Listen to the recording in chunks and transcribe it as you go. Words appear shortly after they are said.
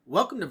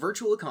Welcome to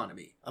Virtual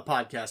Economy, a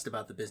podcast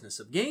about the business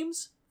of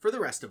games for the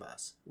rest of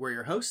us. We're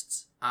your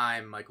hosts.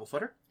 I'm Michael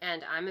Footer.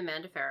 And I'm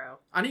Amanda Farrow.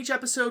 On each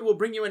episode, we'll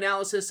bring you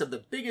analysis of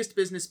the biggest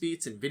business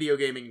beats in video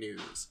gaming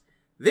news.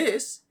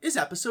 This is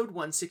episode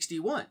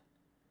 161.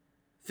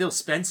 Phil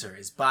Spencer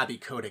is Bobby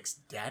Kotick's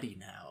daddy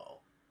now.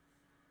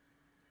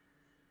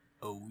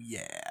 Oh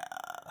yeah.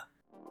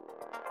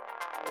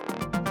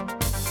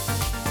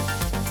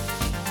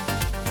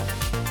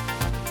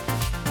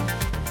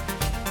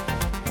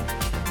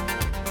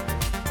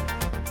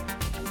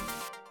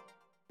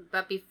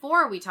 But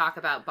before we talk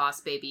about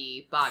Boss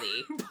Baby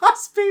Bobby...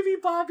 Boss Baby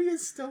Bobby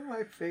is still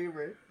my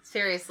favorite.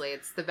 Seriously,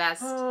 it's the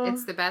best.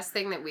 It's the best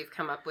thing that we've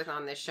come up with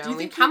on this show. And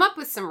we've he- come up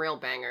with some real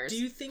bangers. Do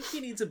you think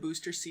he needs a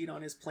booster seat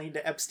on his plane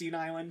to Epstein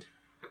Island?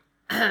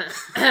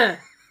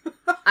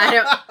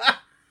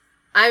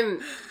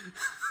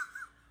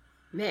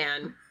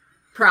 Man,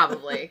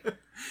 probably.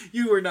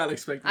 You were not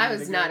expecting that. I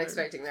was not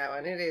expecting that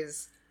one. It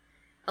is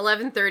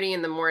 11:30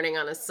 in the morning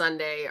on a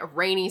Sunday, a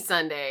rainy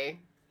Sunday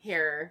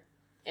here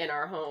in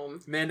our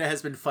home. Amanda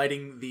has been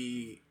fighting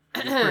the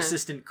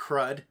persistent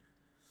crud.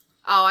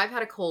 Oh, I've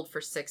had a cold for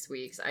 6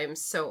 weeks. I am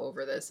so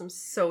over this. I'm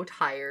so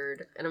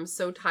tired, and I'm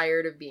so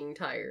tired of being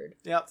tired.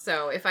 Yep.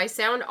 So if I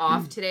sound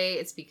off today,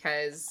 it's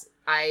because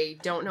I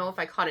don't know if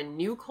I caught a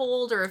new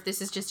cold or if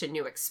this is just a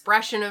new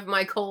expression of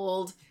my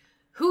cold.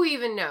 Who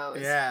even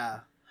knows?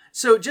 Yeah.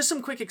 So just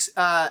some quick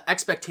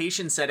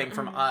expectation setting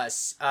from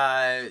us.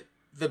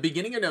 The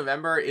beginning of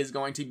November is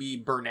going to be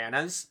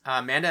bananas.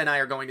 Amanda and I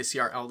are going to see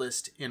our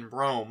eldest in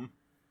Rome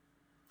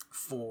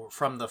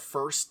from the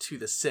 1st to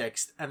the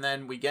 6th. And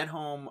then we get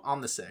home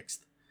on the 6th.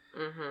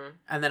 Mm-hmm.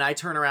 And then I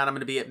turn around. I'm going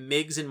to be at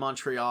MIGS in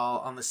Montreal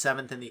on the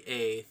 7th and the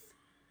 8th.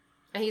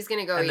 And he's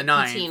going to go eat And the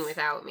 9th. poutine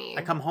without me.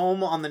 I come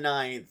home on the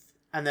 9th.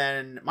 And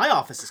then my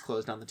office is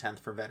closed on the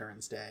 10th for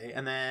Veterans Day.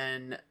 And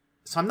then...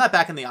 So I'm not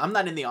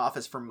in the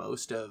office for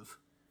most of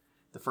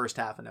the first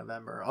half of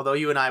November. Although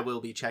you and I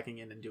will be checking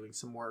in and doing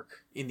some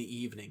work in the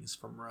evenings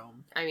from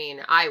Rome. I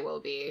mean, I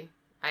will be.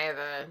 I have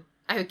a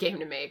game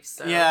to make,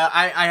 so... Yeah,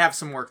 I have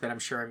some work that I'm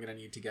sure I'm going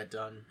to need to get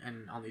done.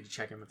 And I'll need to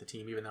check in with the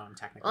team, even though I'm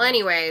technically... Well,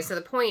 anyway, so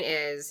the point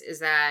is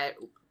that,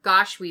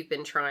 gosh, we've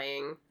been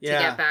trying to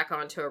get back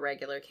onto a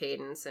regular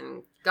cadence.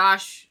 And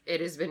gosh,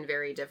 it has been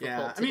very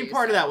difficult to do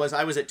part of so. that was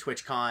I was at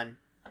TwitchCon.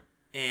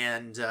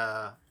 And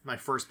my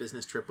first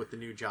business trip with the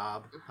new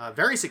job.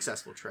 Very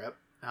successful trip.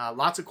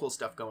 Lots of cool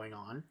stuff going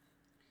on.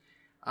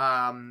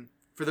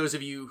 For those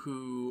of you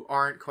who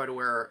aren't quite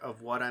aware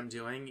of what I'm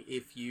doing,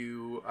 if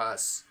you,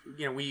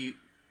 we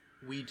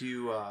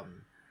do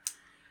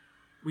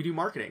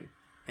marketing.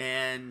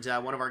 And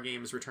one of our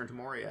games, Return to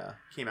Moria,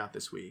 came out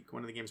this week.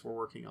 One of the games we're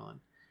working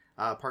on.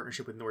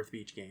 Partnership with North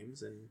Beach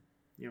Games. And,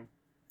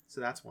 so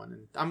that's one.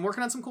 And I'm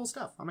working on some cool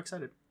stuff. I'm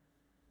excited.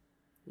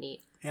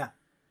 Neat. Yeah.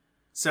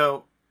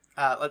 So,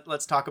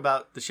 let's talk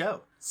about the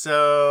show.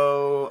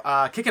 So,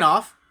 kicking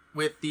off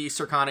with the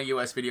Circana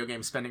U.S. video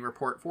game spending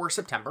report for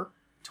September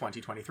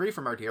 2023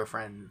 from our dear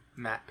friend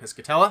Matt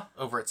Piscatella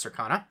over at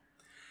Circana.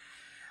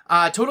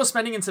 Total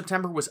spending in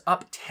September was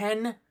up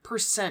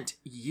 10%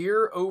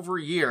 year over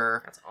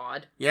year. That's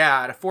odd.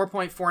 Yeah, at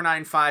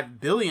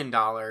 $4.495 billion.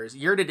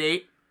 Year to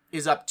date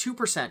is up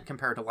 2%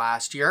 compared to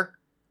last year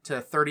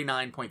to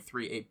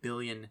 $39.38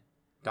 billion.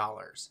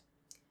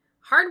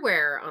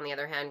 Hardware, on the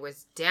other hand,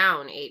 was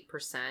down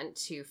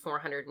 8% to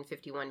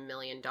 $451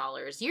 million.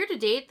 Year to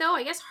date, though,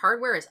 I guess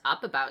hardware is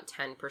up about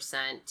 10%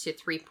 to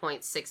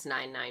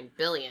 $3.699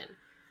 billion.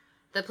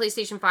 The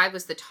PlayStation 5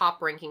 was the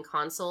top-ranking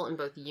console in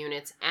both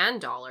units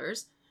and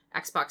dollars.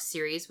 Xbox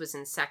Series was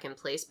in second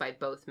place by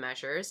both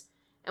measures.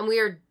 And we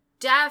are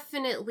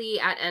definitely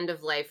at end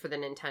of life for the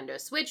Nintendo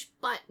Switch,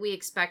 but we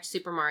expect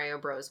Super Mario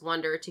Bros.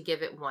 Wonder to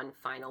give it one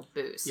final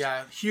boost.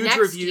 Yeah, huge Next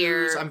reviews.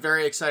 year, I'm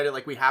very excited.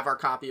 We have our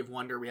copy of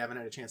Wonder. We haven't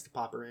had a chance to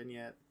pop her in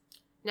yet.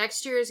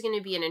 Next year is going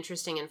to be an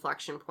interesting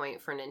inflection point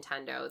for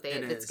Nintendo.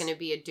 It's going to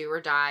be a do or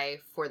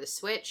die for the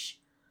Switch.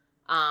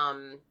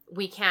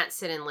 We can't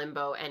sit in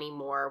limbo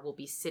anymore. We'll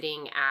be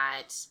sitting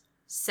at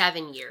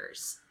 7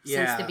 years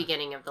since the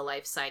beginning of the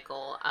life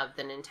cycle of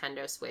the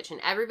Nintendo Switch.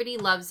 And everybody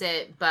loves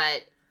it,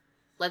 but...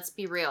 let's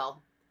be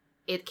real.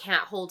 It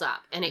can't hold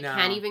up. And it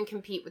can't even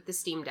compete with the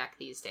Steam Deck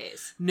these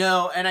days.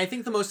 No, and I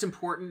think the most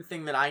important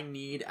thing that I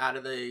need out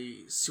of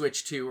the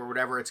Switch 2, or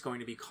whatever it's going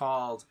to be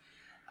called,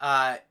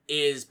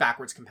 is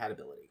backwards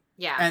compatibility.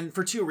 Yeah. And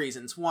for two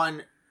reasons.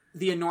 One,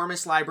 the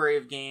enormous library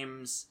of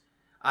games,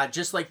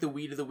 just like the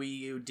Wii to the Wii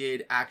U,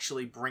 did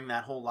actually bring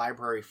that whole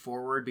library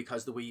forward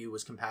because the Wii U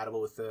was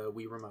compatible with the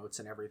Wii remotes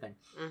and everything.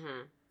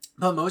 Mm-hmm.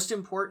 But most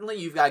importantly,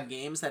 you've got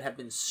games that have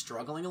been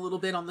struggling a little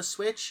bit on the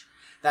Switch,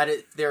 that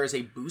there is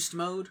a boost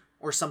mode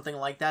or something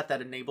like that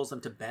enables them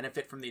to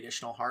benefit from the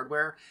additional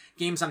hardware.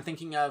 Games I'm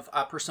thinking of,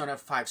 Persona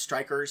 5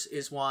 Strikers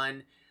is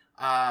one.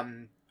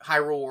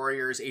 Hyrule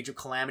Warriors Age of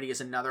Calamity is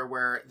another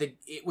where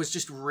it was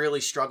just really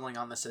struggling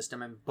on the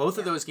system, and both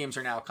of those games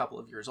are now a couple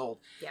of years old.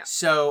 Yeah.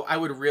 So I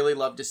would really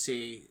love to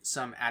see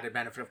some added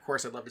benefit. Of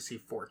course, I'd love to see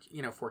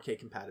 4K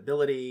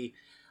compatibility.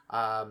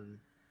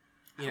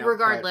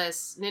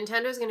 Regardless,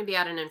 Nintendo's going to be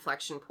at an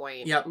inflection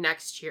point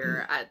next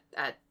year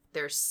at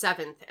their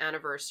 7th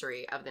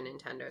anniversary of the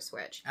Nintendo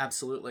Switch.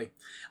 Absolutely.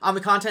 On the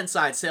content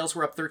side, sales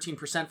were up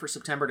 13% for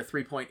September to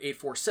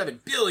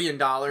 $3.847 billion.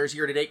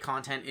 Year-to-date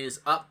content is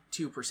up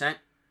 2%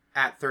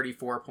 at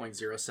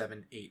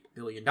 $34.078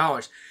 billion.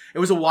 It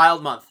was a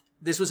wild month.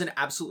 This was an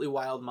absolutely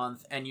wild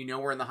month, and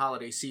we're in the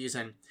holiday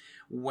season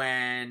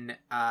when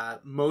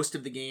most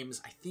of the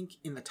games, I think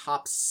in the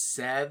top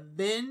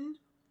 7,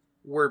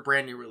 were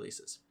brand new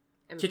releases.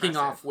 Impressive. Kicking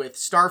off with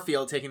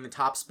Starfield taking the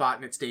top spot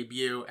in its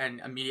debut and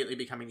immediately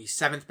becoming the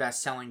 7th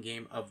best-selling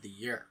game of the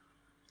year.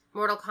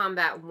 Mortal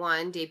Kombat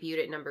 1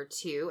 debuted at number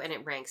 2, and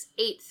it ranks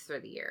 8th for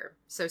the year.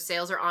 So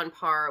sales are on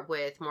par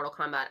with Mortal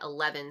Kombat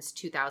 11's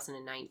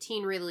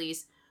 2019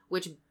 release,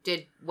 which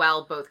did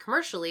well both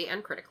commercially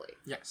and critically.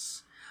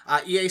 Yes.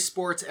 EA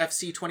Sports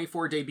FC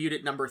 24 debuted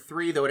at number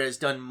 3, though it has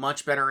done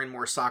much better in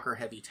more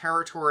soccer-heavy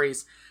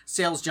territories.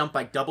 Sales jumped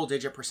by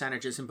double-digit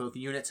percentages in both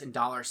units and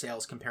dollar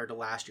sales compared to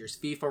last year's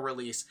FIFA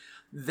release.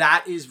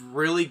 That is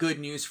really good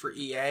news for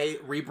EA.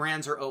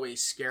 Rebrands are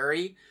always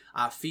scary.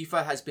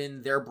 FIFA has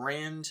been their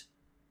brand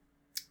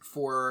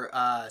for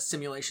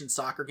simulation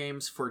soccer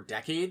games for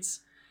decades.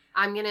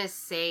 I'm going to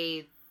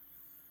say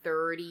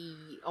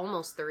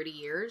almost 30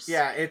 years.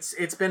 Yeah,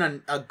 it's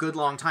been a good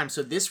long time.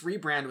 So this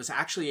rebrand was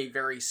actually a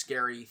very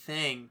scary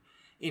thing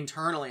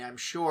internally, I'm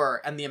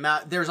sure. And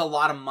there's a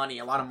lot of money,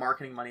 a lot of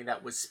marketing money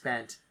that was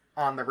spent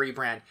on the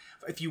rebrand.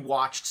 If you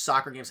watched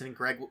soccer games, I think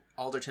Greg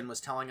Alderton was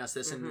telling us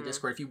this in the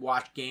Discord, if you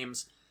watched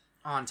games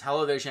on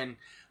television,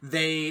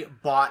 they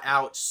bought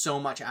out so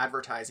much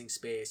advertising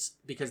space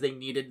because they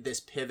needed this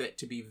pivot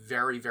to be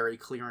very, very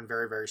clear and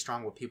very, very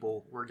strong what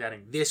people were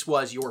getting. This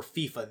was your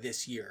FIFA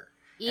this year.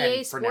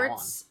 EA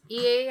Sports,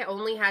 EA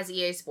only has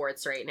EA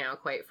Sports right now,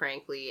 quite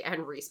frankly,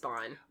 and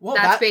Respawn. Well,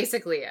 that's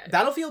basically it.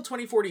 Battlefield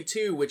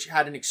 2042, which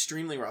had an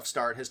extremely rough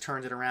start, has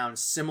turned it around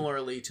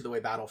similarly to the way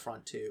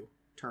Battlefront 2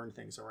 turned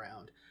things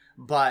around.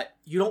 But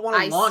you don't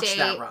want to launch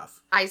that rough.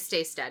 I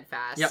stay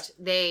steadfast.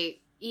 Yep.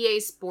 EA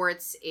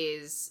Sports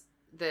is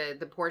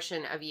the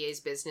portion of EA's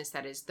business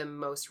that is the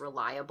most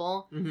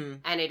reliable,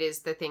 and it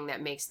is the thing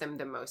that makes them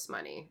the most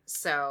money.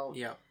 So...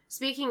 yeah.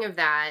 Speaking of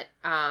that,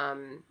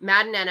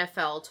 Madden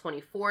NFL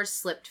 24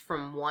 slipped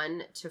from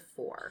 1 to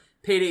 4.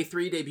 Payday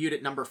 3 debuted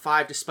at number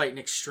 5 despite an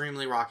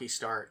extremely rocky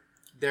start.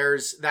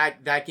 There's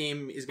that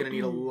game is going to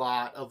need a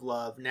lot of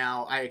love.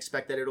 Now, I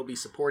expect that it'll be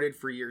supported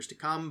for years to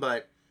come,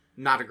 but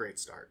not a great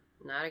start.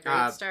 Not a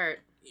great start.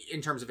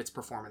 In terms of its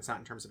performance, not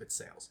in terms of its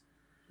sales.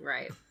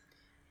 Right.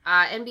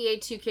 NBA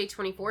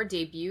 2K24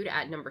 debuted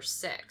at number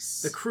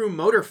 6. The Crew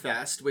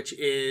Motorfest, which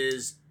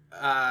is...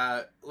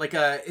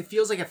 it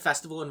feels like a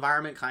festival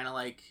environment, kind of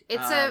like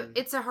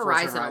it's a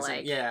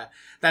Horizon. Yeah,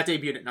 that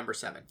debuted at number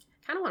 7.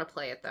 Kind of want to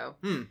play it though.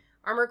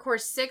 Armored Core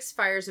 6: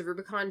 Fires of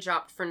Rubicon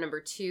dropped from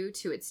number 2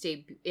 to its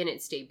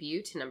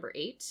debut to number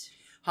 8.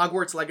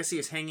 Hogwarts Legacy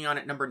is hanging on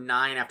at number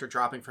 9 after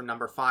dropping from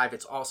number 5.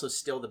 It's also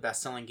still the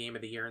best-selling game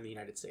of the year in the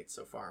United States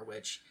so far,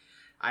 which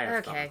I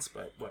have thoughts,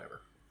 but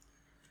whatever.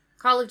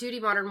 Call of Duty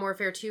Modern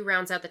Warfare 2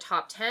 rounds out the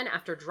top 10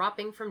 after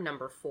dropping from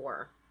number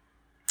 4.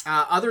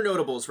 Other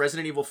notables,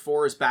 Resident Evil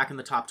 4 is back in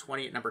the top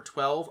 20 at number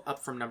 12, up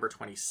from number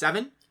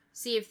 27.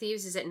 Sea of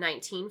Thieves is at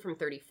 19 from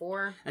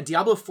 34. And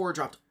Diablo 4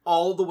 dropped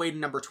all the way to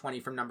number 20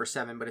 from number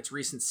 7, but its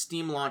recent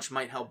Steam launch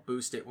might help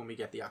boost it when we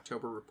get the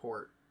October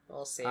report.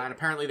 We'll see. And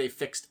apparently they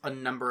fixed a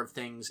number of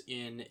things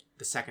in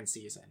the second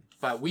season.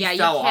 But we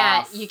fell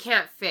off. You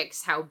can't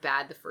fix how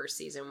bad the first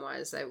season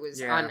was. It was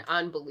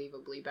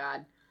unbelievably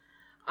bad.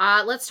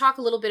 Let's talk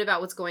a little bit about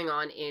what's going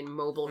on in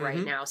mobile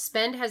right now.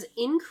 Spend has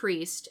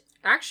increased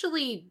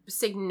actually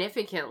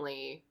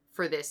significantly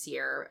for this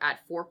year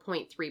at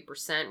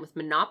 4.3%, with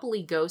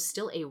Monopoly Go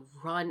still a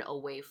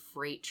runaway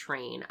freight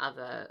train of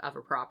a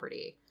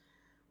property.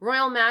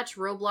 Royal Match,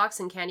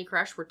 Roblox, and Candy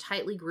Crush were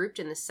tightly grouped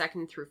in the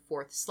 2nd through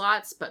 4th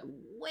slots, but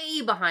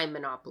way behind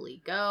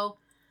Monopoly Go.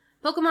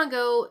 Pokemon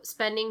Go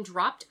spending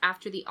dropped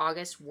after the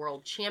August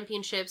World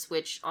Championships,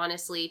 which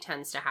honestly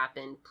tends to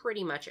happen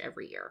pretty much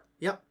every year.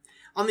 Yep.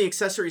 On the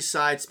accessories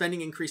side,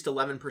 spending increased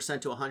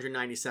 11% to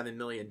 $197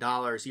 million.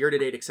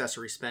 Year-to-date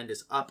accessory spend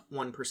is up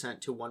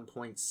 1% to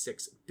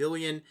 $1.6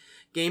 billion.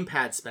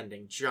 Gamepad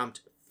spending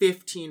jumped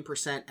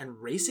 15%, and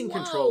racing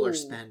controller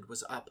spend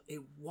was up a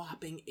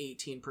whopping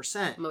 18%.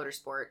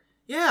 Motorsport.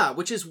 Yeah,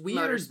 which is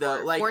weird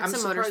though. Like, Forza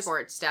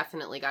Motorsport's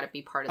definitely got to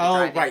be part of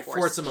the driving force.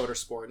 Forza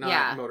Motorsport,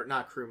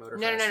 not Crew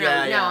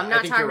Motorfest. No, I'm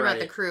not talking about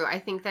the Crew. I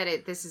think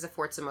that this is a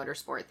Forza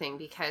Motorsport thing,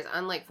 because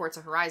unlike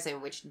Forza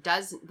Horizon, which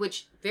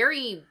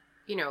very,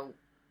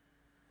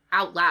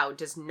 out loud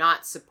does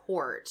not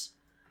support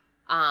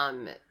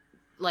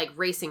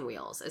racing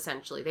wheels,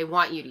 essentially. They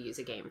want you to use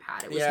a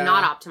gamepad. It was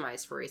not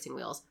optimized for racing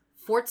wheels.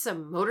 Forza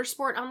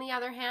Motorsport, on the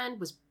other hand,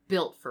 was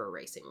built for a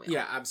racing wheel.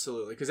 Yeah,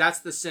 absolutely. Because that's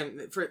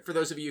the for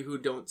those of you who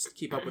don't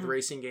keep up with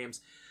racing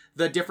games,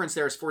 the difference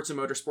there is Forza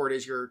Motorsport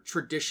is your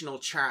traditional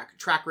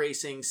track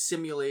racing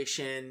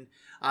simulation.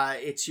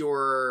 It's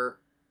your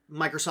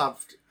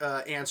Microsoft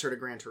answer to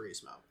Gran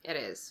Turismo. It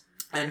is.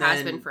 And it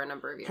has been for a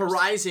number of years.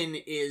 Horizon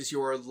is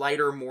your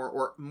lighter,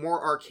 more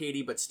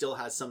arcadey, but still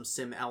has some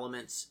sim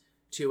elements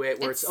to it,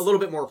 where it's a little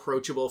bit more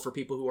approachable for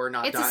people who are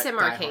not. It's a sim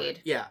arcade.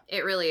 Yeah,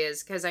 it really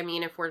is. Because I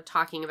mean, if we're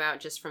talking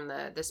about just from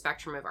the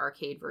spectrum of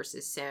arcade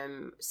versus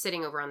sim,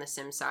 sitting over on the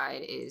sim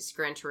side is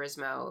Gran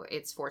Turismo.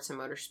 It's Forza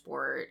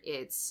Motorsport.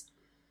 It's,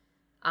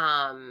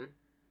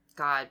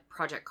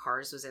 Project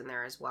Cars was in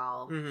there as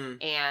well.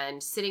 Mm-hmm.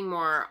 And sitting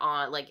more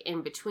on like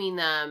in between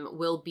them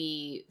will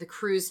be the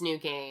Cruise new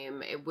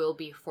game. It will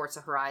be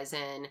Forza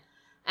Horizon,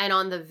 and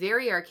on the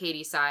very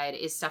arcadey side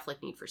is stuff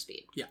like Need for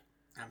Speed. Yeah.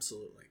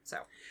 Absolutely. So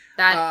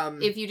that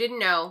if you didn't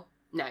know,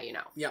 now you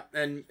know. Yeah,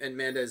 and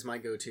Manda is my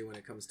go-to when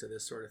it comes to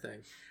this sort of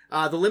thing.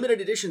 The limited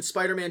edition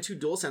Spider-Man 2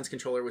 DualSense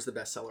controller was the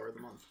best seller of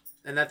the month,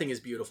 and that thing is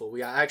beautiful.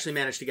 I actually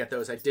managed to get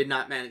those. I did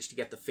not manage to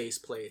get the face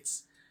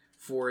plates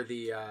for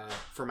the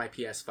for my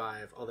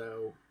PS5,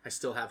 although I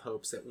still have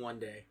hopes that one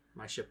day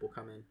my ship will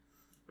come in.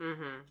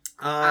 Mm-hmm.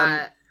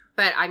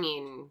 But I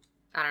mean,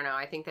 I don't know.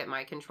 I think that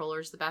my controller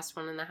is the best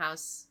one in the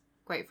house.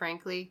 Quite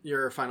frankly.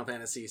 Your Final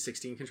Fantasy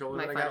 16 controller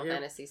My that I Final got you?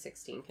 Fantasy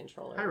 16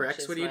 controller. Hi,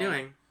 Rex. What are you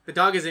doing? The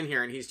dog is in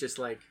here, and he's just,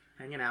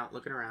 hanging out,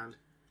 looking around.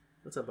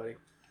 What's up, buddy?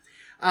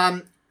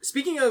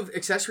 Speaking of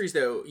accessories,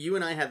 though, you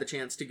and I had the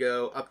chance to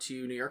go up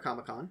to New York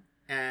Comic Con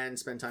and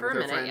spend time with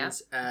our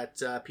friends at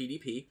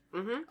PDP.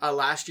 Mm-hmm.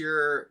 Last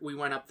year, we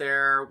went up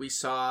there. We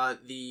saw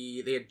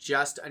they had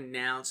just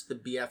announced the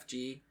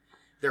BFG,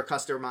 their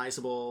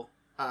customizable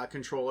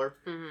controller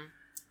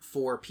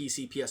for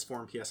PC, PS4,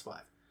 and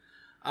PS5.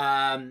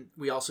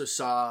 We also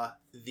saw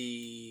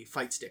the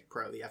Fight Stick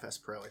Pro, the FS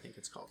Pro, I think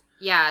it's called.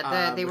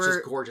 Yeah, they which were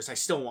is gorgeous. I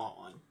still want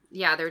one.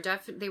 Yeah,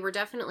 they were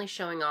definitely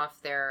showing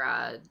off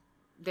their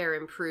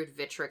improved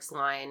Vitrix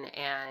line,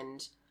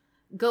 and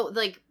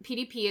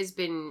PDP has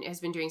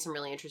been doing some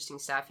really interesting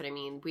stuff. And I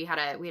mean, we had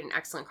an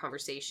excellent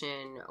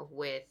conversation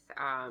with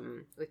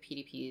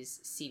PDP's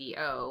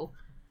CEO.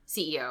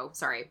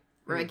 Sorry,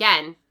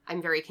 again,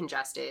 I'm very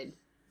congested,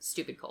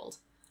 stupid cold.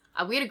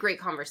 We had a great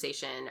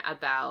conversation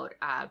about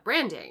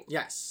branding.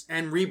 Yes,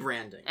 and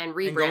rebranding. And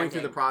going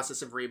through the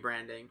process of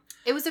rebranding.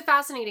 It was a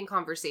fascinating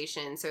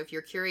conversation. So if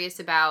you're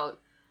curious about,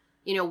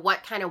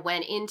 what kind of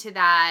went into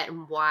that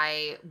and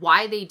why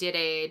they did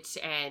it,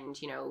 and,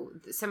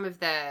 some of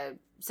the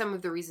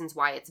reasons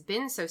why it's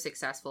been so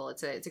successful,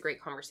 it's a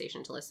great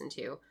conversation to listen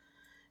to.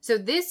 So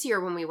this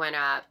year when we went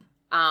up,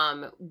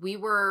 we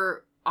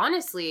were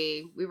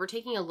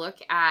taking a look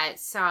at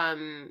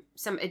some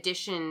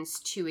additions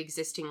to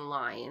existing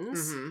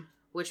lines,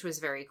 which was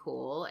very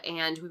cool.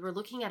 And we were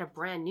looking at a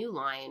brand new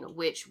line,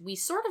 which we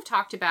sort of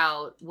talked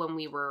about when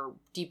we were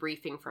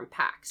debriefing from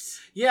PAX.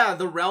 Yeah,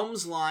 the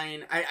Realms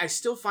line, I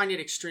still find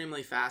it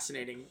extremely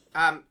fascinating.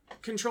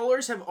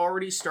 Controllers have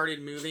already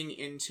started moving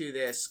into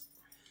this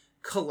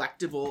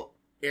collectible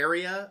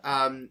area.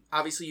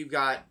 Obviously, you've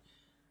got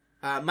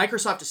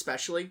Microsoft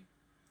especially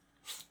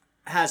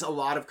has a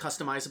lot of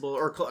customizable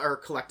or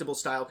collectible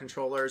style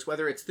controllers,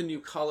 whether it's the new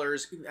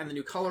colors and the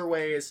new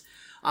colorways,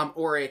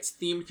 or it's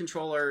themed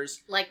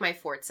controllers. Like my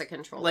Forza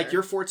controller. Like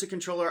your Forza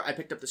controller. I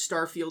picked up the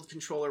Starfield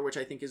controller, which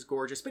I think is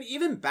gorgeous. But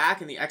even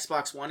back in the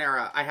Xbox One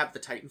era, I have the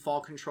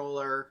Titanfall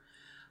controller.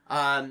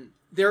 It's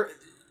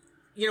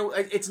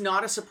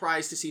not a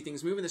surprise to see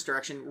things move in this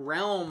direction.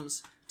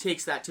 Realms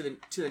takes that to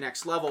the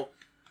next level,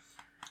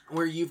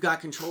 where you've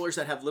got controllers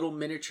that have little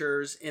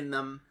miniatures in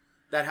them.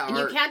 And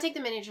you can't take the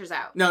miniatures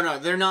out. No,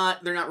 they're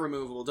not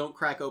removable. Don't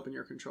crack open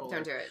your controller.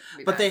 Don't do it.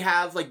 But they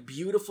have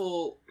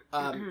beautiful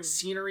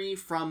scenery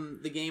from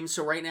the game.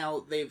 So right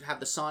now they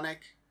have there's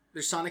Sonic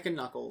and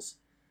Knuckles,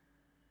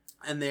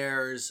 and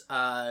there's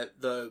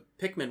the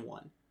Pikmin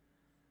one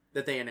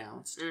that they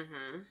announced,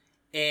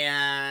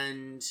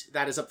 and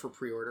that is up for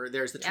pre-order.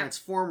 There's the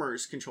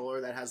Transformers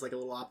controller that has a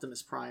little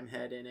Optimus Prime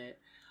head in it,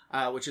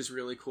 which is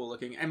really cool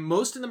looking. And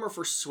most of them are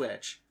for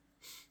Switch.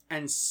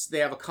 And they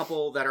have a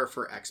couple that are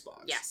for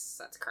Xbox. Yes,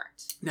 that's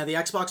correct. Now, the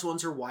Xbox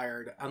ones are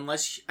wired. I'm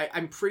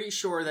pretty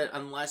sure that I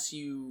don't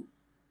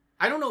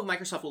know if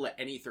Microsoft will let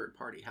any third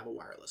party have a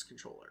wireless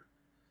controller.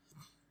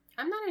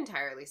 I'm not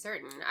entirely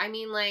certain. I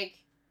mean,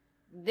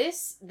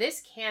 this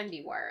can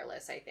be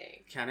wireless, I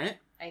think. Can it?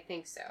 I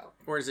think so.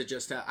 Or is it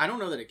just I don't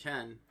know that it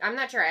can. I'm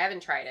not sure. I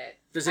haven't tried it.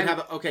 Does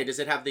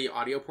it have the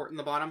audio port in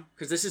the bottom?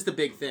 Because this is the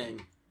big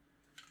thing.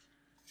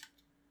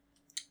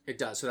 It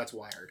does, so that's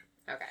wired.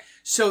 Okay.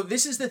 So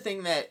this is the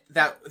thing that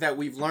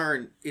we've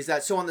learned is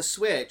that on the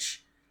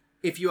Switch,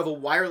 if you have a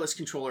wireless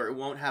controller, it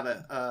won't have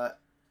a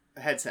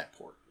headset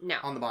port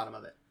on the bottom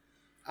of it.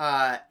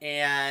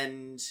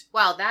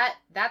 Well,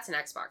 that's an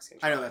Xbox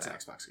controller. I know that's an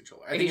Xbox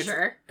controller. Are you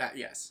sure?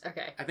 Yes.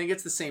 Okay. I think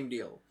it's the same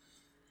deal.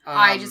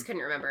 I just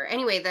couldn't remember.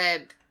 Anyway,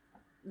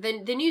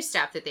 the new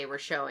stuff that they were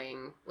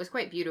showing was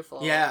quite beautiful.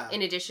 Yeah.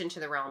 In addition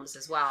to the Realms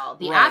as well,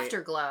 the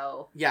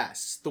Afterglow.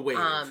 Yes, the Wave.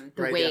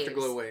 The waves. The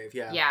Afterglow Wave.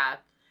 Yeah. Yeah.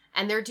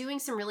 And they're doing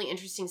some really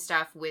interesting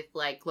stuff with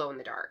glow in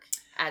the dark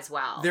as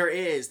well. There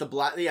is the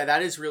black. Yeah,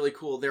 that is really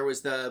cool. There was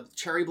the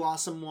Cherry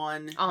Blossom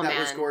one that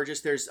was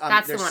gorgeous. That's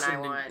the one I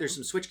want. There's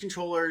some Switch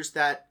controllers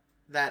that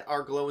that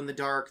are glow in the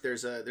dark.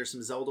 There's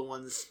some Zelda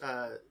ones,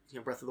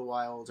 Breath of the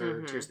Wild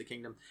or Tears of the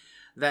Kingdom,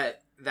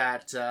 that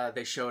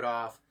they showed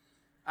off.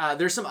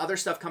 There's some other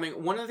stuff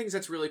coming. One of the things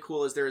that's really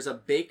cool is there's a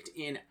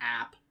baked-in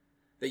app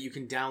that you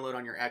can download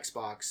on your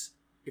Xbox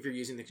if you're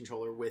using the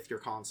controller with your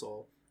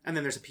console. And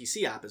then there's a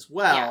PC app as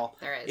well,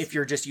 there is. if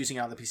you're just using it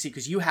on the PC,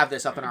 because you have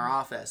this up in our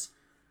office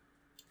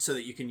so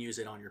that you can use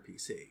it on your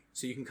PC.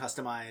 So you can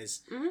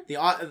customize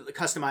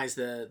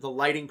the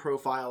lighting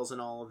profiles and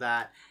all of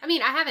that. I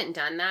mean, I haven't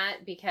done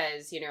that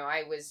because,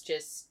 I was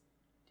just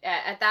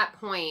at that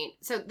point.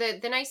 So the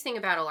nice thing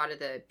about a lot of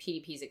the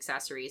PDP's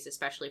accessories,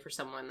 especially for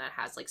someone that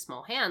has like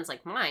small hands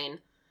like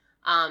mine,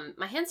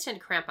 my hands tend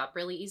to cramp up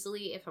really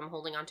easily if I'm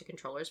holding onto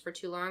controllers for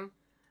too long.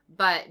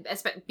 But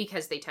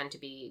because they tend to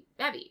be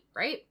heavy,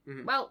 right?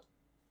 Mm-hmm. Well,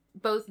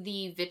 both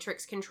the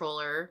Victrix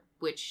controller,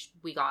 which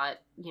we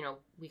got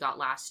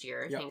last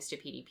year thanks to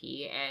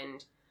PDP,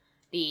 and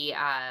the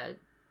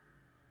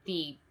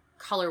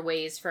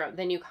colorways from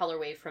the new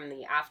colorway from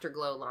the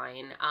Afterglow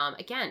line.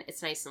 Again,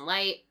 it's nice and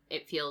light.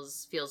 It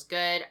feels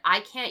good. I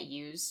can't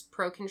use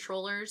Pro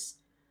controllers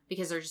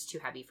because they're just too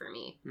heavy for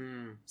me.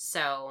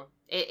 So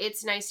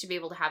it's nice to be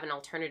able to have an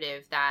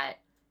alternative that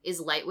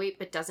is lightweight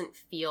but doesn't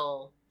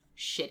feel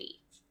shitty.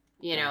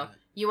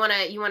 You want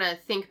to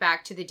think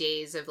back to the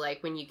days of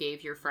like when you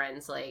gave your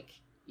friends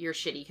like your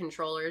shitty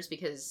controllers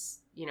because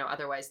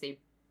otherwise they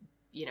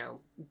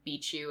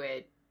beat you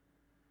at,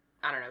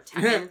 I don't know,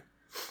 Tekken.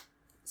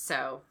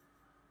 so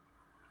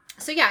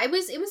yeah, it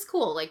was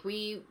cool. Like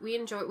we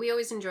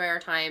always enjoy our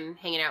time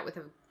hanging out with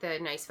the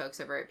nice folks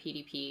over at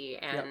PDP,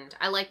 and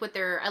I like what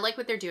they're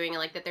doing. I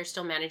like that they're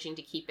still managing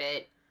to keep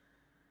it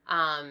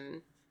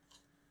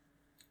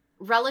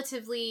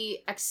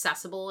relatively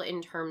accessible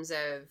in terms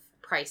of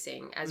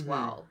pricing as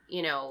well.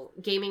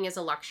 Gaming is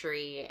a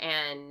luxury,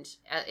 and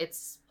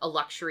it's a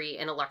luxury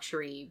in a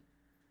luxury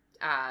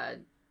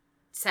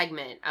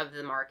segment of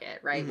the market,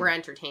 right? We're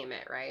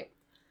entertainment, right?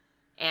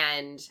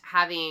 And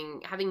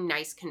having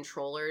nice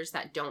controllers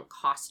that don't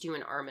cost you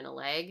an arm and a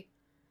leg,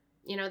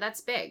 that's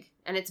big.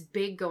 And it's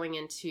big going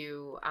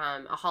into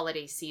a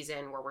holiday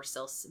season where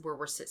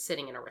we're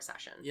sitting in a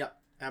recession. Yep,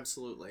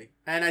 absolutely.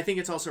 And I think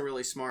it's also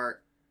really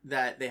smart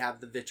that they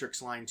have the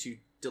Victrix line to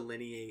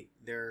delineate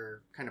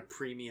their kind of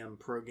premium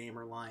pro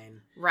gamer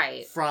line,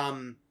 right,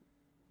 from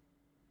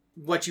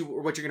what you're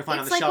going to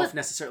find on the shelf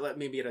necessarily,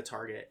 maybe at a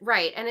Target,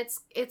 right? And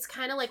it's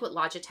kind of like what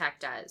Logitech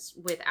does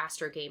with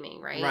Astro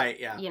Gaming, right? Right,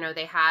 yeah.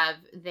 They have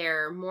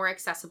their more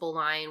accessible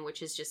line,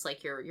 which is just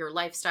like your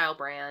lifestyle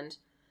brand,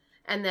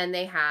 and then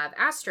they have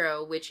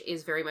Astro, which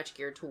is very much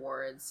geared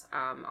towards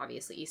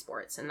obviously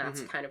esports, and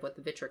that's kind of what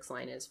the Victrix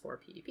line is for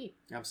PDP.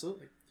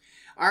 Absolutely.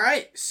 All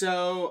right,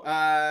 so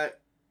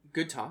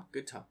good talk.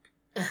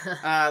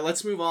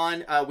 Let's move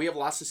on. We have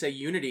lots to say.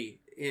 Unity.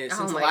 Since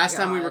the last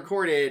time we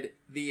recorded,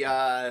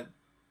 the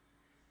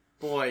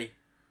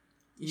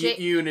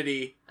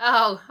Unity.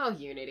 Oh,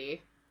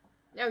 Unity.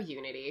 Oh,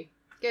 Unity.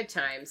 Good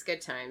times.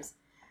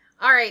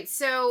 All right,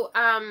 so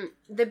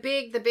the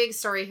big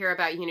story here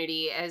about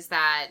Unity is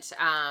that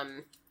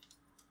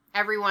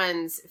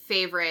everyone's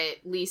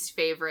least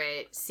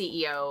favorite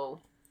CEO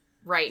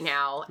right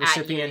now,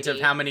 recipient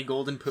of how many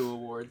Golden Poo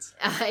Awards?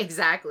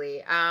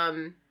 Exactly.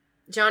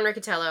 John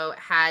Riccitiello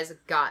has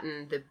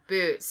gotten the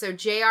boot. So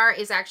JR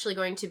is actually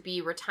going to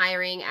be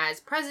retiring as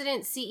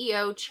president,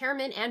 CEO,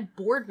 chairman, and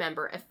board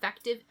member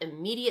effective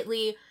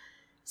immediately.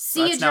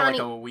 That's now like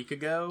a week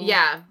ago?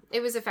 Yeah,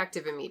 it was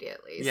effective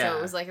immediately. Yeah.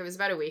 So it was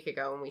about a week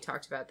ago when we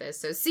talked about this.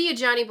 So see you,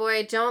 Johnny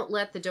boy. Don't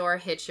let the door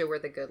hit you where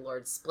the good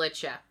Lord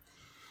split you.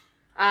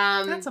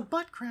 That's a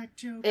butt crack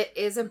joke. It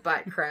is a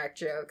butt crack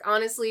joke.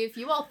 Honestly, if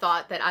you all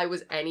thought that I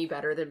was any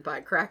better than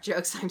butt crack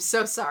jokes, I'm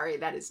so sorry.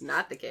 That is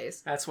not the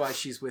case. That's why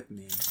she's with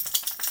me.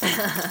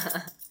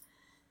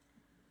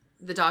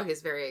 The dog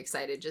is very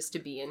excited just to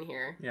be in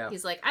here. Yeah.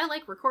 He's like, I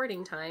like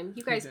recording time.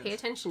 You guys pay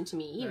attention to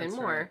me even That's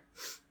more.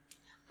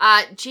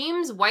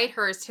 James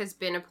Whitehurst has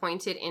been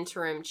appointed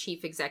interim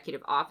chief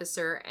executive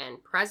officer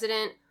and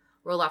president.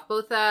 Roloff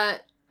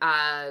Botha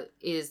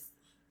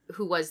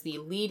who was the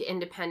lead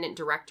independent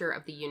director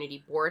of the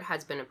Unity board,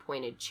 has been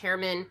appointed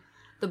chairman.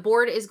 The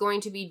board is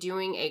going to be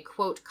doing a,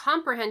 quote,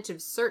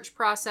 comprehensive search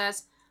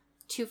process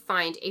to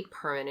find a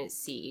permanent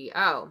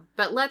CEO.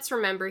 But let's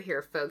remember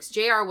here, folks,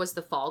 JR was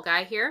the fall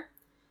guy here.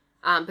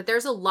 But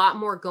there's a lot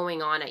more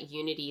going on at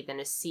Unity than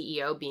a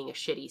CEO being a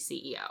shitty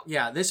CEO.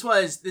 Yeah, this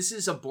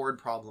is a board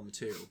problem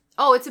too.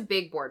 Oh, it's a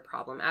big board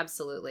problem,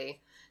 absolutely.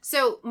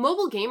 So,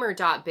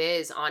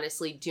 mobilegamer.biz,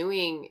 honestly,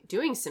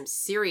 doing some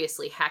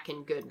seriously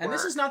heckin' good work. And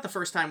this is not the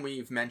first time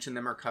we've mentioned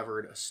them or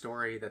covered a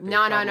story that they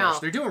published. No.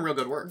 They're doing real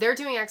good work. They're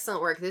doing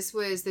excellent work. This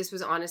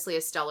was honestly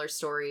a stellar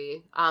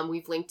story.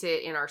 We've linked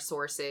it in our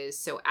sources,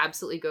 so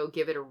absolutely go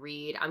give it a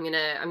read. I'm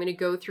gonna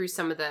go through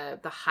some of the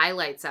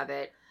highlights of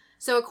it.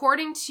 So,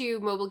 according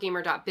to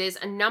mobilegamer.biz,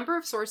 a number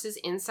of sources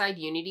inside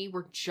Unity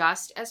were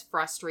just as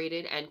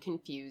frustrated and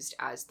confused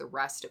as the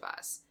rest of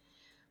us.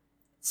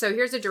 So,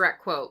 here's a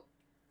direct quote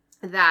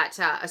that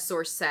a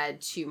source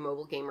said to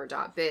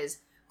mobilegamer.biz,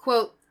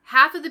 quote,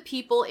 Half of the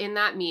people in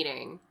that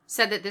meeting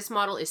said that this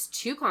model is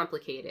too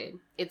complicated,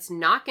 it's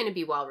not going to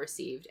be well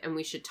received, and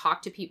we should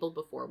talk to people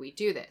before we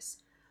do this.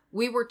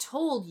 We were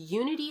told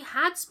Unity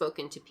had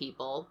spoken to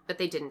people, but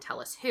they didn't tell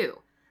us who.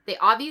 They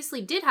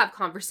obviously did have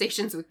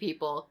conversations with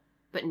people,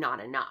 but not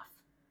enough.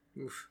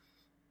 Oof.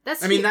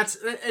 That's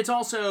it's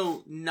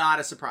also not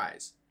a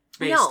surprise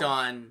based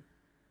on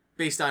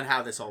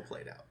how this all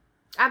played out.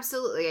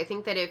 Absolutely. I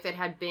think that if it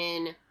had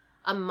been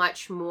a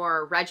much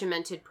more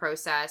regimented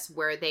process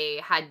where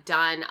they had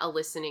done a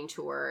listening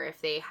tour, if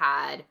they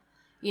had,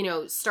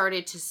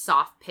 started to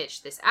soft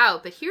pitch this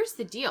out. But here's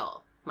the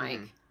deal, Mike.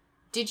 Mm-hmm.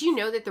 Did you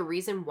know that the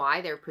reason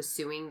why they're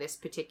pursuing this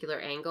particular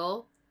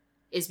angle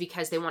is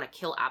because they want to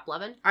kill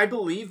AppLovin? I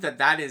believe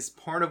that is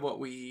part of what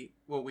we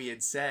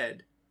had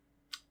said.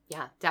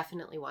 Yeah,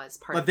 definitely was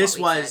part of what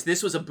we said.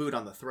 This was a boot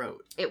on the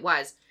throat. It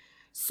was.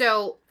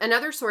 So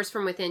another source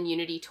from within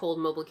Unity told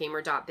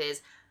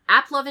MobileGamer.biz,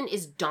 AppLovin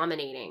is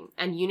dominating,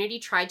 and Unity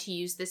tried to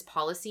use this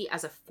policy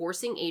as a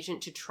forcing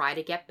agent to try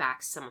to get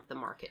back some of the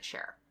market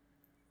share.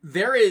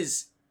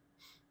 That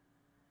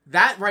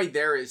right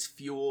there is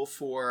fuel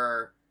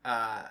for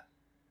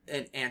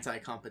an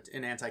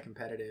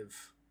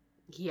anti-competitive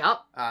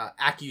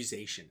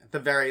accusation, at the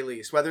very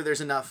least. Whether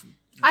there's enough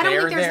I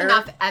don't think there's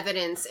enough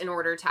evidence in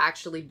order to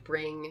actually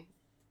bring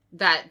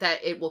that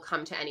it will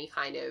come to any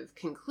kind of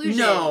conclusion.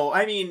 No,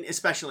 I mean,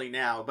 especially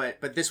now,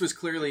 but this was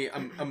clearly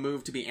a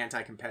move to be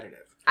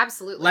anti-competitive.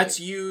 Absolutely. Let's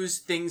use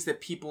things that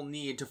people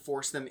need to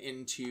force them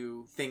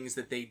into things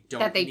that they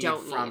don't need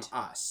from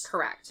us.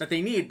 Correct. That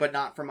they need, but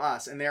not from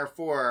us. And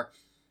therefore,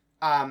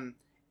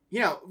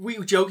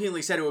 we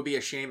jokingly said it would be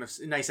a shame if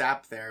nice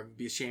app there. It would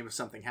be a shame if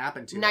something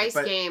happened to it. Nice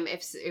game.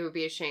 If it would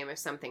be a shame if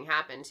something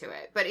happened to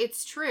it. But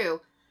it's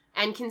true.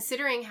 And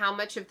considering how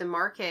much of the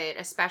market,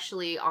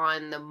 especially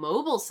on the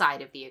mobile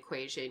side of the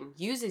equation,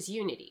 uses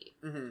Unity,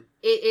 mm-hmm.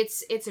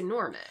 it's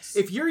enormous.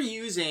 If you're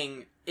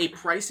using a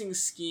pricing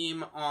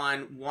scheme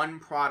on one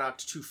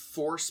product to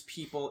force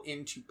people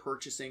into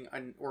purchasing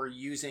or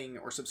using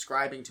or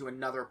subscribing to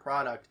another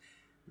product,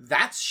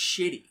 that's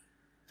shitty.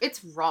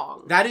 It's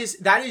wrong. That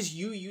is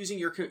you using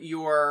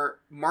your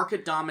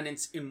market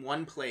dominance in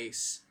one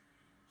place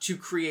to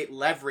create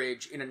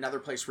leverage in another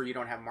place where you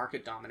don't have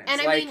market dominance.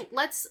 And I mean,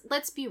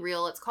 let's be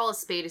real. Let's call a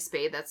spade a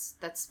spade.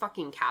 That's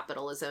fucking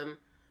capitalism.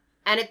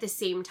 And at the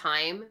same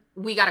time,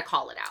 we got to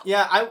call it out.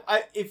 Yeah,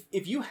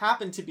 if you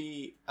happen to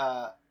be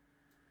a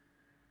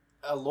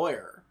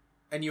lawyer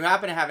and you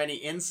happen to have any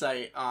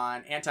insight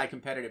on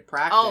anti-competitive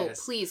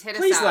practice, please hit us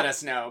please out. let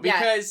us know,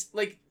 because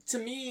to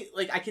me,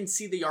 I can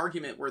see the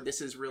argument where this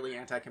is really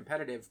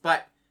anti-competitive,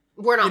 but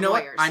we're not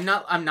lawyers. I'm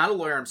not a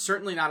lawyer. I'm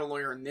certainly not a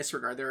lawyer in this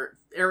regard. There are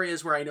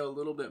areas where I know a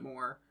little bit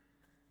more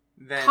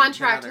than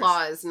contract than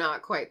law is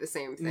not quite the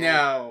same thing.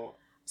 No.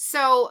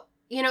 So,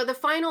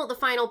 the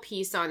final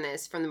piece on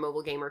this from the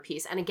Mobile Gamer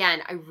piece, and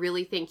again, I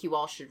really think you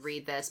all should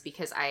read this,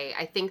 because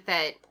I think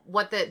that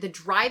what the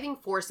driving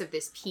force of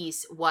this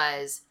piece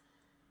was,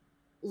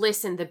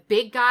 listen, the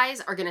big guys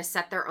are going to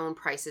set their own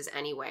prices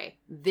anyway.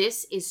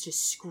 This is to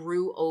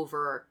screw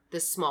over the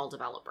small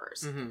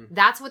developers. Mm-hmm.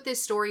 That's what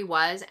this story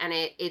was, and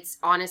it's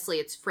honestly,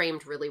 it's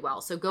framed really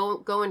well. So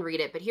go and read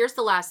it. But here's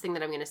the last thing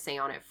that I'm going to say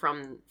on it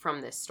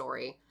from this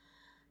story.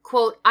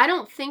 Quote, I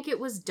don't think it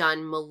was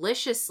done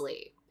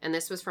maliciously. And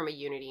this was from a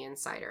Unity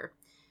insider.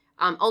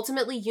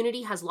 Ultimately,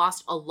 Unity has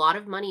lost a lot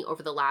of money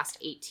over the last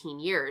 18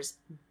 years,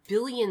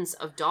 billions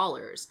of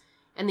dollars,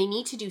 and they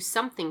need to do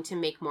something to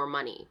make more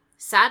money.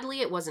 Sadly,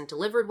 it wasn't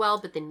delivered well,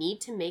 but the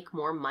need to make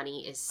more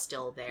money is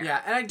still there.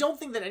 Yeah, and I don't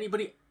think that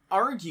anybody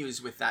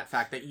argues with that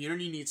fact that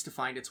Unity needs to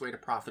find its way to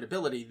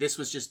profitability. This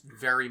was just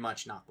very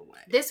much not the way.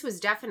 This was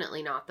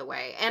definitely not the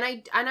way.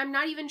 And I'm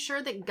not even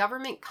sure that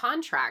government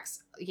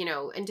contracts,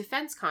 and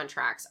defense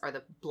contracts are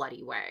the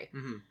bloody way.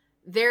 Mm-hmm.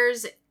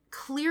 There's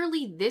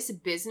clearly this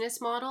business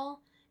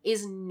model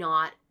is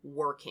not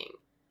working.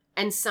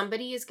 And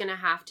somebody is going to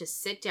have to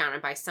sit down,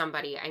 and by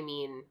somebody, I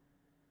mean,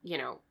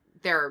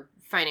 their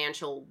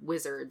financial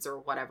wizards or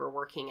whatever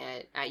working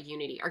at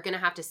Unity are going to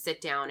have to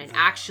sit down and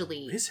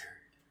actually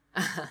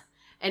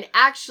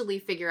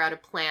figure out a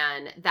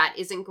plan that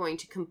isn't going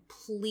to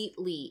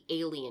completely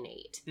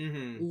alienate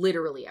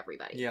literally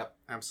everybody. Yep,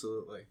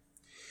 absolutely.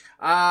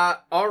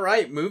 All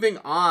right, moving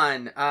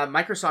on.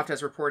 Microsoft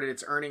has reported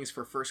its earnings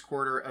for first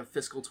quarter of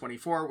fiscal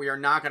 24. We are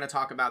not going to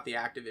talk about the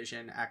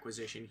Activision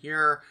acquisition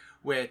here,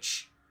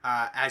 which,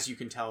 as you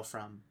can tell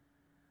from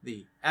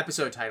the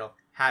episode title,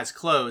 has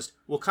closed.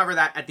 We'll cover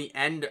that at the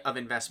end of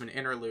Investment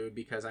Interlude,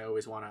 because I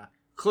always want to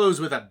close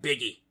with a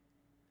biggie.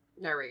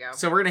 There we go.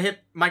 So we're going to hit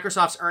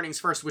Microsoft's earnings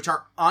first, which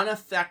are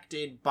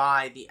unaffected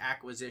by the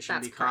acquisition.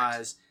 That's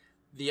because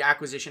correct. The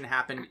acquisition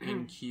happened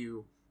in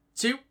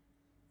Q2.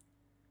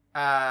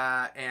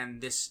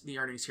 And the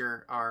earnings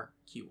here are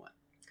Q1.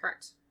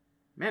 Correct.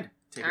 Amanda,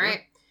 take it away. All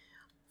right.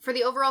 For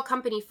the overall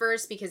company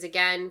first, because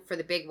again, for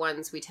the big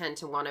ones, we tend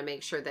to want to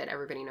make sure that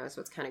everybody knows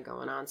what's kind of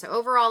going on. So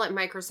overall at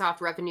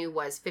Microsoft, revenue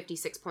was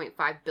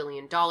 $56.5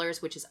 billion,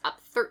 which is up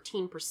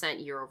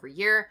 13% year over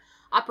year.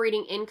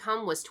 Operating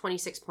income was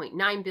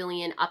 $26.9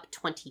 billion, up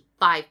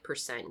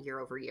 25% year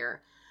over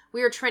year.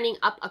 We are trending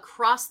up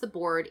across the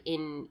board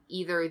in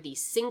either the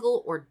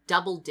single or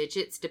double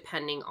digits,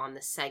 depending on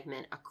the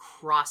segment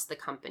across the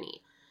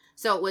company.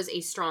 So it was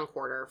a strong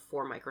quarter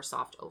for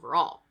Microsoft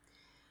overall.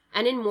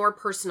 And in more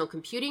personal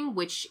computing,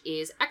 which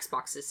is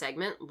Xbox's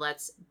segment,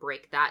 let's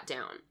break that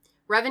down.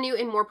 Revenue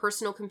in more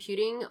personal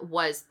computing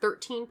was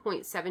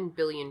 $13.7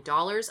 billion,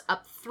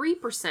 up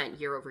 3%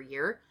 year over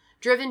year,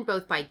 driven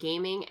both by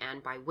gaming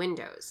and by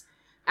Windows.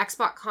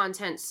 Xbox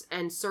content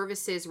and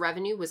services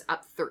revenue was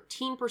up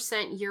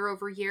 13% year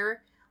over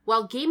year,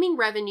 while gaming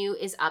revenue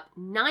is up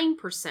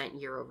 9%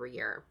 year over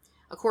year.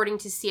 According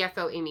to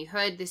CFO Amy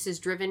Hood, this is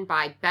driven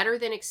by better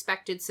than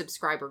expected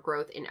subscriber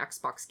growth in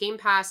Xbox Game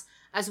Pass,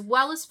 as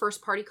well as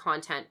first-party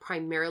content,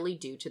 primarily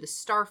due to the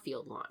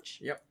Starfield launch.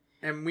 Yep.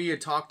 And we had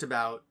talked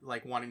about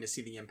like wanting to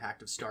see the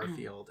impact of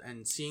Starfield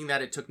and seeing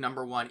that it took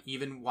number one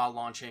even while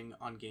launching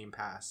on Game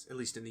Pass, at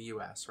least in the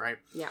US, right?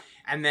 Yeah.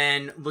 And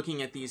then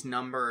looking at these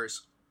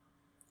numbers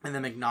and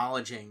them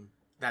acknowledging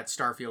that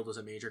Starfield was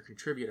a major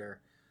contributor.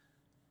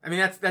 I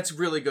mean, that's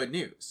really good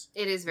news.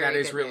 It is very good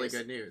news. That is really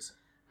good news.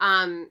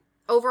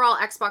 Overall,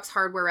 Xbox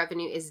hardware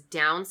revenue is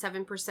down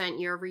 7%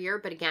 year over year,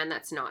 but again,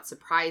 that's not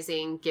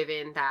surprising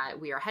given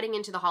that we are heading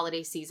into the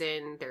holiday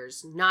season.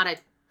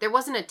 There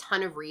wasn't a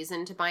ton of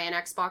reason to buy an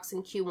Xbox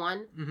in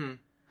Q1,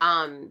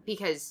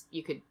 because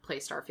you could play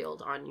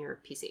Starfield on your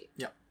PC.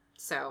 Yep.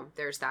 So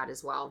there's that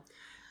as well.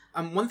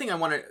 One thing I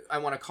want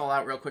to call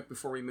out real quick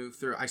before we move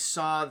through. I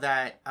saw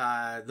that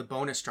the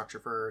bonus structure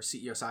for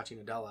CEO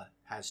Satya Nadella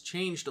has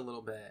changed a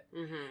little bit,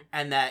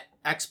 and that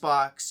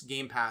Xbox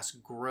Game Pass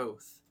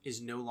growth is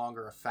no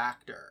longer a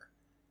factor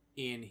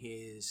in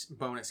his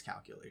bonus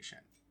calculation.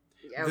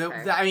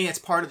 Okay. I mean, it's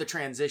part of the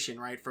transition,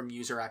 right, from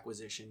user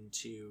acquisition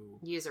to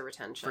user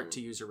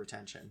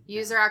retention.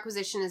 User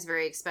acquisition is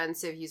very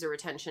expensive. User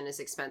retention is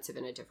expensive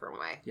in a different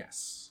way.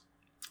 Yes.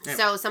 Anyway.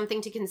 So something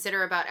to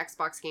consider about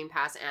Xbox Game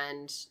Pass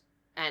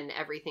and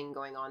everything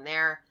going on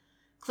there.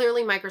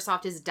 Clearly,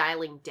 Microsoft is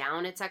dialing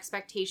down its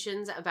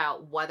expectations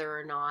about whether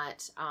or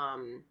not,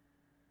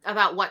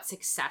 about what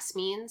success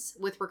means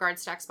with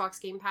regards to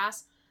Xbox Game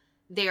Pass.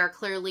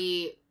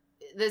 The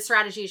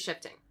strategy is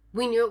shifting.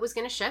 We knew it was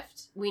going to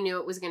shift. We knew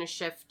it was going to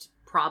shift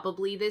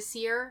probably this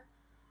year.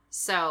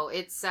 So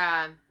it's,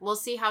 we'll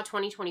see how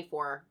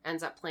 2024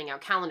 ends up playing out.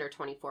 Calendar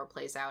 24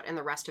 plays out and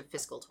the rest of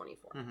fiscal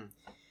 24.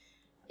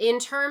 In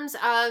terms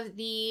of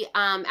the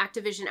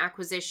Activision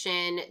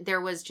acquisition,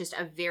 there was just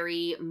a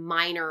very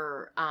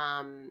minor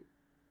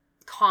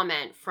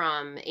comment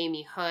from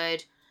Amy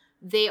Hood.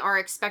 They are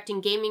expecting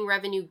gaming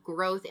revenue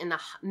growth in the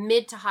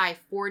mid to high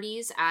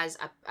 40s as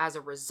a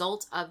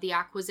result of the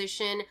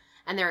acquisition,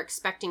 and they're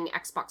expecting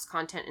Xbox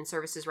content and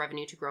services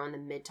revenue to grow in the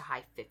mid to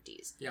high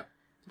 50s. Yep.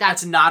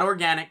 That's not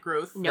organic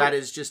growth. Nope. That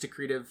is just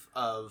accretive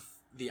of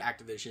the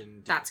Activision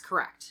deal. That's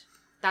correct.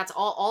 That's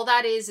all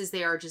that is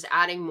they are just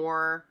adding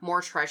more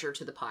treasure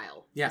to the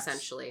pile,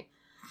 essentially.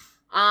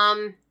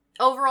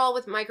 Overall,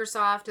 with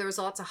Microsoft, there was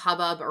lots of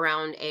hubbub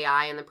around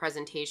AI in the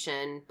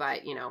presentation,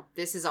 but,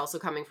 this is also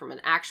coming from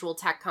an actual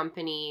tech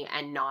company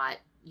and not,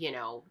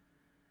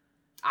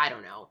 I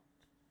don't know.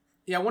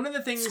 Yeah, one of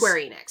the things... Square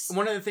Enix.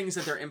 One of the things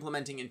that they're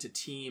implementing into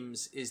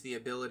Teams is the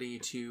ability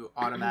to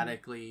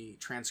automatically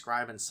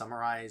transcribe and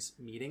summarize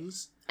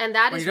meetings. And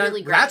that is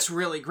really great. That's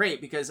really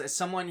great, because as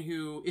someone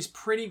who is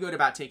pretty good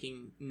about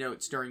taking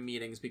notes during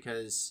meetings,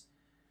 because,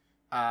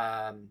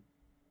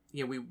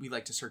 we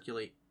like to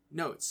circulate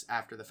notes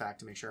after the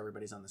fact to make sure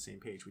everybody's on the same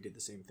page. We did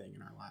the same thing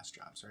in our last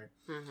jobs, right?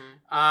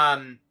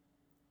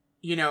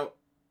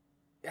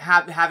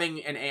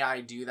 Having an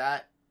AI do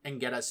that and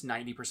get us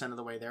 90% of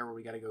the way there where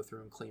we got to go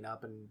through and clean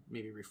up and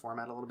maybe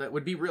reformat a little bit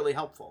would be really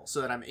helpful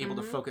so that I'm able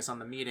to focus on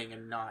the meeting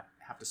and not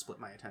have to split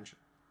my attention.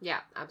 Yeah,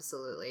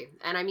 absolutely.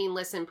 And I mean,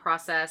 listen,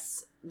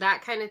 process,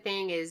 that kind of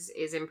thing is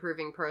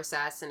improving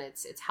process, and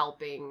it's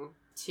helping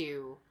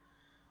to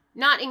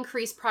not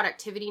increase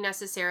productivity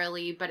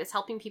necessarily, but it's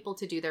helping people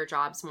to do their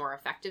jobs more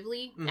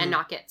effectively and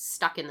not get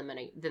stuck in the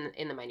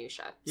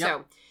minutia. Yep.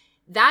 So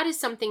that is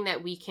something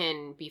that we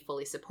can be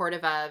fully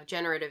supportive of.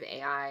 Generative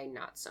AI,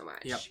 not so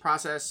much. Yep.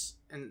 Process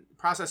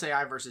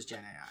AI versus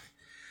Gen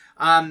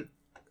AI.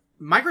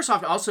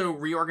 Microsoft also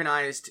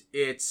reorganized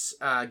its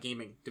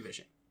gaming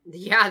division.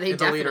 Yeah, they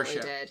definitely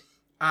did.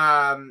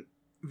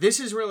 This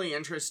is really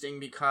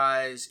interesting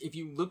because if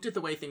you looked at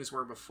the way things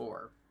were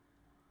before,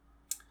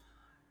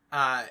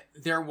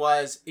 there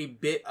was a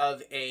bit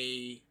of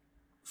a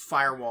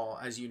firewall,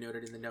 as you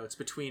noted in the notes,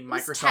 between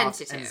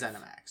Microsoft and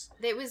ZeniMax.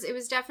 It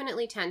was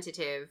definitely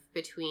tentative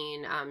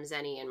between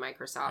Zenny and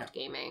Microsoft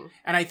Gaming.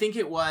 And I think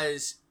it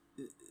was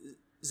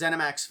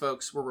ZeniMax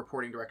folks were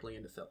reporting directly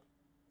into Phil.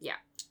 Yeah.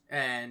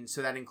 And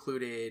so that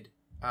included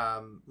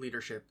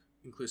leadership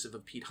inclusive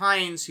of Pete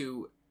Hines,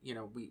 who,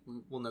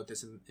 we'll note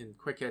this in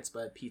quick hits,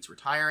 but Pete's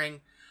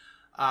retiring.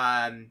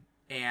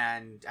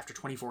 And after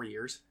 24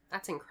 years.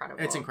 That's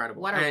incredible. It's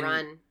incredible. What a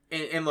run.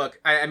 And look,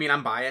 I mean,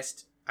 I'm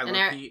biased. I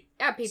love Pete.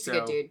 Yeah, Pete's a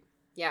good dude.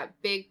 Yeah,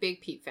 big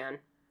Pete fan.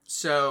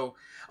 So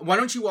why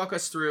don't you walk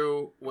us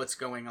through what's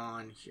going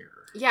on here?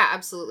 Yeah,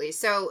 absolutely.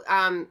 So,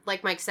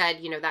 like Mike said,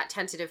 that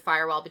tentative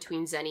firewall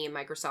between Zenny and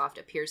Microsoft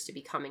appears to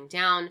be coming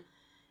down.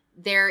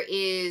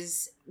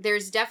 There's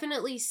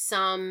definitely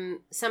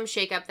some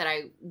shakeup that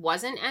I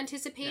wasn't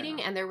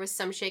anticipating, and there was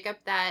some shakeup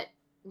that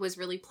was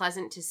really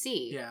pleasant to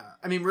see. Yeah.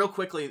 I mean, real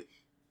quickly,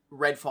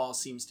 Redfall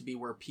seems to be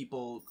where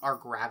people are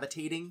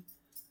gravitating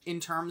in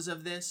terms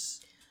of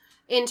this.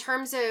 In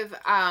terms of,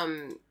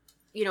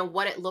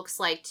 what it looks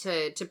like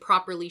to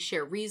properly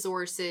share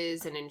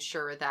resources and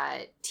ensure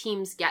that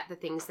teams get the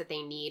things that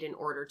they need in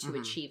order to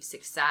achieve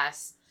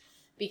success.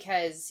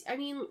 Because, I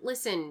mean,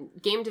 listen,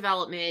 game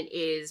development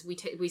is,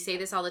 we say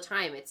this all the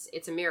time,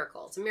 it's a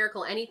miracle. It's a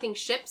miracle. Anything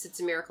ships, it's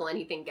a miracle.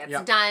 Anything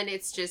gets done.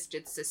 It's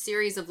a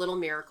series of little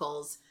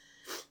miracles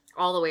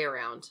all the way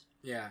around.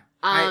 Yeah.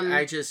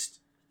 I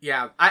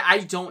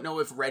don't know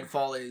if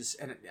Redfall is,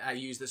 and I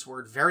use this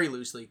word very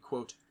loosely,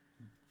 quote,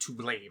 to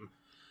blame.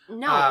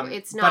 No,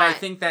 it's not. But I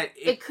think that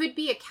it could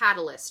be a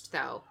catalyst,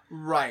 though.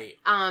 Right.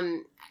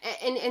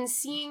 And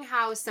seeing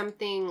how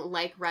something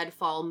like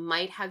Redfall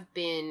might have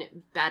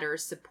been better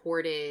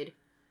supported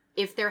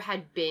if there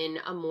had been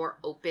a more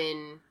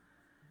open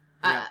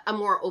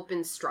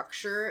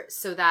structure,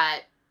 so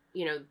that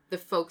the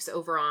folks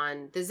over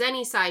on the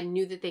Zenny side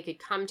knew that they could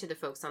come to the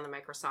folks on the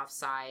Microsoft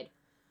side,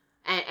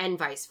 and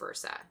vice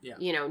versa. Yeah.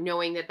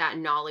 Knowing that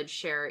knowledge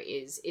share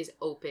is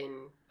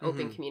open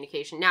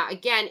communication. Now,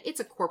 again, it's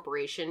a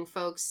corporation,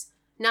 folks.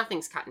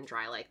 Nothing's cut and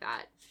dry like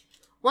that.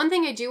 One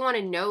thing I do want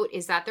to note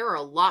is that there are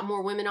a lot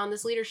more women on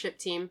this leadership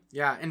team.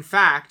 Yeah, in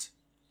fact,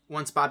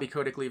 once Bobby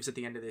Kotick leaves at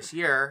the end of this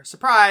year,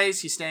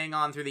 surprise, he's staying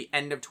on through the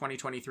end of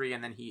 2023,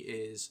 and then he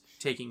is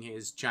taking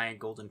his giant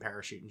golden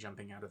parachute and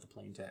jumping out of the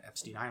plane to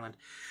Epstein Island.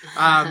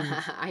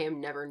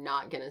 I'm never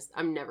not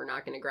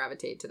gonna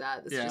gravitate to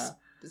that.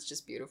 It's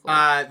just beautiful.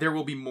 There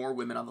will be more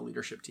women on the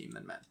leadership team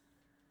than men.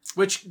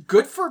 Which,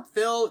 good for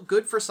Phil,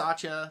 good for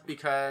Satya,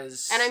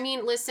 because... And I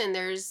mean, listen,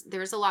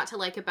 there's a lot to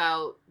like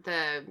about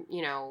the,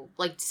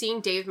 like seeing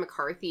Dave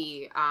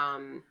McCarthy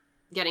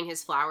getting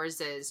his flowers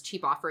as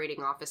chief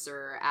operating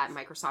officer at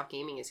Microsoft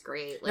Gaming is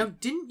great. Like, now,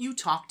 didn't you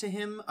talk to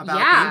him about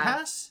Game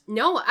Pass?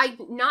 No,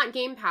 not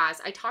Game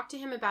Pass. I talked to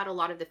him about a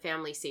lot of the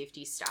family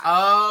safety stuff.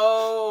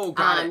 Oh,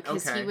 got it.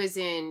 Because he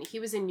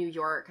was in New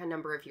York a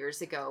number of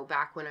years ago,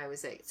 back when I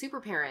was a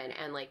super parent,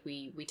 and like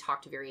we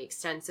talked very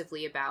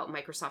extensively about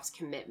Microsoft's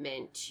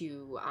commitment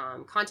to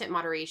content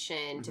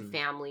moderation, to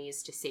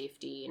families, to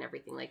safety, and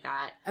everything like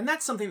that. And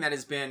that's something that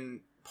has been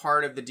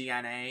part of the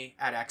DNA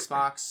at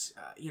Xbox.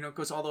 It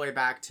goes all the way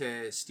back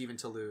to Stephen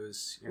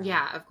Toulouse.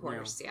 Yeah, of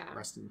course.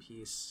 Rest in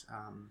peace.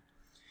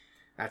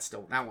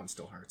 That one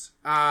still hurts.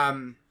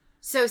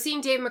 So seeing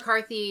Dave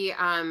McCarthy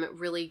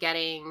really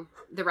getting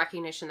the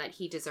recognition that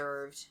he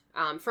deserved,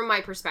 from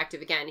my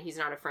perspective, again, he's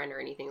not a friend or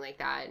anything like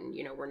that, and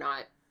we're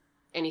not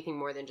anything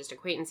more than just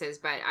acquaintances,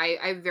 but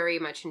I very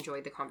much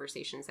enjoyed the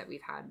conversations that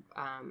we've had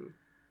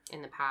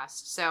in the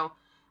past. So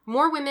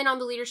more women on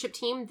the leadership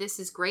team. This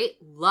is great.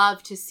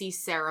 Love to see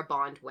Sarah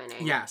Bond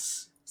winning.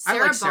 Yes.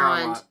 Sarah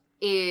Bond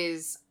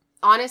is,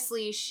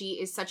 honestly, she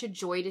is such a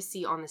joy to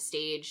see on the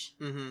stage.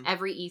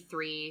 Every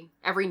E3,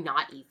 every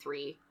not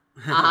E3,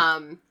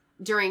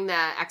 during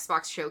the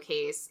Xbox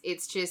showcase.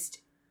 It's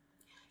just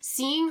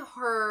seeing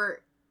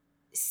her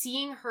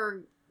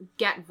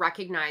get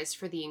recognized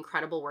for the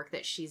incredible work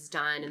that she's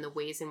done and the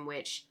ways in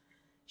which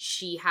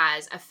she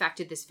has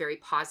affected this very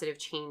positive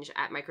change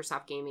at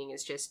Microsoft Gaming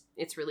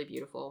it's really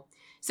beautiful.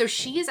 So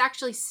she is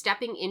actually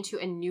stepping into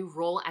a new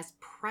role as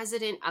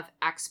president of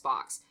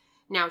Xbox.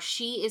 Now,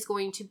 she is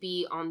going to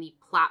be on the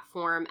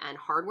platform and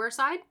hardware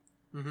side,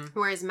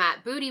 whereas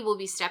Matt Booty will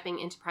be stepping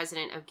into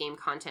president of game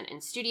content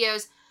and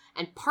studios,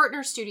 and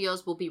partner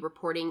studios will be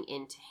reporting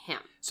into him.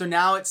 So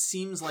now it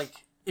seems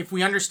like, if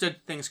we understood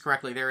things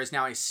correctly, there is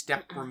now a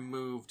step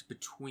removed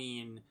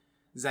between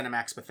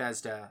ZeniMax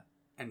Bethesda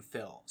and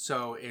Phil.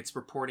 So it's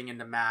reporting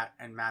into Matt,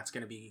 and Matt's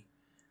going to be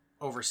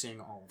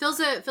overseeing all of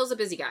that. Phil's a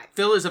busy guy.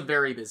 Phil is a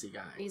very busy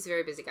guy. He's a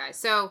very busy guy.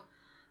 So,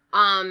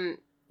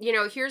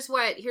 here's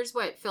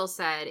what Phil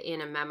said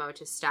in a memo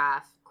to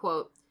staff.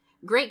 Quote,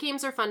 "Great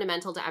games are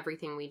fundamental to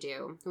everything we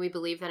do. We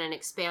believe that an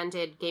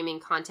expanded gaming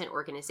content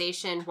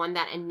organization, one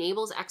that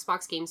enables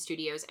Xbox Game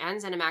Studios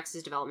and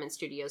ZeniMax's development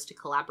studios to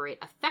collaborate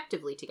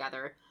effectively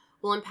together,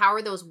 will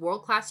empower those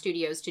world-class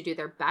studios to do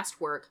their best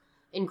work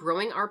in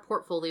growing our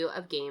portfolio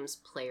of games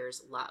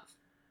players love."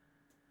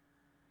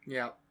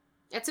 Yeah.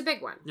 It's a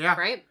big one. Yeah.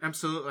 Right?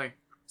 Absolutely.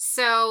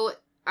 So,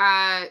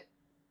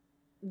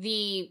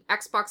 the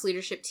Xbox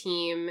leadership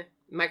team,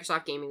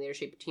 Microsoft Gaming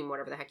leadership team,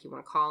 whatever the heck you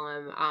want to call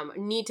them,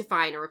 need to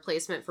find a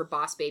replacement for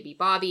Boss Baby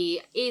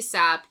Bobby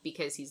ASAP,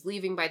 because he's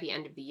leaving by the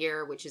end of the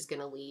year, which is going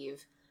to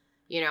leave,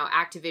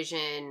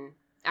 Activision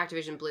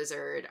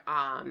Blizzard,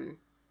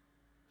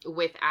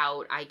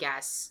 without, I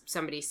guess,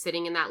 somebody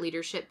sitting in that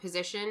leadership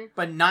position.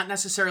 But not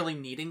necessarily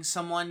needing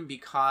someone,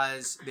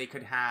 because they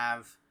could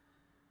have...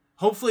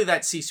 Hopefully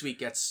that C-suite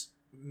gets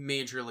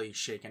majorly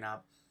shaken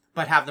up,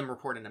 but have them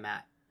report into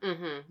Matt.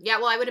 Mm-hmm. Yeah,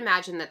 well, I would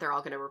imagine that they're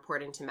all going to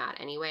report into Matt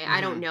anyway.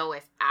 I don't know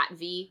if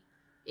ATV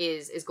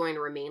is going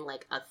to remain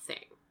like a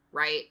thing,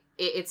 right?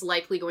 It's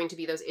likely going to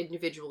be those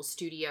individual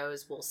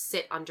studios will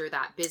sit under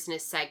that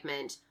business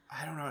segment.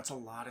 I don't know. It's a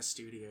lot of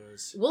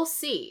studios. We'll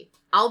see.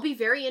 I'll be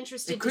very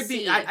interested to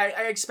see.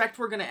 I expect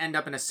we're going to end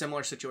up in a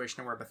similar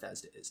situation to where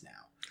Bethesda is now.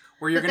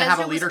 Where you're going to have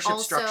a leadership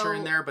structure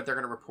in there, but they're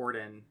going to report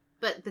in.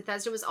 But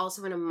Bethesda was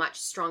also in a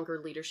much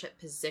stronger leadership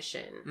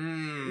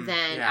position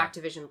than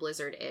Activision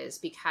Blizzard is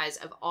because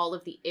of all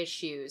of the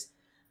issues,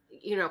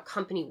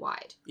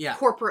 company-wide,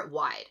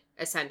 corporate-wide,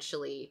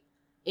 essentially,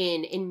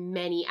 in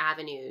many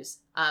avenues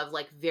of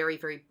like very,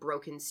 very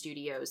broken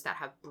studios that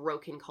have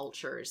broken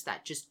cultures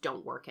that just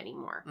don't work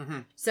anymore. Mm-hmm.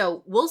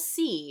 So we'll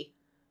see,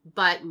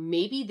 but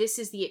maybe this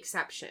is the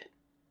exception.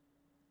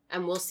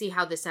 And we'll see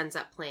how this ends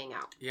up playing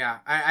out. Yeah,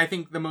 I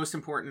think the most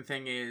important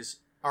thing is,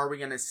 are we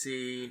going to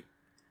see...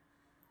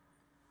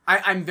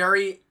 I'm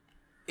very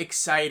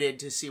excited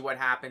to see what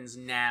happens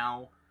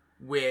now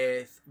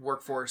with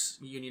workforce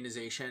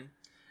unionization.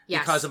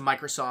 Yes. Because of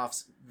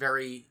Microsoft's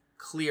very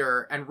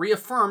clear and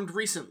reaffirmed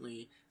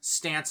recently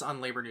stance on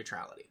labor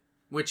neutrality.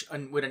 Which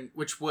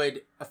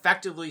would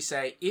effectively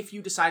say, if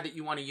you decide that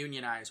you want to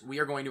unionize, we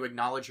are going to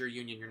acknowledge your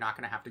union. You're not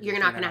going to have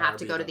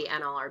to go to the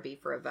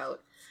NLRB for a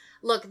vote.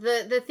 Look,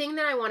 the thing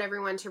that I want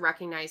everyone to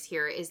recognize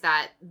here is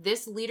that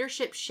this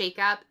leadership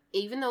shakeup,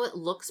 even though it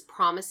looks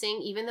promising,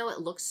 even though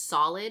it looks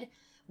solid,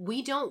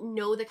 we don't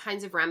know the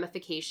kinds of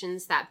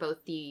ramifications that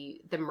both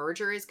the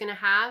merger is going to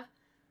have,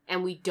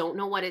 and we don't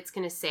know what it's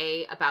going to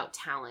say about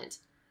talent.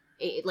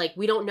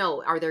 We don't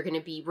know. Are there going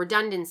to be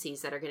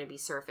redundancies that are going to be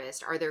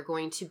surfaced? Is there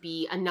going to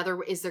be another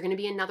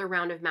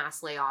round of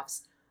mass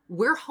layoffs?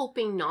 We're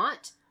hoping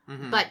not.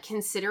 Mm-hmm. But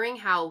considering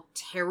how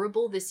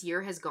terrible this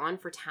year has gone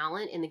for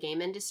talent in the game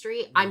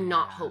industry, I'm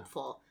not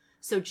hopeful.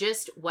 So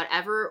just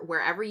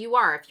wherever you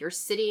are, if you're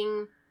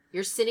sitting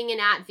in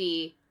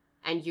ATV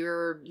and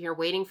you're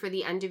waiting for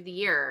the end of the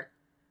year,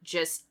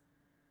 just,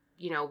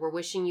 we're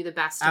wishing you the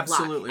best of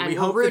luck. Absolutely. We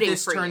hope that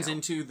this turns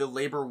into the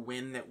labor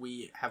win that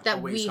we have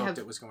always hoped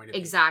it was going to be.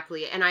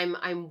 Exactly. And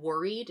I'm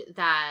worried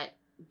that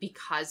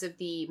because of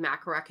the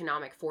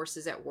macroeconomic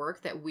forces at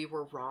work that we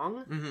were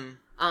wrong. Mm-hmm.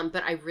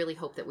 But I really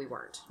hope that we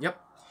weren't. Yep.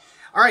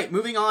 All right,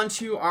 moving on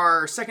to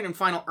our second and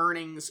final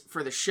earnings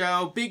for the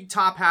show. Big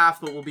top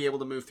half, but we'll be able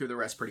to move through the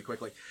rest pretty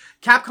quickly.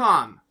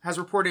 Capcom has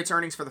reported its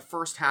earnings for the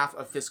first half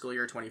of fiscal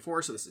year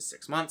 24, so this is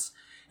 6 months.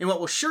 In what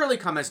will surely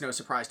come as no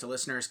surprise to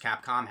listeners,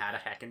 Capcom had a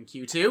heckin'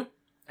 Q2,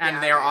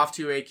 and they are off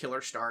to a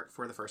killer start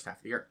for the first half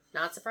of the year.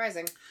 Not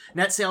surprising.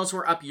 Net sales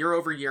were up year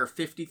over year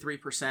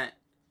 53%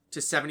 to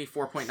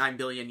 74.9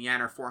 billion yen,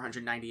 or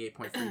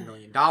 $498.3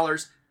 million.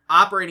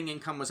 Operating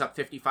income was up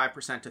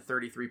 55% to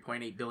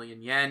 33.8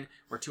 billion yen,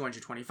 or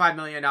 $225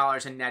 million,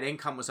 and net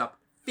income was up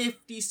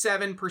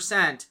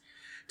 57%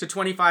 to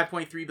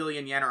 25.3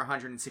 billion yen, or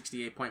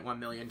 $168.1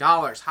 million.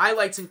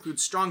 Highlights include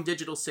strong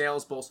digital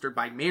sales bolstered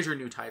by major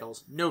new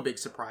titles. No big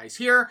surprise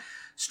here.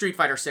 Street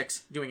Fighter VI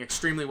doing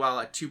extremely well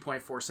at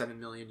 2.47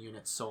 million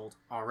units sold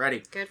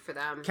already. Good for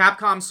them.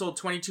 Capcom sold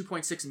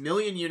 22.6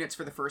 million units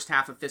for the first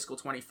half of fiscal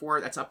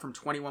 24. That's up from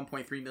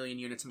 21.3 million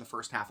units in the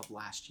first half of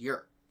last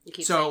year. You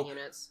keep saying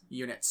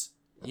units.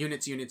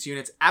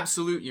 Units.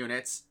 Absolute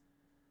units.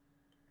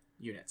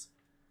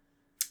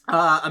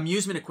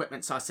 Amusement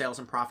equipment saw sales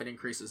and profit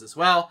increases as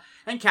well,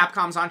 and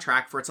Capcom's on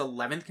track for its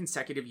 11th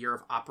consecutive year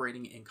of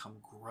operating income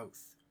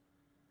growth.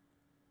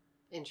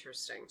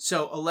 Interesting.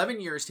 So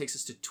 11 years takes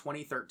us to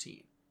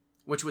 2013,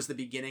 which was the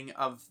beginning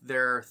of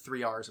their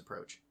 3Rs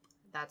approach.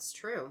 That's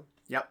true.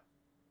 Yep.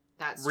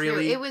 That's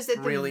really, true. It was at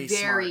really the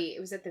very smart. It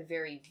was at the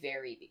very,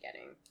 very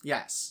beginning.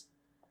 Yes.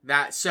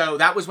 That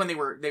was when they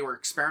were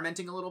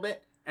experimenting a little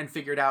bit and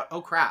figured out, oh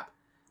crap,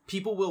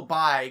 people will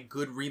buy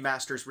good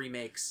remasters,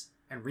 remakes,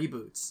 and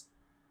reboots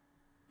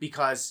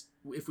because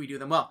if we do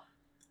them well.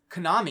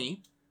 Konami,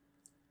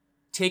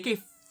 take a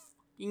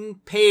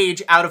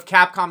page out of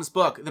Capcom's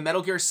book. The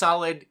Metal Gear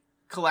Solid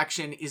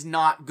collection is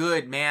not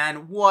good,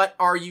 man. What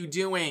are you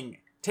doing?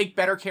 Take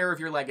better care of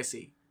your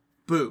legacy.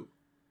 Boo.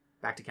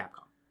 Back to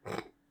Capcom.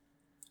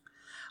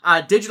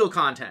 Digital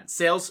content.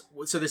 Sales,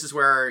 so this is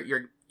where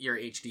your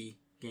HD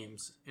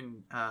games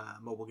and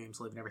mobile games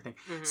live and everything.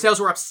 Mm-hmm. Sales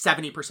were up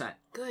 70%.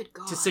 Good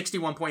God. To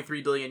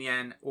 61.3 billion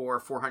yen,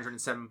 or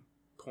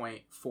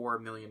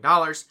 $407.4 million.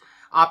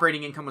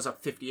 Operating income was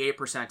up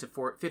 58% to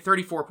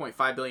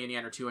 34.5 billion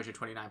yen, or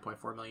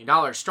 $229.4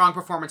 million. Strong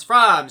performance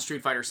from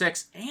Street Fighter VI,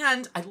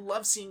 and I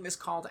love seeing this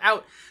called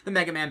out, the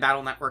Mega Man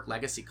Battle Network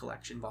Legacy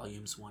Collection,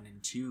 Volumes 1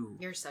 and 2.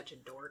 You're such a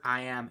dork.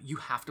 I am. You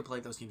have to play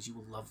those games. You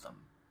will love them.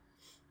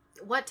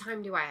 What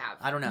time do I have?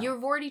 I don't know.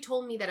 You've already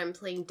told me that I'm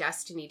playing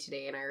Destiny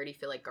today, and I already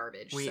feel like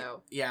garbage,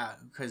 so... Yeah,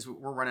 because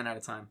we're running out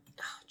of time.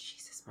 Oh,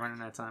 Jesus.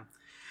 Running out of time.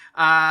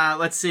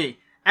 Let's see.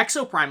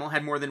 Exoprimal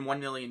had more than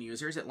 1 million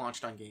users. It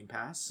launched on Game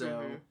Pass,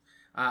 so...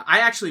 I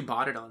actually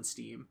bought it on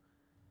Steam.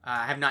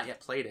 I have not yet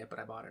played it, but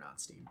I bought it on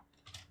Steam.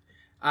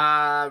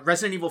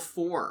 Resident Evil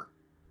 4,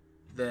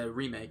 the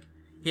remake,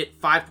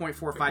 hit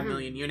 5.45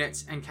 million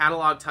units, and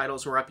catalog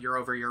titles were up year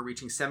over year,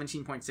 reaching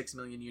 17.6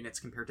 million units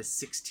compared to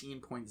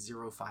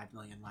 16.05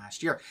 million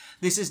last year.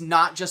 This is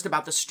not just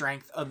about the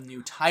strength of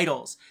new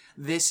titles.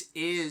 This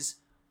is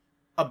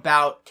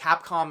about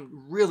Capcom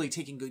really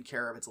taking good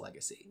care of its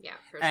legacy. Yeah,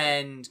 for sure.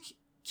 And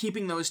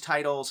keeping those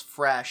titles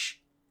fresh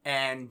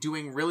and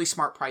doing really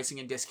smart pricing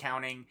and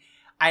discounting.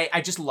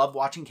 I just love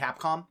watching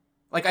Capcom.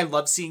 Like, I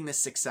love seeing this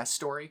success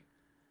story.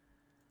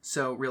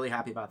 So, really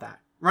happy about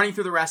that. Running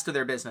through the rest of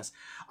their business.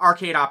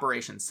 Arcade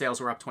operations.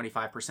 Sales were up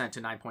 25%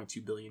 to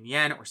 9.2 billion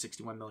yen, or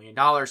 $61 million.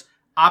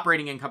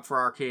 Operating income for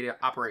arcade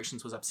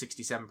operations was up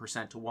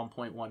 67% to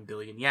 1.1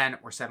 billion yen,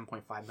 or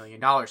 $7.5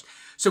 million.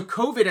 So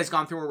COVID has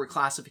gone through a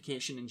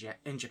reclassification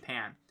in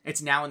Japan.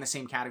 It's now in the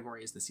same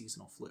category as the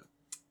seasonal flu.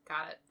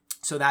 Got it.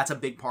 So that's a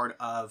big part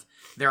of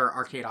their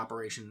arcade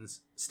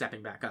operations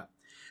stepping back up.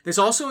 This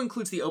also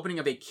includes the opening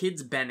of a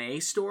kids'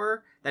 benet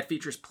store that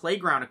features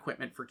playground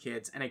equipment for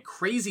kids and a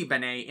Crazy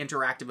Benet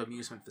interactive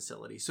amusement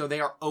facility. So they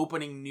are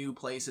opening new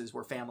places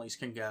where families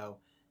can go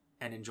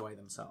and enjoy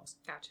themselves.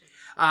 Gotcha.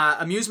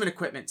 Amusement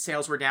equipment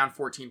sales were down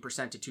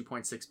 14% to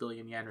 2.6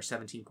 billion yen, or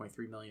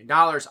 $17.3 million.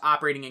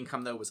 Operating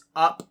income, though, was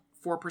up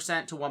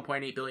 4% to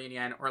 1.8 billion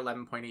yen, or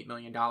 $11.8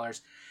 million.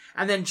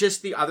 And then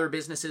just the other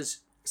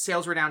businesses,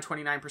 sales were down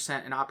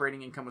 29% and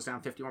operating income was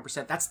down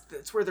 51%.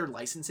 That's where their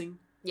licensing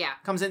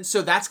comes in.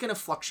 So that's going to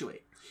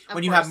fluctuate.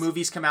 When you have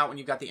movies come out, when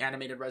you've got the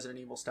animated Resident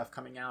Evil stuff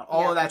coming out,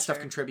 all of that stuff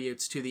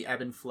contributes to the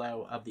ebb and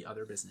flow of the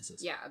other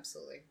businesses. Yeah,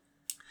 absolutely.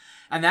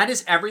 And that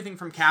is everything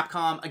from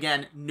Capcom.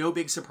 Again, no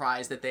big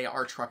surprise that they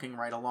are trucking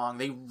right along.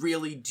 They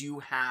really do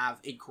have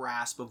a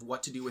grasp of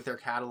what to do with their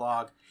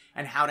catalog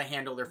and how to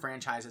handle their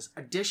franchises.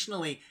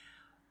 Additionally,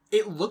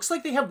 it looks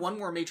like they have one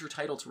more major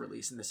title to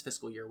release in this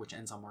fiscal year, which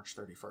ends on March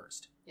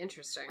 31st.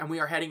 Interesting. And we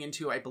are heading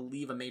into, I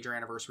believe, a major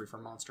anniversary for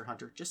Monster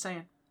Hunter. Just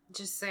saying.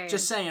 Just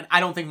saying. I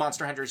don't think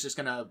Monster Hunter is just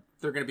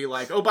they're gonna be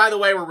like, oh, by the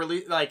way,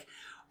 we're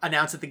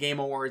announce at the Game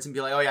Awards and be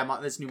like, oh yeah,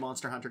 this new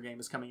Monster Hunter game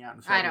is coming out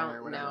in February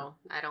or whatever. No,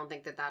 I don't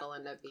think that'll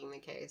end up being the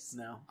case.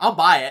 No. I'll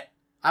buy it.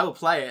 I will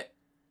play it.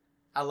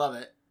 I love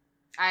it.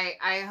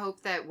 I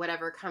hope that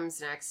whatever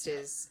comes next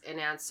is an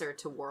answer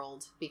to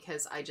World,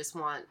 because I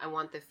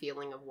want the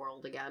feeling of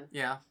World again.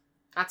 Yeah.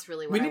 That's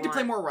really what we need to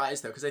play more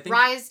Rise, though, because I think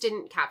Rise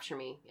didn't capture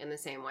me in the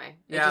same way.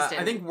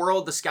 I think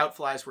World, the Scout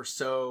Flies were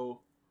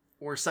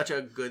such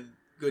a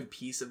good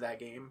piece of that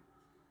game.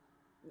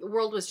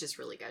 World was just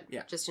really good.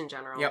 Yeah. Just in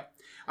general. Yep.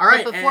 All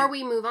right. But before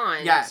we move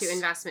on to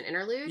investment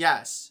interlude,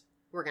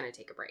 we're going to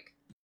take a break.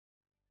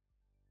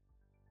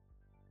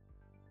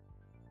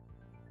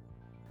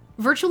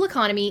 Virtual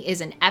Economy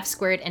is an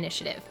F-Squared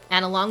initiative,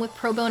 and along with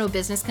pro bono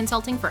business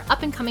consulting for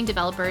up-and-coming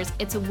developers,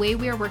 it's a way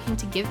we are working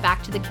to give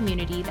back to the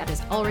community that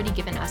has already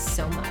given us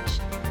so much.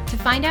 To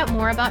find out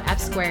more about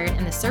F-Squared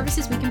and the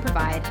services we can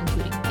provide,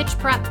 including pitch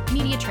prep,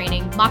 media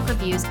training, mock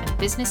reviews, and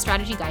business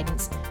strategy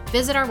guidance,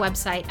 visit our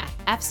website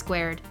at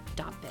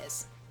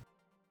fsquared.biz.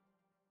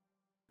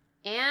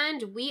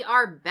 And we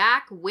are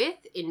back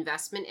with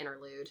investment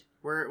interlude.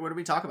 What do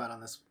we talk about on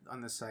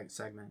this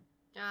segment?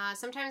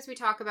 Sometimes we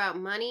talk about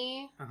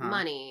money.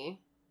 Money.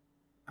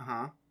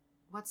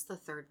 What's the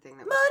third thing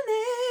that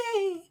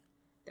money?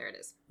 There it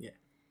is. Yeah.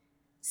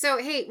 So,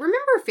 hey,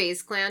 remember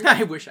FaZe Clan?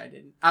 I wish I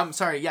didn't. I'm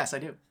sorry. Yes, I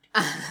do.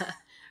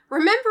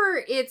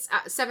 Remember its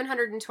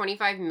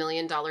 $725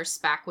 million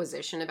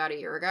SPACquisition about a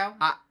year ago?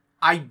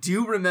 I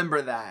do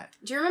remember that.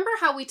 Do you remember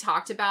how we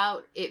talked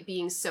about it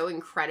being so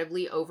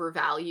incredibly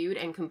overvalued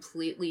and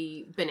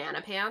completely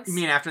banana pants? You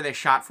mean after they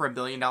shot for $1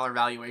 billion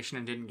valuation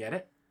and didn't get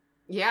it?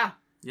 Yeah.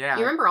 Yeah.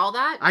 You remember all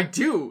that? I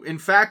do. In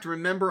fact,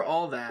 remember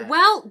all that.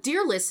 Well,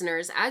 dear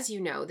listeners, as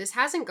you know, this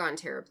hasn't gone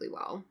terribly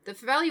well. The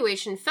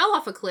valuation fell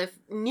off a cliff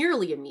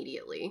nearly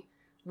immediately,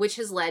 which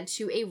has led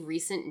to a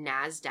recent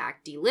NASDAQ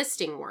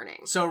delisting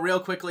warning. So real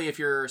quickly, if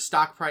your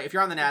stock price, if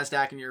you're on the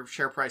NASDAQ and your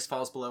share price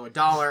falls below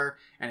 $1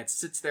 and it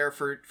sits there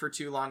for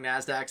too long,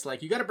 NASDAQ's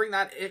like, you got to bring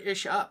that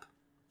ish up.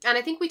 And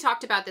I think we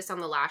talked about this on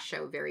the last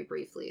show very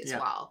briefly as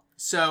well.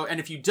 So, and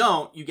if you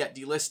don't, you get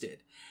delisted.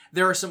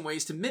 There are some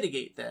ways to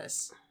mitigate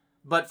this.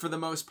 But for the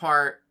most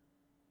part,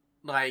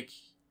 like,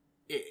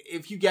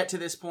 if you get to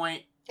this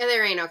point... And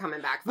there ain't no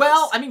coming back, folks.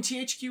 Well, I mean,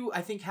 THQ,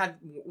 I think,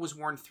 was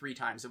warned 3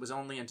 times. It was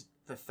only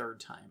the 3rd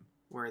time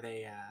where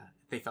they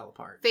fell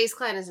apart. FaZe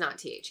Clan is not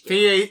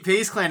THQ.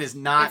 FaZe Clan is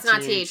not It's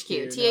not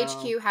THQ.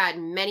 THQ had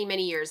many,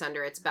 many years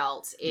under its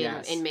belt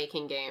in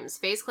making games.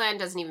 FaZe Clan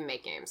doesn't even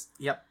make games.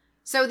 Yep.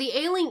 So the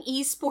ailing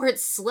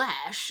esports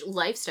 /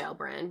 lifestyle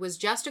brand was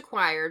just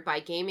acquired by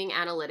gaming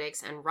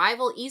analytics and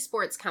rival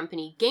esports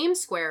company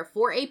GameSquare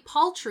for a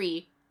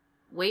paltry,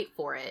 wait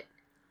for it,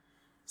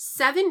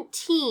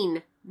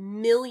 $17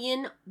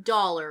 million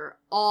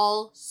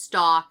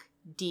all-stock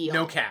deal.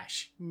 No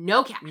cash.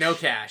 No cash. No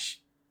cash.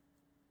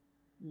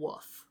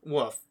 Woof.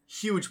 Woof.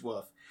 Huge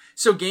woof.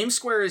 So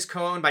GameSquare is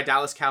co-owned by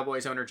Dallas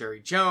Cowboys owner Jerry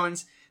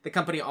Jones. The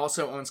company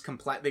also owns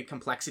the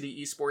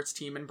Complexity esports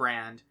team and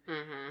brand.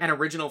 Mm-hmm. And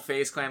original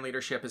FaZe Clan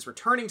leadership is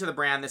returning to the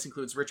brand. This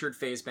includes Richard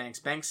FaZe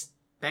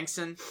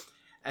Bankston,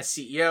 as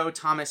CEO,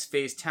 Thomas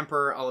Faye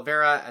Temper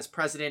Oliveira as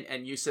president,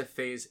 and Yusuf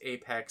Faye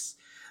Apex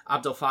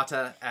Abdel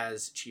Fattah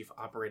as chief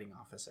operating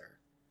officer.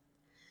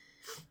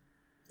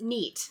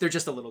 Neat. They're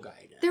just a little guy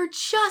again. They're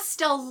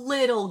just a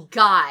little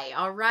guy,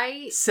 all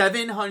right?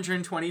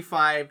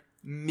 $725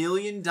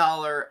 million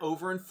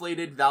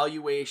overinflated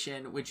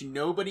valuation, which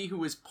nobody who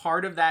was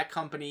part of that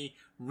company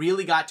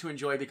really got to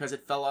enjoy because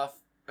it fell off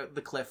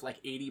the cliff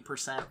like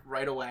 80%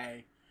 right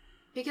away.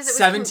 Because it was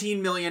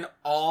 17 million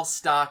all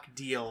stock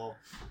deal.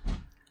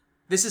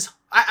 This is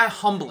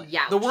humbling.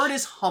 Youch. The word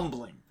is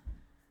humbling.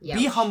 Youch.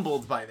 Be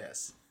humbled by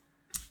this.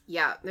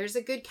 Yeah, there's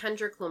a good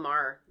Kendrick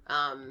Lamar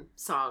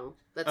song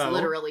that's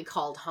literally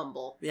called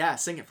Humble. Yeah,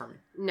 sing it for me.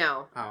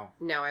 No. Oh.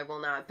 No, I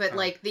will not. But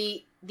like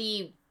the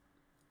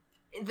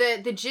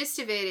gist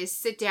of it is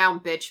sit down,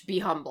 bitch, be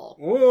humble.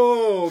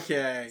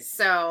 Okay.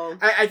 So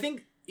I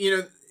think,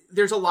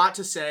 there's a lot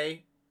to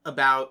say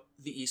about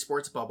the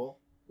esports bubble,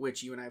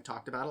 which you and I have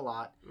talked about a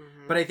lot.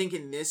 Mm-hmm. But I think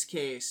in this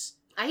case...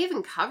 I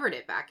even covered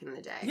it back in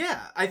the day.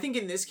 Yeah. I think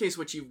in this case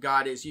what you've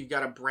got is you've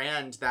got a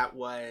brand that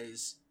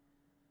was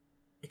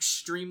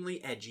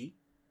extremely edgy.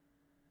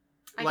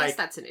 I guess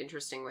that's an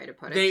interesting way to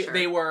put it.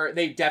 Sure.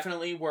 They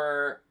definitely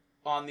were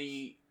on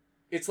the...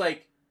 It's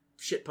like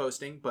shit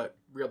posting, but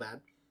real bad.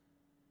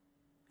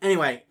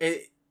 Anyway,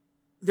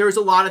 there was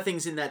a lot of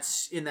things in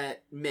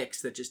that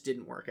mix that just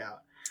didn't work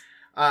out.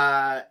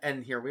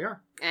 And here we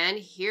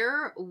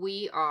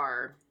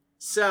are.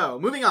 So,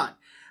 moving on.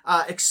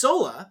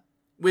 Xsolla,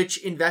 which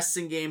invests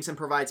in games and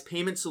provides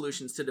payment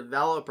solutions to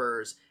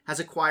developers, has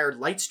acquired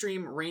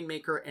Lightstream,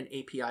 Rainmaker, and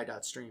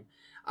API.Stream.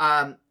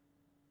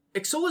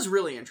 Xsolla is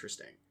really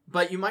interesting,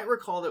 but you might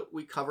recall that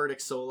we covered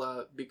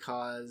Xsolla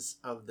because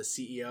of the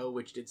CEO,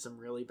 which did some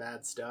really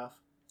bad stuff.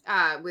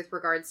 With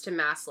regards to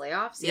mass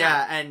layoffs?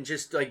 Yeah, and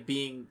just like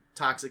being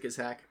toxic as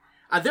heck.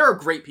 There are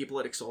great people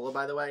at Xsolla,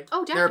 by the way.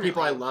 Oh, definitely. There are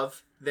people I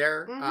love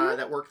there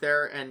that work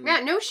there. And yeah,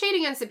 no shade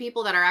against the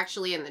people that are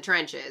actually in the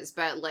trenches,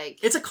 but like...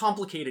 It's a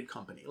complicated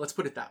company. Let's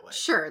put it that way.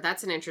 Sure,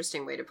 that's an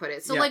interesting way to put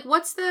it. So like,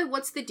 what's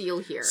the deal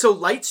here? So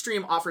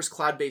Lightstream offers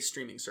cloud-based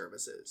streaming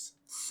services.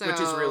 Which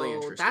is really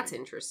interesting. That's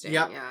interesting,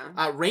 yep.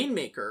 Yeah.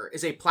 Rainmaker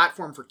is a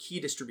platform for key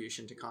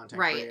distribution to content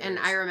creators. And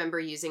I remember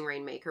using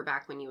Rainmaker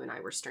back when you and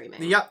I were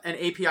streaming. Yep, and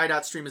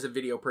API.Stream is a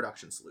video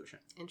production solution.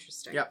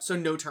 Interesting. Yep, so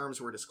no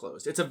terms were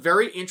disclosed. It's a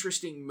very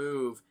interesting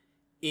move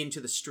into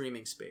the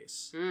streaming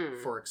space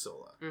for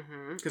Xsolla.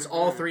 Because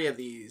all three of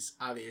these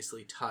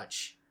obviously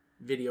touch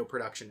video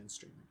production and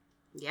streaming.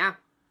 Yeah,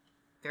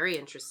 very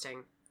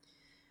interesting.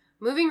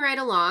 Moving right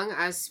along,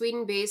 a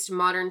Sweden-based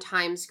Modern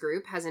Times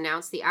Group has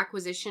announced the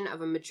acquisition of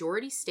a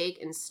majority stake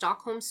in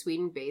Stockholm,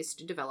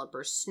 Sweden-based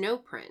developer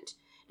Snowprint.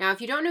 Now, if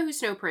you don't know who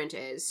Snowprint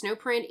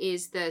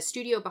is the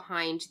studio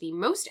behind the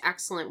most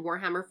excellent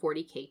Warhammer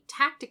 40k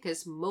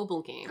Tacticus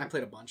mobile game. I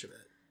played a bunch of it.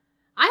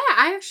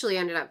 I actually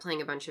ended up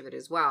playing a bunch of it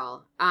as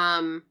well.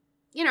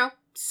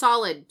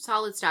 Solid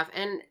stuff.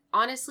 And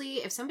honestly,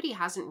 if somebody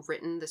hasn't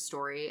written the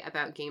story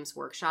about Games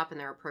Workshop and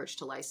their approach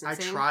to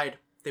licensing... I tried.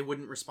 They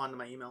wouldn't respond to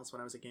my emails when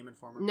I was at Game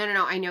Informer.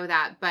 No, I know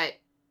that, but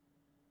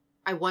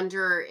I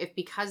wonder if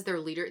because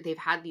they've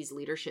had these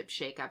leadership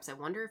shakeups, I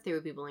wonder if they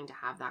would be willing to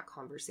have that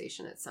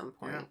conversation at some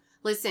point. Yeah.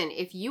 Listen,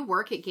 if you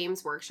work at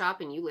Games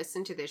Workshop and you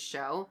listen to this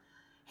show,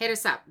 hit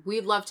us up.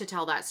 We'd love to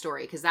tell that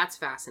story because that's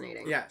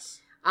fascinating. Yes.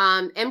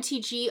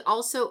 MTG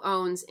also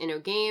owns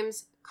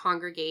InnoGames,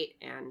 Congregate,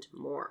 and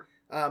more.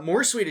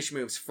 More Swedish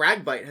moves.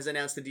 Fragbite has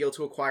announced a deal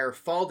to acquire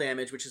Fall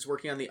Damage, which is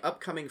working on the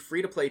upcoming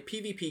free-to-play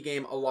PvP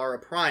game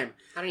Alara Prime.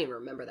 I don't even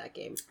remember that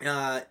game.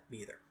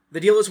 Neither. The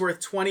deal is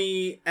worth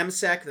 20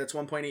 MSEK, that's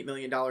 $1.8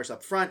 million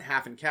up front,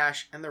 half in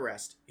cash, and the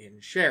rest in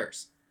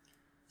shares.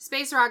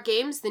 Space Rock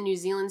Games, the New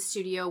Zealand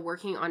studio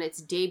working on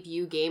its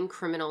debut game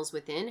Criminals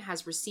Within,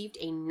 has received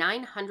a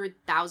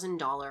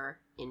 $900,000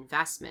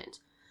 investment.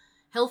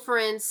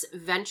 Hilference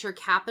Venture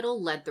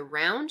Capital led the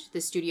round. The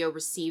studio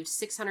received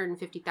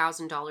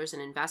 $650,000 in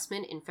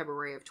investment in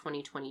February of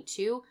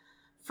 2022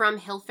 from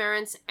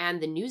Hilference and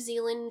the New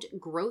Zealand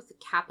Growth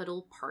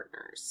Capital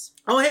Partners.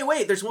 Oh, hey,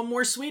 wait, there's one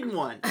more Sweden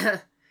one.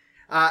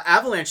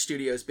 Avalanche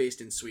Studios,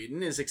 based in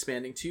Sweden, is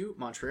expanding to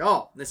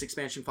Montreal. This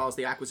expansion follows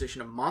the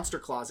acquisition of Monster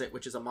Closet,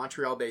 which is a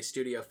Montreal-based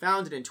studio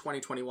founded in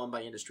 2021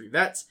 by industry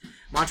vets.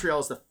 Montreal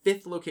is the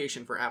 5th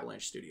location for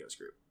Avalanche Studios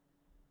Group.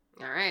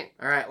 All right,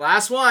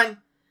 last one.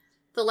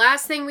 The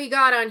last thing we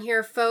got on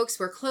here, folks,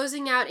 we're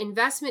closing out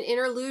Investment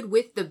Interlude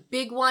with the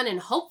big one, and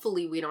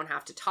hopefully we don't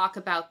have to talk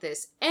about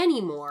this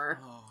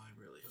anymore. Oh, I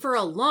really hope For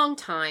a long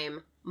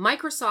time,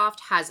 Microsoft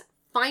has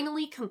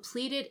finally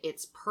completed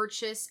its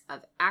purchase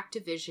of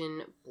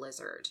Activision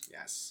Blizzard.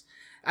 Yes.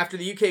 After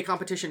the UK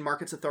Competition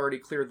Markets Authority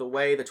cleared the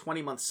way, the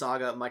 20-month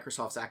saga of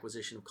Microsoft's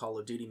acquisition of Call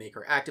of Duty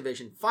maker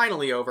Activision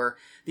finally over.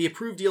 The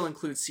approved deal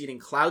includes ceding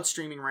cloud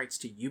streaming rights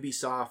to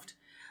Ubisoft.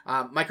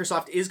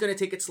 Microsoft is going to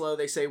take it slow,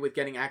 they say, with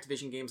getting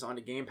Activision games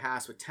onto Game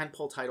Pass, with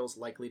tentpole titles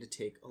likely to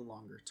take a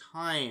longer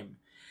time.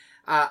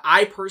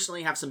 I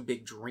personally have some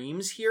big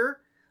dreams here.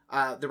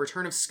 The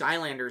return of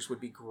Skylanders would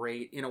be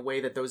great in a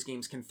way that those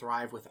games can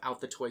thrive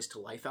without the Toys to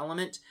Life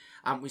element.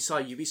 We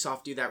saw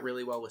Ubisoft do that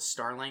really well with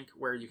Starlink,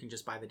 where you can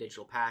just buy the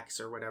digital packs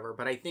or whatever.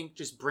 But I think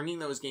just bringing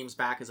those games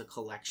back as a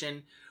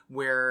collection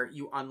where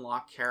you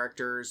unlock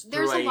characters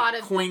There's through a lot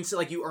of coins,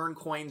 like you earn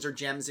coins or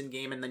gems in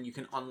game, and then you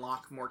can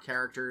unlock more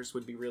characters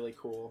would be really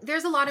cool.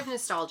 There's a lot of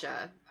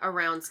nostalgia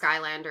around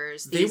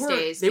Skylanders these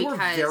days. They were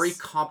very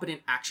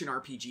competent action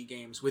RPG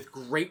games with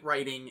great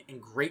writing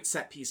and great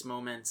set piece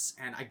moments,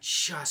 and I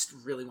just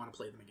really want to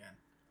play them again.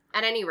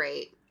 At any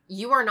rate,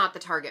 you are not the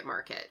target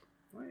market.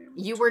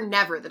 You were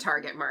never the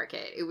target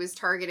market. It was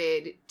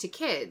targeted to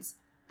kids.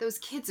 Those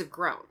kids have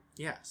grown.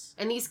 Yes.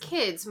 And these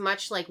kids,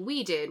 much like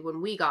we did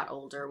when we got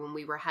older, when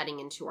we were heading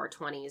into our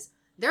 20s,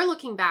 they're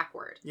looking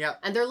backward. Yeah.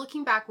 And they're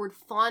looking backward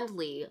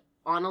fondly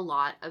on a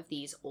lot of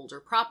these older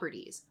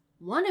properties.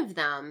 One of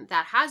them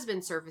that has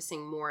been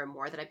surfacing more and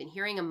more that I've been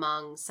hearing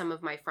among some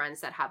of my friends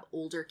that have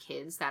older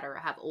kids, that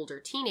have older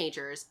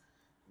teenagers,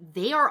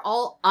 they are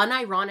all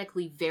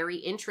unironically very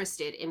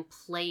interested in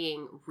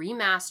playing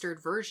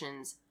remastered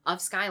versions of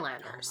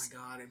Skylanders. Oh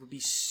my god, it would be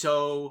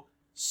so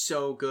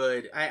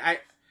good. I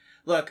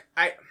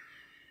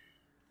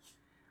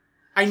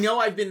know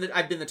I've been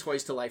the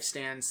Toys to Life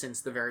stand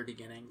since the very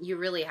beginning. You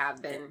really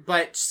have been.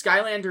 But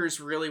Skylanders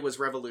really was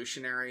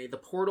revolutionary. The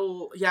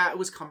Portal, yeah, it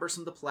was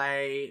cumbersome to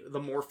play, the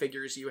more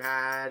figures you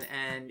had,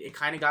 and it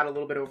kind of got a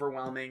little bit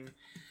overwhelming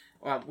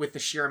with the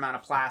sheer amount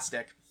of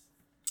plastic.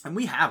 And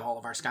we have all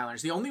of our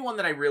Skylanders. The only one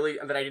that I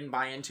didn't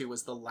buy into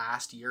was the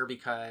last year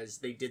because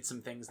they did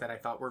some things that I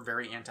thought were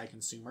very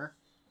anti-consumer.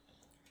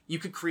 You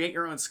could create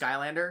your own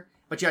Skylander,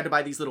 but you had to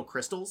buy these little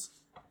crystals.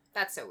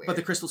 That's so weird. But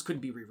the crystals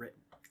couldn't be rewritten.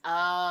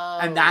 Oh.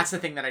 And that's the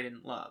thing that I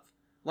didn't love.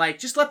 Like,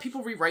 just let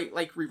people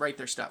rewrite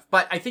their stuff.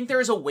 But I think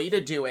there is a way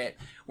to do it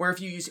where if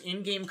you use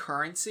in-game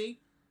currency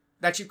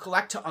that you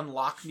collect to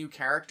unlock new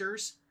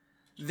characters,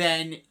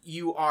 then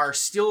you are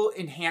still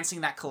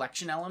enhancing that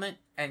collection element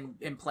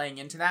and playing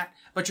into that,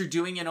 but you're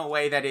doing it in a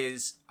way that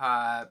is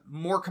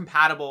more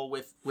compatible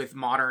with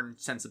modern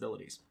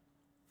sensibilities.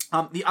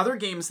 The other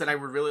games that I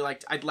would really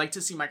I'd like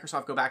to see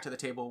Microsoft go back to the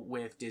table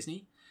with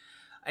Disney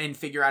and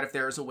figure out if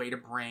there is a way to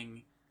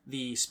bring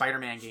the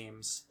Spider-Man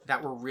games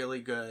that were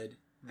really good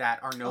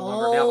that are no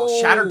longer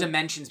available. Shattered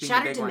Dimensions being the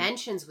big one. Shattered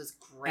Dimensions was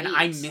great. And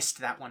I missed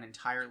that one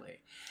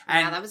entirely.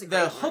 And that was a great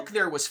the one. hook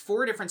there was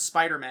 4 different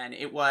Spider-Men.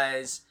 It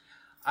was,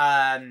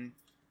 I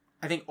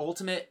think,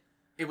 Ultimate.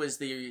 It was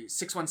the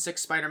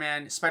 616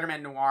 Spider-Man,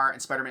 Spider-Man Noir,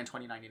 and Spider-Man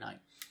 2099.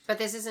 But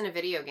this isn't a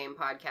video game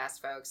podcast,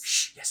 folks.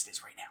 Shh, yes, it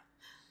is right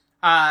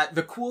now.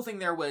 The cool thing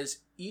there was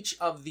each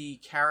of the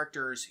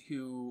characters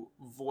who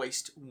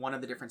voiced one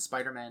of the different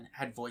Spider-Men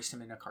had voiced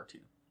him in a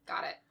cartoon.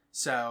 Got it.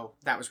 So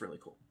that was really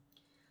cool.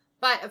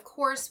 But, of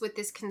course, with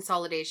this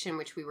consolidation,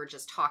 which we were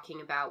just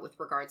talking about with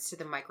regards to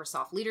the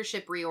Microsoft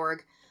leadership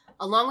reorg,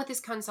 along with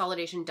this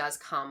consolidation does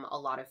come a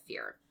lot of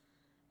fear.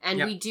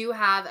 And we do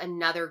have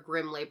another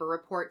grim labor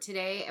report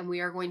today, and we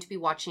are going to be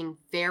watching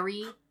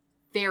very,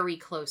 very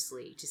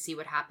closely to see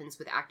what happens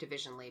with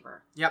Activision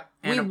labor. Yep.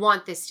 And we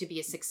want this to be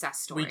a success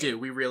story. We do.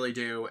 We really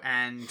do.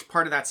 And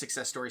part of that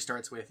success story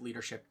starts with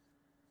leadership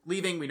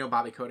leaving. We know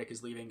Bobby Kotick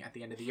is leaving at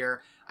the end of the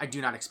year. I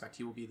do not expect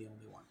he will be the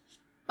only one.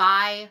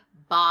 Bye,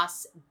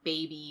 boss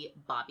baby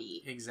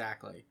Bobby.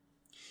 Exactly.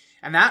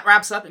 And that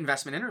wraps up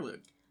Investment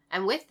Interlude.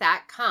 And with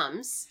that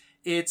comes...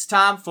 It's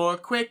time for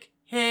Quick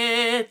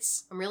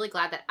Hits. I'm really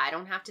glad that I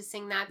don't have to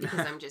sing that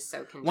because I'm just so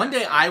congested. One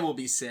day I will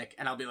be sick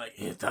and I'll be like,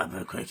 it's time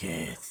for Quick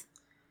Hits.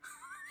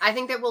 I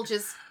think that we'll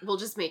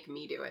just make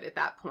me do it at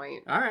that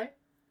point. All right.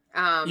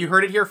 You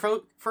heard it here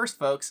first,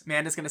 folks.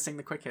 Amanda's going to sing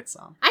the Quick Hits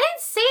song. I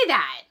didn't say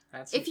that.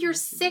 That's if you're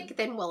sick,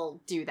 then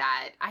we'll do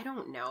that. I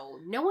don't know.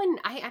 No one,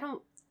 I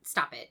don't,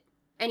 stop it.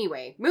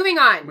 Anyway, moving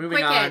on.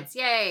 Quick Hits,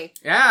 yay.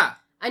 Yeah.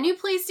 A new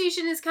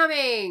PlayStation is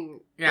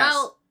coming. Yes.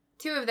 Well,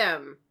 2 of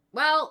them.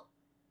 Well,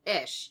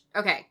 ish.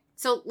 Okay,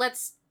 so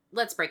let's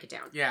break it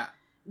down. Yeah.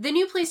 The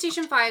new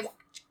PlayStation 5...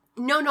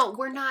 No,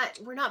 we're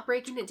not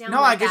breaking it down.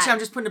 No, I get you. I'm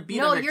just putting a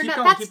beat on it. You're keep not.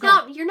 Going, that's keep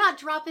not. going. You're not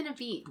dropping a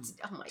beat.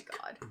 Oh my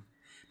god.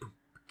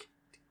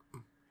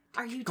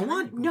 Are you? Go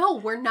on. No,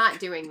 we're not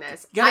doing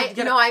this. I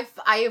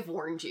have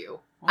warned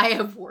you. What? I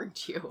have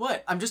warned you.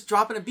 What? I'm just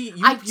dropping a beat.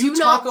 You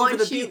talk over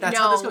the beat. That's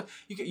how this goes.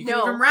 You can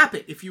even rap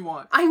it if you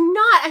want. I'm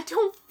not. I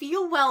don't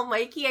feel well,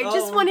 Mikey. I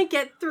just want to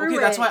get through it. Okay,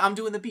 that's why I'm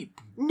doing the beat.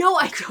 No,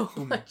 I don't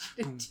want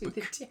you to do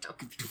the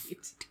damn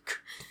beat.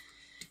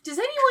 Does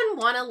anyone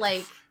want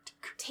to,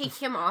 take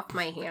him off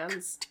my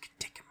hands?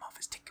 Take him off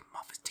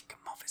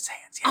his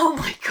hands. Yeah. Oh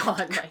my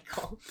god,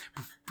 Michael.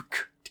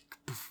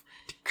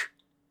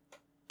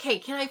 Okay,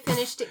 can I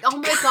finish it? Oh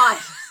my god.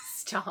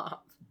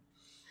 Stop.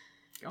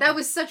 That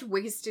was such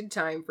wasted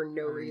time for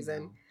no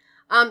reason.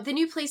 The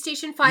new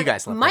PlayStation 5... You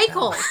guys left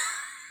Michael!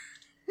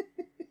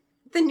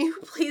 The new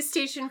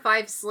PlayStation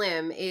 5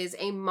 Slim is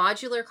a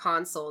modular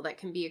console that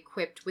can be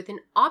equipped with an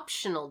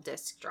optional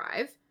disc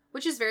drive,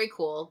 which is very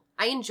cool.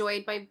 I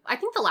enjoyed I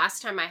think the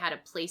last time I had a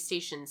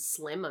PlayStation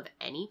Slim of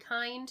any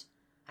kind,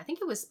 I think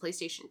it was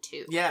PlayStation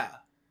 2. Yeah.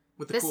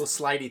 With the cool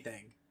slidey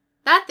thing.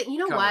 You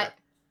know cover. what?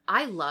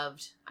 I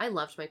loved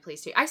my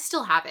PlayStation. I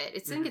still have it. I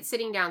think it's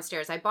sitting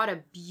downstairs. I bought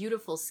a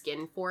beautiful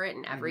skin for it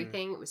and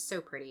everything. It was so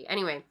pretty.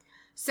 Anyway,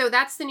 so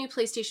that's the new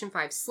PlayStation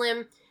 5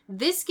 Slim.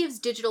 This gives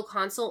digital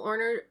console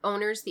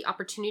owners the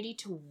opportunity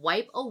to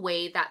wipe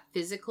away that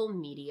physical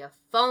media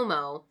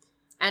FOMO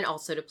and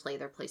also to play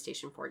their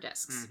PlayStation 4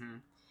 discs.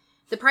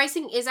 The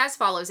pricing is as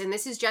follows, and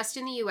this is just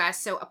in the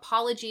U.S., so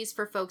apologies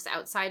for folks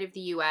outside of the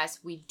U.S.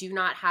 We do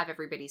not have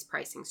everybody's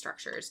pricing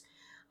structures.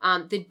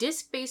 The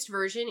disc-based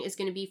version is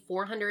going to be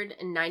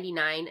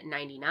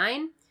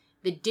 $499.99.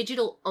 The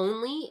digital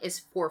only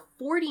is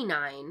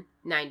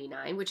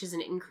 $449.99, which is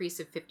an increase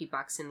of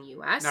 $50 in the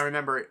U.S. Now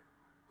remember,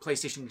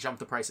 PlayStation jumped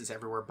the prices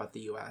everywhere but the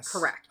U.S.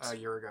 Correct. A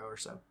year ago or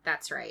so.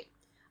 That's right.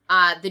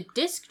 The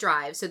disc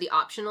drive, so the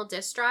optional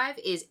disc drive,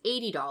 is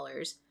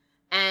 $80.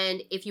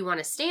 And if you want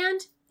to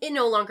stand, it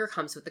no longer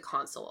comes with the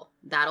console.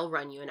 That'll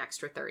run you an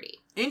extra $30.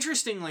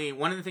 Interestingly,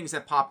 one of the things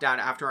that popped out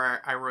after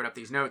I wrote up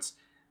these notes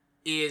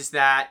is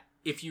that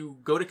if you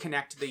go to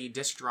connect the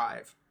disc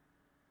drive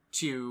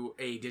to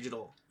a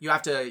digital, you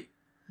have to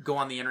go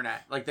on the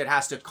internet. Like, that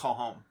has to call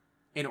home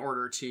in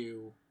order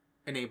to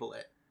enable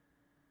it.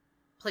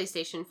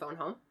 PlayStation Phone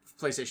Home.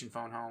 PlayStation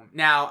Phone Home.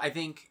 Now, I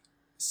think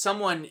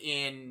someone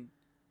in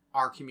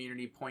our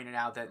community pointed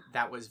out that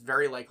that was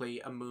very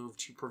likely a move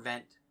to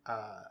prevent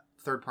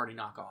third-party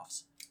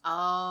knockoffs.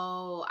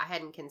 Oh, I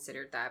hadn't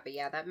considered that, but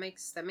yeah, that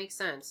makes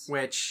sense.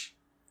 Which,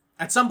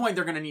 at some point,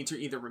 they're going to need to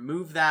either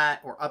remove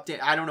that or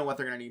update. I don't know what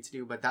they're going to need to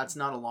do, but that's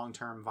not a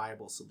long-term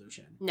viable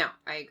solution. No,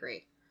 I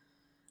agree.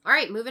 All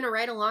right, moving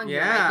right along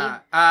here,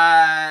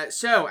 Mikey.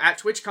 So, at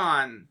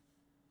TwitchCon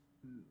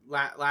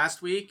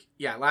last week,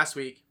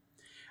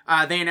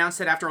 they announced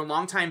that after a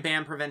long-time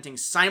ban preventing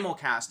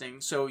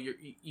simulcasting, so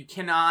you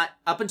cannot,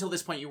 up until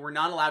this point, you were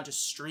not allowed to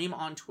stream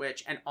on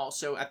Twitch and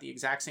also at the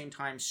exact same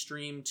time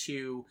stream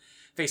to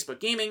Facebook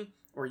Gaming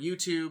or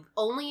YouTube.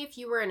 Only if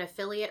you were an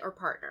affiliate or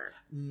partner.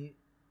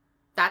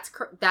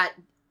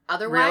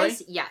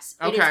 Otherwise, really? Yes.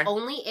 Okay. It is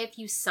only if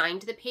you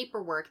signed the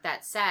paperwork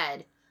that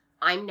said,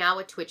 I'm now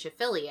a Twitch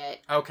affiliate.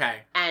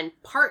 Okay. And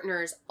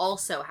partners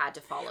also had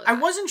to follow that. I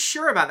wasn't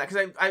sure about that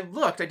because I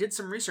did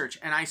some research,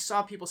 and I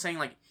saw people saying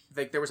like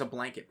there was a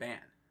blanket ban.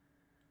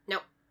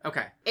 No.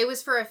 Okay. It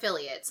was for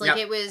affiliates.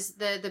 It was,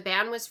 the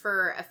ban was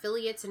for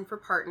affiliates and for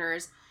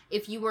partners.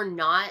 If you were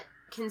not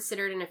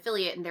considered an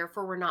affiliate and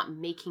therefore were not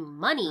making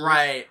money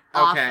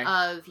off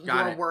of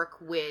your work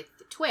with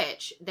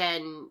Twitch,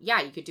 then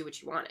yeah, you could do what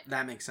you wanted.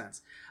 That makes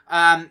sense.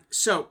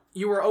 So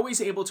you were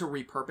always able to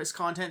repurpose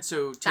content,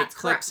 so take That's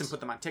clips correct. and put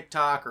them on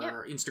TikTok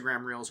or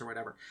Instagram Reels or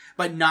whatever,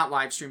 but not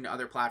live stream to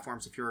other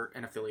platforms if you're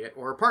an affiliate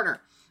or a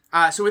partner.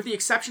 So with the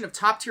exception of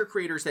top-tier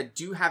creators that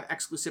do have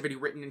exclusivity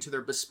written into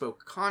their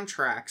bespoke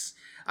contracts,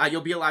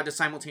 you'll be allowed to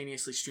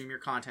simultaneously stream your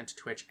content to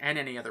Twitch and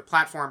any other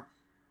platform.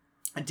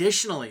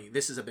 Additionally,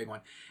 this is a big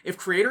one, if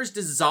creators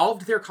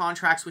dissolved their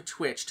contracts with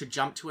Twitch to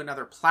jump to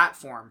another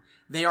platform,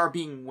 they are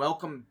being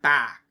welcomed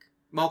back,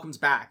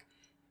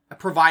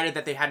 provided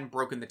that they hadn't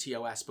broken the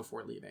TOS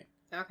before leaving.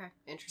 Okay,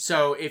 interesting.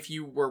 So if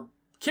you were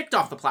kicked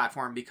off the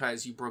platform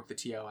because you broke the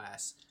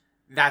TOS,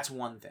 that's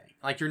one thing.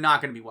 Like, you're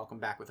not going to be welcomed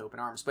back with open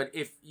arms. But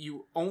if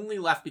you only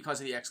left because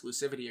of the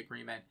exclusivity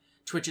agreement,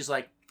 Twitch is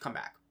like, come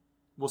back.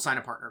 We'll sign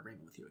a partner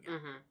agreement with you again.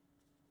 Mm-hmm.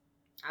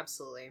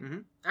 Absolutely. Mm-hmm.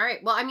 All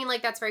right. Well, I mean,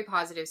 that's very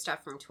positive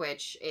stuff from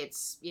Twitch.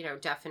 It's,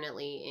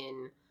 definitely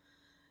in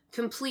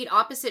complete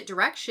opposite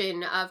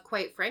direction of,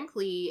 quite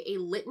frankly, a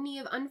litany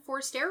of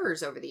unforced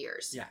errors over the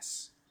years.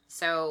 Yes.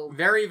 So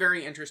very,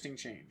 very interesting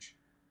change.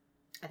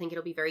 I think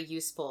it'll be very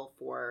useful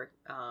for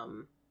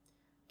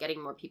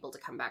getting more people to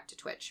come back to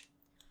Twitch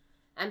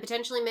and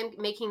potentially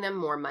making them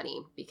more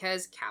money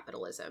because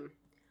capitalism.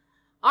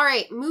 All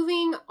right,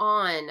 moving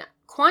on.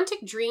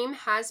 Quantic Dream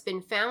has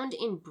been found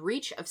in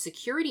breach of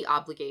security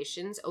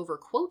obligations over,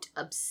 quote,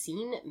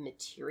 obscene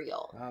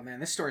material. Oh, man,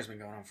 this story's been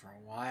going on for a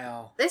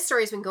while. This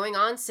story's been going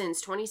on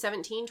since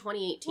 2017,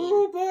 2018.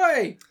 Oh,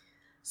 boy!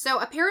 So,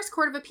 a Paris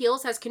court of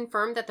appeals has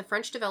confirmed that the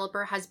French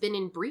developer has been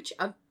in breach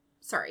of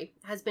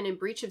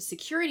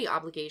security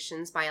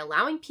obligations by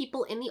allowing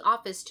people in the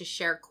office to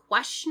share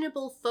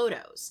questionable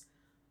photos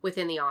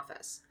within the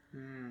office.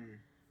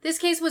 This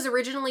case was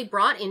originally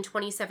brought in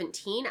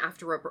 2017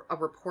 after a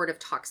report of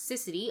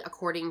toxicity,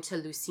 according to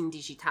Lucine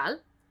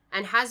Digital,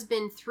 and has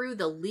been through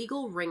the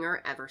legal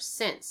ringer ever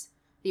since.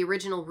 The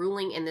original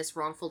ruling in this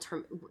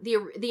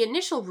the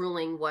initial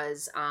ruling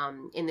was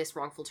in this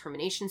wrongful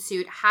termination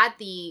suit had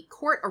the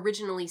court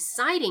originally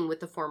siding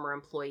with the former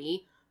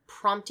employee,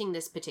 prompting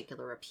this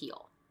particular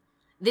appeal.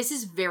 This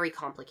is very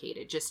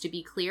complicated, just to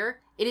be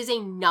clear. It is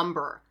a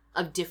number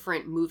of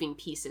different moving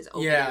pieces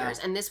over the years.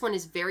 And this one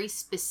is very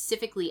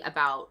specifically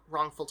about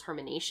wrongful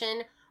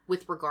termination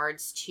with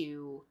regards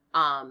to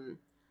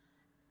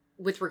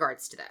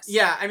this.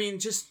 Yeah, I mean,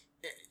 just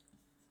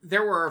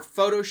there were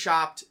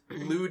photoshopped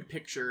lewd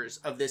pictures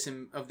of this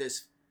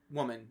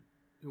woman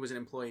who was an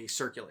employee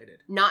circulated.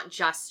 Not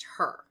just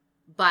her,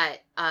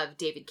 but of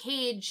David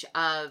Cage,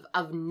 of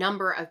a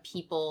number of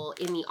people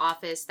in the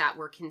office that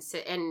were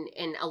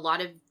and a lot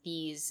of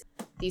these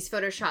these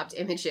photoshopped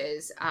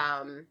images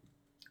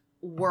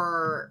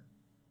were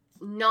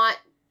not...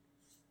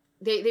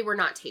 They were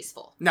not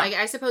tasteful. No.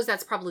 I suppose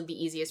that's probably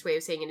the easiest way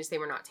of saying it is they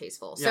were not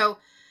tasteful. Yeah. So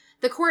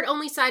the court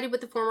only sided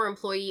with the former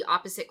employee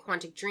opposite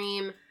Quantic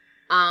Dream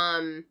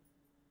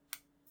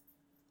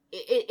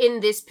in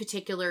this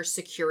particular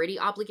security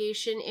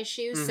obligation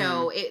issue. Mm-hmm.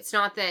 So it's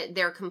not that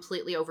they're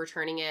completely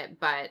overturning it,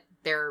 but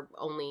they're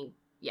only...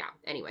 Yeah,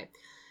 anyway.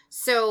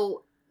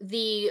 So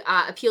the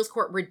appeals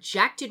court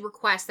rejected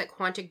requests that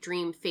Quantic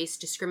Dream face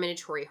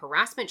discriminatory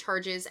harassment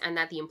charges and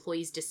that the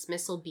employee's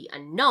dismissal be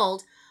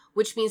annulled,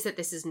 which means that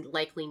this is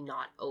likely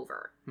not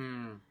over.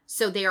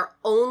 So they are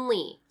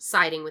only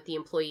siding with the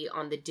employee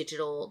on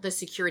the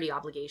security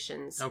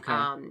obligations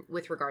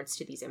with regards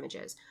to these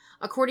images.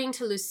 According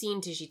to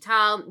Lucine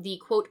Digital, the,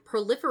 quote,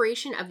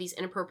 proliferation of these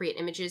inappropriate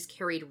images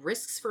carried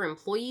risks for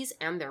employees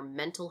and their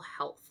mental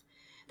health.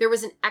 There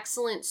was an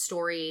excellent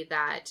story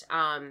that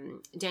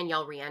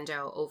Danielle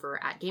Riendo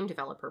over at Game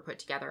Developer put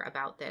together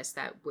about this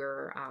that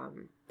we're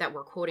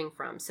quoting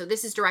from. So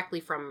this is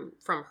directly from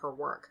her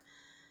work.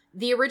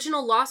 The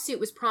original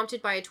lawsuit was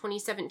prompted by a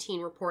 2017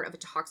 report of a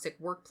toxic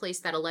workplace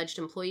that alleged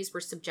employees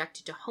were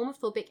subjected to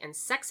homophobic and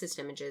sexist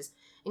images,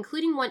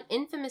 including one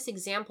infamous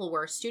example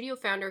where studio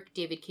founder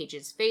David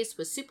Cage's face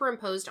was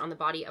superimposed on the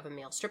body of a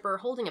male stripper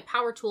holding a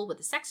power tool with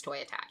a sex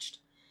toy attached.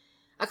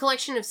 A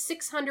collection of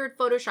 600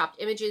 photoshopped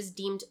images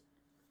deemed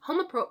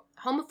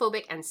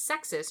homophobic and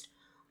sexist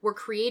were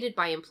created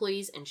by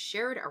employees and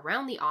shared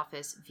around the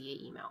office via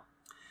email.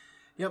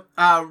 Yep.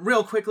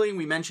 Real quickly,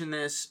 we mentioned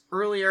this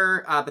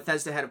earlier.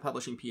 Bethesda head of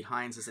publishing Pete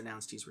Hines has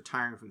announced he's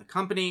retiring from the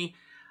company.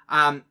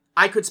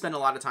 I could spend a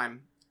lot of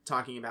time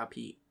talking about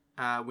Pete.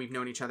 We've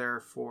known each other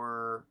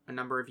for a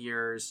number of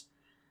years.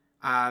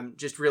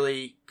 Just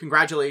really,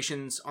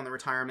 congratulations on the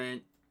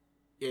retirement.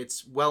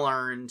 It's well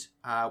earned.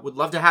 Would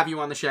love to have you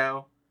on the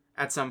show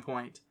at some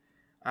point.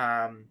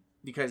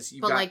 Because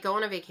go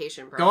on a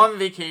vacation, bro. Go on a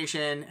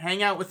vacation,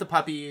 hang out with the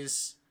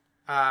puppies,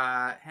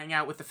 hang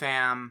out with the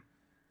fam.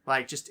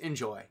 Just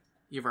enjoy.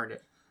 You've earned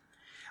it.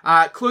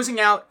 Closing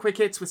out quick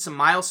hits with some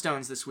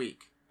milestones this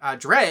week.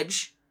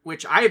 Dredge,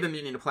 which I have been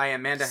meaning to play,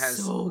 Amanda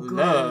has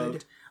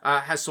loved,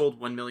 has sold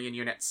 1 million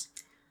units.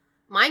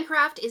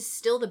 Minecraft is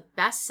still the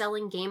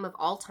best-selling game of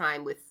all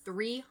time with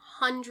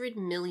 300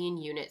 million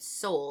units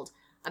sold.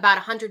 About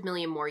 100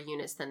 million more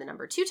units than the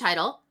number 2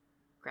 title,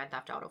 Grand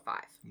Theft Auto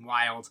 5.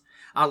 Wild.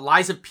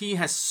 Lies of P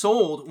has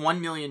sold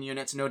 1 million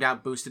units, no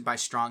doubt boosted by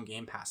strong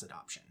Game Pass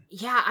adoption.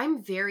 Yeah,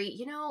 I'm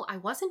I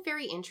wasn't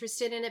very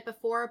interested in it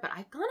before, but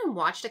I've gone and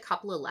watched a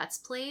couple of Let's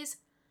Plays.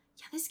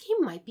 Yeah, this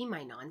game might be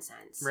my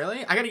nonsense.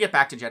 Really? I gotta get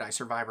back to Jedi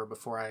Survivor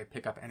before I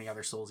pick up any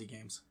other Soulsy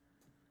games.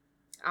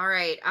 All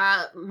right.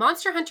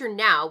 Monster Hunter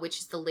Now, which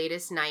is the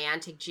latest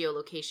Niantic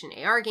geolocation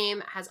AR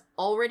game, has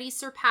already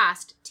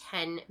surpassed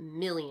 10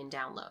 million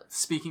downloads.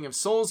 Speaking of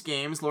Souls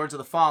games, Lords of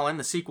the Fallen,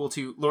 the sequel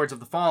to Lords of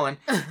the Fallen,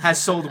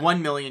 has sold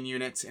 1 million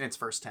units in its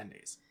first 10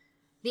 days.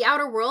 The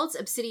Outer Worlds,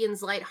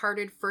 Obsidian's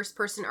lighthearted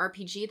first-person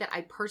RPG that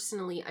I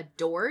personally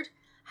adored,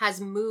 has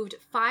moved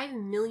 5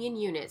 million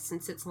units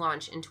since its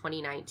launch in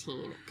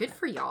 2019. Good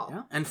for y'all.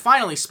 Yeah. And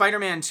finally,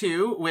 Spider-Man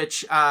 2,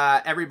 which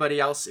everybody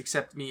else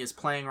except me is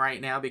playing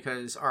right now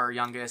because our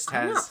youngest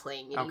has... I'm not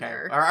playing it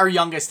either. Our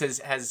youngest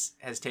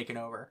has taken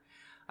over.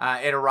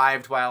 It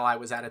arrived while I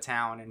was out of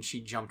town, and she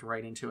jumped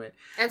right into it.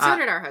 And so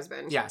did our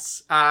husband.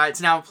 Yes.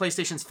 It's now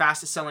PlayStation's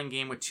fastest-selling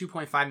game with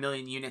 2.5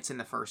 million units in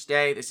the first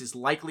day. This is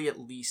likely at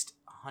least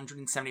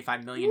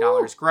 $175 million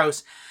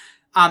gross.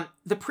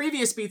 The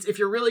previous beats, if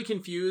you're really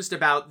confused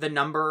about the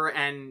number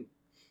and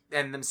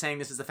them saying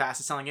this is the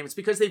fastest selling game, it's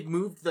because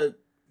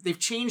they've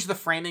changed the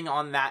framing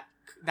on that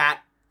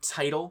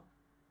title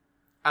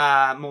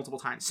multiple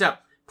times. So,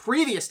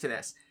 previous to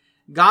this,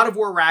 God of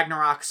War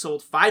Ragnarok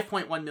sold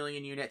 5.1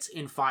 million units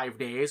in 5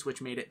 days,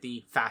 which made it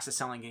the fastest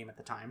selling game at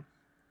the time.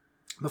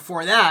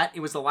 Before that,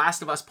 it was The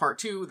Last of Us Part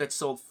 2 that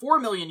sold 4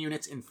 million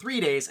units in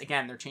 3 days.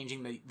 Again, they're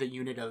changing the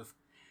unit of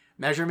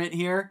measurement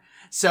here.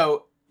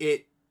 So,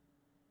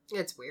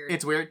 It's weird.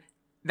 It's weird.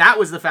 That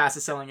was the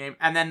fastest selling game.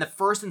 And then the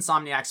first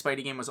Insomniac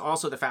Spidey game was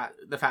also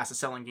the fastest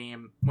selling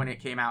game when it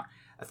came out.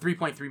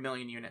 3.3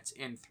 million units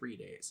in 3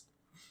 days.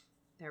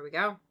 There we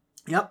go.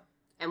 Yep.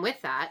 And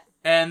with that...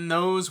 And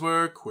those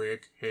were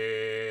quick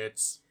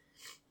hits.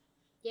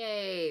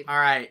 Yay. All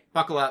right.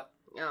 Buckle up.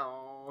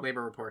 No.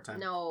 Labor report time.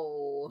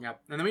 No.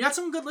 Yep. And then we got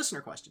some good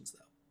listener questions,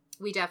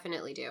 though. We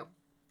definitely do.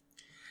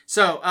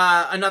 So,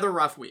 another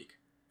rough week.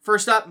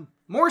 First up,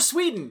 more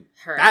Sweden.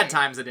 Hooray. Bad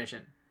Times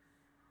edition.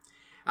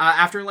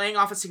 After laying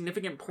off a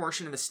significant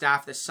portion of the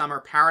staff this summer,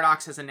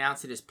 Paradox has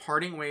announced it is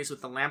parting ways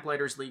with the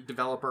Lamplighters League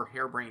developer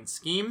Harebrained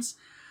Schemes.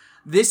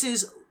 This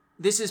is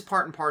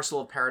part and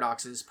parcel of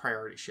Paradox's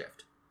priority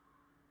shift.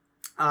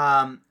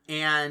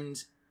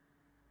 And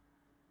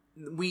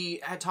we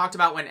had talked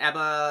about when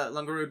Ebba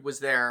Lungerud was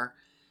there,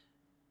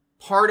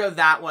 part of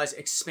that was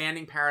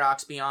expanding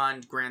Paradox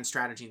beyond grand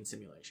strategy and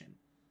simulation.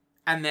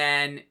 And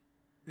then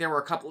there were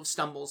a couple of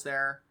stumbles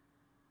there.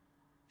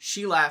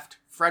 She left.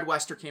 Fred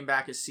Wester came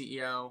back as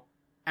CEO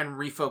and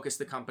refocused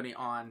the company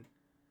on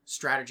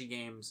strategy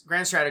games,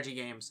 grand strategy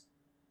games,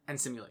 and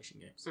simulation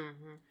games.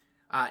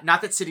 Mm-hmm.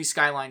 Not that City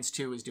Skylines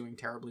 2 is doing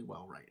terribly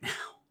well right now.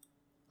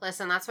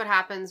 Listen, that's what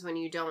happens when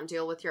you don't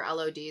deal with your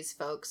LODs,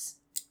 folks.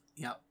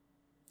 Yep.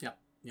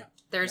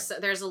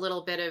 There's a little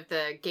bit of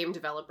the game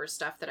developer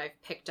stuff that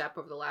I've picked up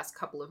over the last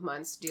couple of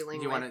months dealing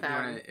with. Do you want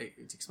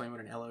to explain what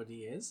an LOD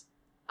is?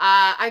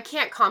 I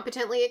can't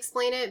competently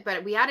explain it,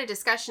 but we had a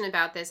discussion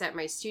about this at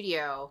my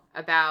studio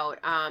about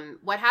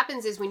what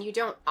happens is when you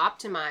don't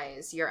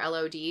optimize your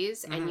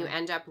LODs and you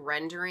end up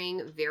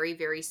rendering very,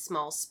 very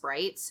small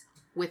sprites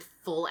with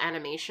full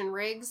animation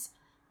rigs,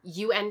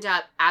 you end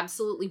up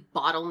absolutely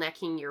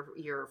bottlenecking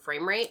your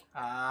frame rate,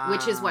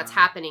 which is what's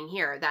happening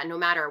here. That no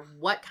matter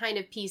what kind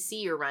of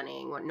PC you're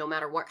running, no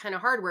matter what kind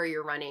of hardware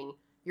you're running,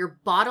 you're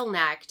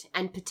bottlenecked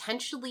and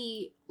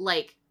potentially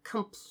like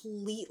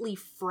completely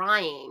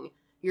frying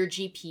your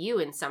GPU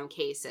in some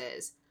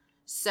cases.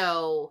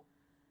 So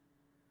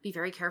be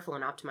very careful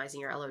in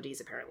optimizing your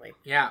LODs, apparently.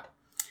 Yeah.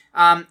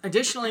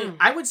 Additionally,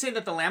 I would say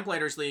that the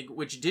Lamplighters League,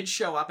 which did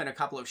show up in a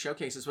couple of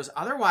showcases, was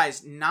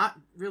otherwise not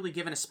really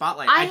given a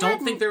spotlight. I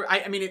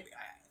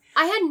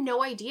had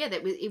no idea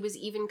that it was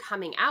even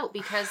coming out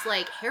because,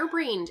 like,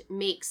 Harebrained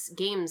makes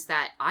games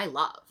that I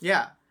love.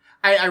 Yeah.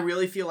 I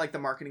really feel like the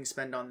marketing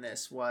spend on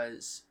this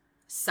was...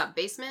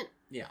 Sub-basement?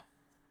 Yeah.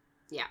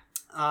 Yeah.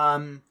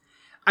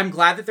 I'm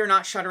glad that they're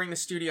not shuttering the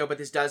studio, but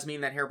this does mean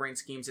that Harebrained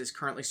Schemes is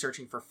currently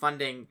searching for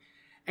funding.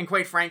 And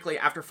quite frankly,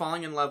 after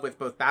falling in love with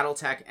both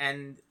BattleTech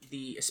and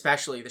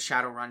especially the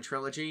Shadowrun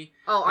trilogy,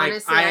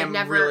 honestly, I am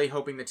really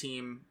hoping the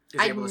team is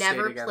able to stay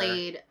together. I've never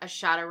played a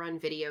Shadowrun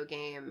video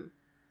game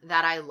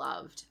that I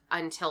loved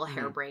until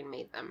Harebrained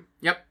made them.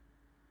 Yep.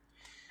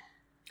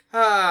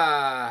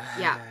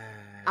 Yeah.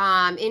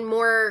 In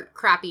more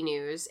crappy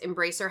news,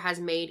 Embracer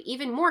has made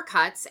even more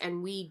cuts,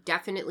 and we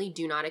definitely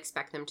do not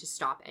expect them to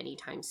stop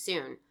anytime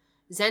soon.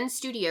 Zen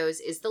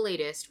Studios is the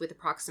latest, with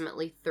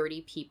approximately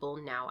 30 people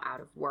now out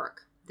of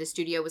work. The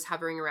studio was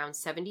hovering around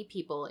 70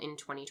 people in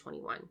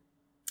 2021.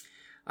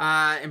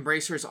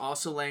 Embracer is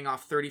also laying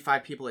off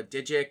 35 people at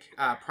Digic.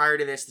 Prior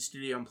to this, the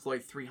studio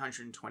employed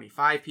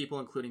 325 people,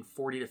 including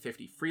 40 to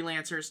 50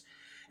 freelancers.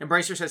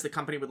 Embracer says the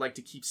company would like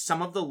to keep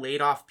some of the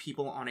laid-off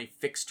people on a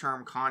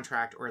fixed-term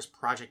contract or as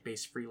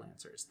project-based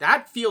freelancers.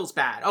 That feels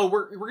bad. Oh,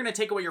 we're going to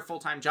take away your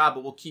full-time job,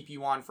 but we'll keep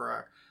you on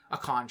for a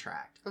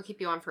contract. We'll keep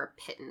you on for a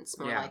pittance,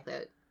 more like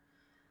that.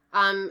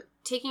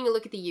 Taking a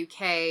look at the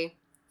UK...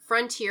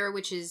 Frontier,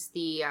 which is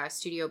the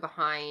studio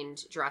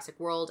behind Jurassic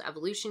World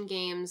Evolution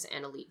games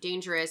and Elite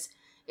Dangerous,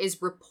 is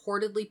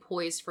reportedly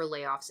poised for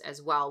layoffs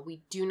as well.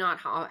 We do not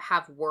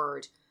have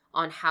word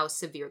on how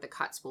severe the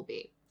cuts will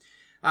be.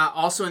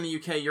 Also in the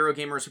UK,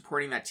 Eurogamer is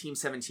reporting that Team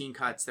 17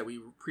 cuts that we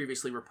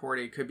previously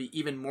reported could be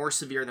even more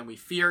severe than we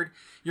feared.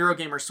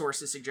 Eurogamer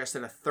sources suggest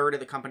that a third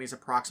of the company's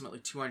approximately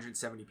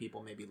 270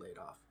 people may be laid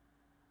off.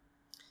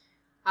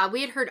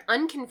 We had heard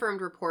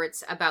unconfirmed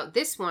reports about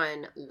this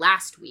one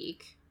last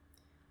week.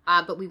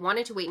 But we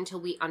wanted to wait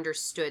until we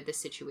understood the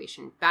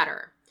situation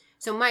better.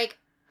 So, Mike,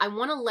 I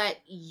want to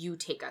let you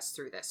take us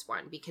through this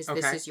one because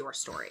this is your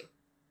story.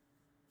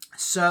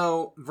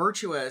 So,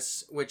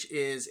 Virtuous, which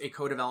is a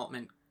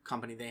co-development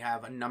company, they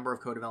have a number of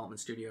co-development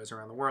studios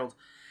around the world,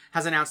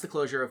 has announced the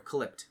closure of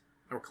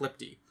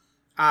Calypti.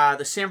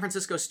 The San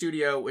Francisco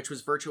studio, which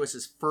was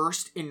Virtuous's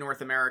first in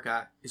North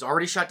America, is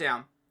already shut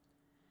down.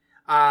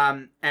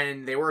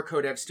 And they were a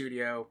co-dev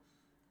studio,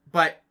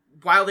 but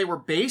while they were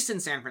based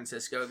in San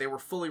Francisco, they were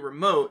fully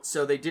remote,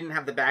 so they didn't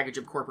have the baggage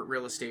of corporate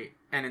real estate,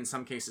 and in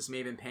some cases may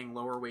have been paying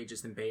lower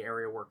wages than Bay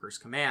Area workers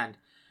command.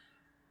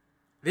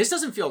 This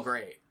doesn't feel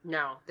great.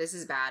 No, this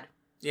is bad.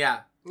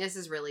 Yeah. This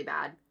is really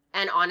bad.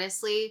 And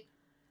honestly,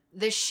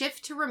 the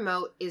shift to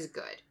remote is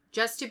good.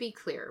 Just to be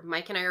clear,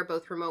 Mike and I are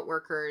both remote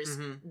workers.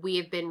 Mm-hmm. We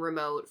have been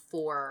remote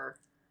for...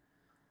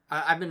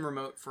 I've been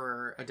remote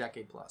for a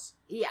decade plus.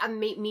 Yeah,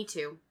 me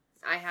too.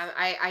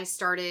 I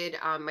started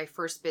my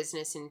first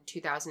business in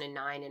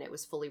 2009, and it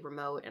was fully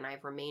remote, and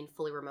I've remained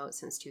fully remote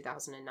since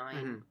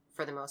 2009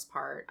 for the most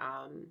part,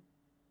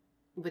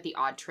 with the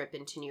odd trip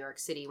into New York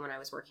City when I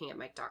was working at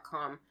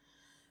Mike.com.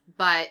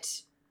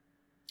 But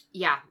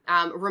yeah,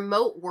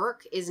 remote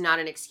work is not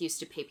an excuse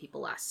to pay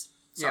people less.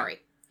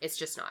 Sorry, It's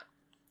just not.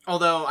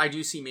 Although I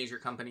do see major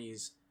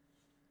companies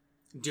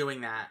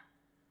doing that.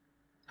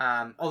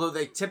 Although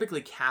they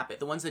typically cap it.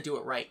 The ones that do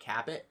it right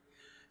cap it.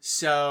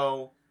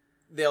 So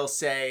they'll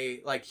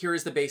say, like, here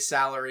is the base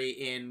salary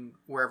in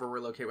wherever we're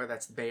located, whether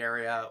that's the Bay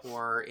Area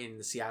or in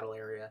the Seattle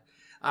area,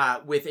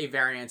 with a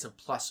variance of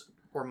plus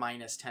or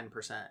minus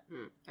 10%.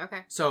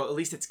 Okay. So at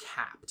least it's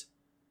capped.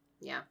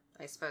 Yeah,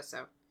 I suppose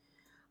so.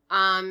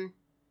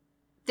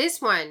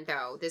 This one,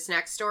 though, this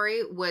next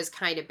story was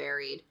kind of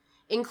buried.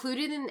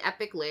 Included in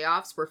epic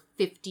layoffs were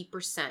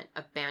 50%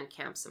 of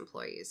Bandcamp's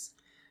employees.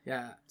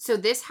 Yeah. So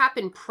this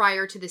happened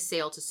prior to the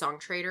sale to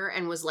SongTrader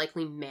and was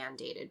likely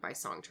mandated by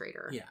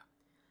SongTrader.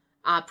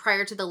 Yeah.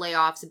 Prior to the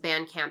layoffs,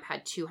 Bandcamp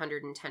had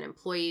 210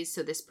 employees,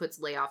 so this puts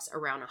layoffs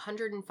around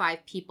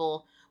 105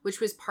 people, which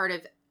was part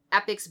of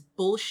Epic's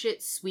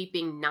bullshit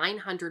sweeping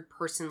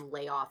 900-person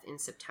layoff in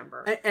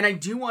September. And I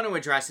do want to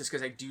address this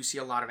because I do see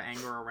a lot of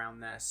anger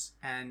around this,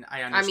 and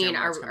I understand.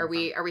 Are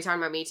we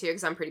talking about me too?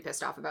 Because I'm pretty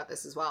pissed off about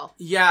this as well.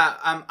 Yeah,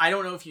 I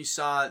don't know if you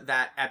saw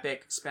that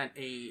Epic spent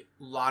a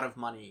lot of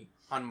money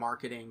on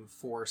marketing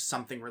for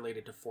something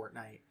related to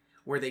Fortnite,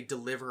 where they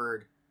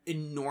delivered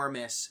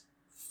enormous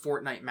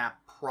Fortnite map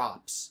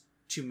props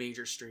to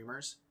major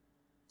streamers.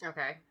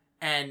 Okay.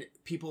 And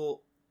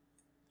people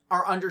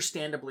are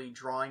understandably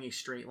drawing a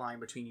straight line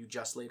between you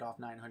just laid off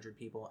 900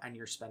 people and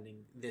you're spending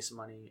this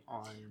money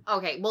on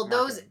Okay, well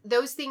marketing.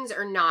 those things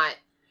are not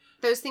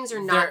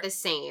the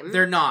same.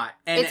 They're not.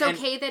 And it's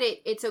okay that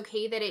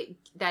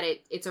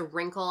it's a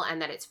wrinkle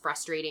and that it's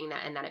frustrating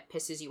and that it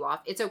pisses you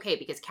off. It's okay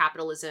because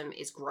capitalism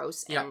is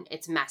gross and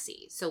it's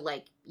messy. So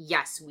like,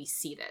 yes, we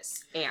see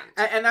this.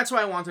 And that's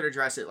why I wanted to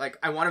address it. Like,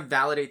 I want to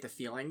validate the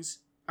feelings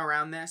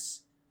around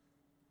this.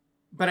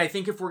 But I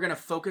think if we're going to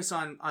focus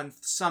on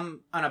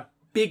a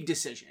big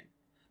decision,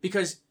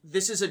 because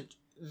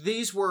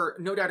these were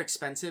no doubt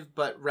expensive,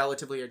 but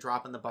relatively a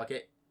drop in the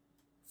bucket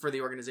for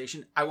the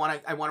organization. I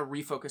want to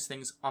refocus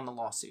things on the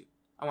lawsuit.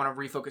 I want to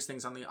refocus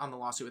things on the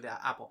lawsuit with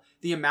Apple.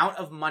 The amount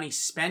of money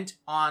spent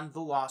on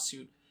the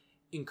lawsuit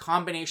in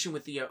combination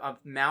with the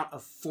amount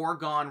of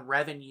foregone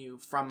revenue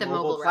from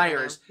mobile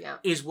players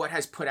is what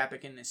has put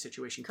Epic in this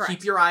situation. Correct.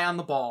 Keep your eye on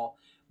the ball.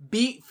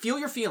 Feel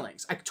your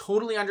feelings. I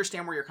totally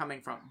understand where you're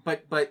coming from,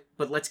 but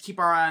let's keep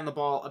our eye on the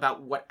ball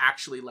about what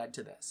actually led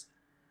to this.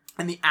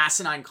 And the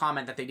asinine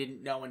comment that they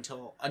didn't know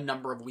until a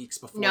number of weeks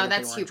before. No,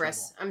 that's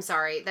hubris. I'm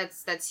sorry.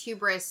 That's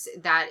hubris.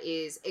 That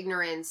is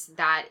ignorance.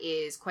 That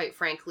is, quite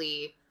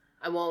frankly,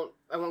 I won't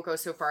go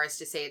so far as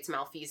to say it's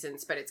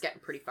malfeasance, but it's getting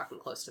pretty fucking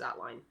close to that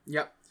line.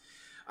 Yep.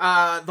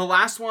 The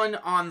last one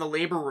on the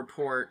labor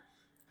report.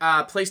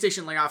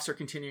 PlayStation layoffs are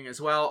continuing as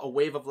well. A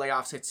wave of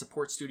layoffs hit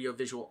support studio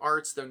Visual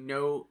Arts, though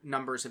no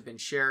numbers have been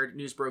shared.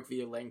 News broke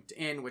via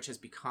LinkedIn, which has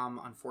become,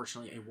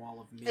 unfortunately, a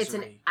wall of misery. It's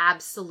an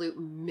absolute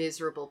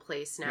miserable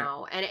place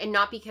now. Yeah. And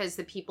not because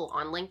the people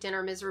on LinkedIn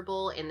are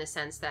miserable in the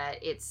sense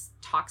that it's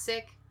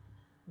toxic,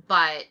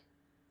 but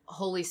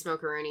holy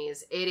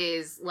smokeroonies, it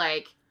is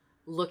like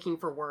looking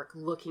for work.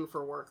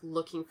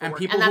 And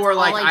people who are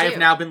like, I have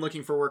now been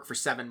looking for work for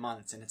 7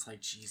 months, and it's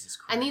like, Jesus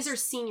Christ. And these are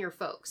senior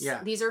folks.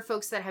 Yeah. These are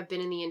folks that have been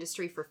in the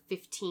industry for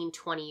 15,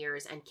 20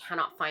 years and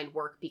cannot find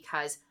work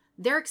because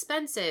they're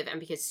expensive and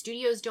because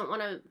studios don't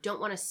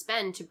want to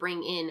spend to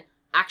bring in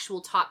actual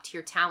top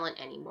tier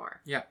talent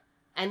anymore. Yeah.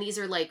 And these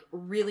are like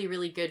really,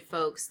 really good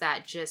folks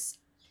that just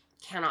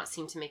cannot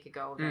seem to make a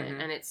go of it.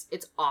 And it's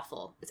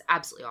awful. It's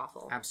absolutely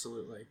awful.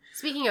 Absolutely.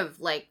 Speaking of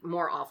like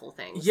more awful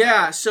things.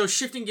 Yeah, so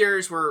shifting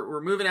gears,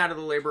 we're moving out of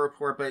the labor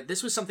report, but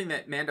this was something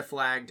that Amanda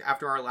flagged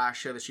after our last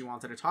show that she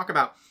wanted to talk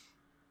about.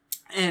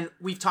 And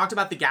we've talked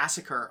about the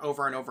Gassacre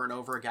over and over and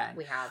over again.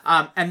 We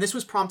have. And this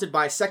was prompted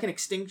by Second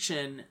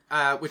Extinction,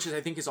 which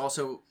I think is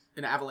also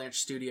an Avalanche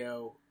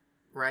studio,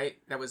 right?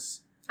 That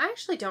was... I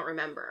actually don't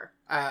remember.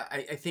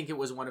 I think it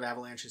was one of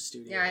Avalanche's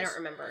studios. Yeah, I don't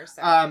remember.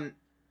 So.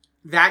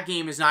 That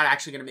game is not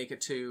actually going to make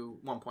it to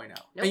 1.0. Nope.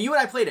 And you and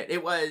I played it.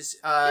 It was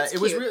it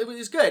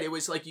was good. It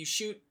was like you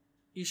shoot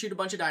a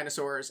bunch of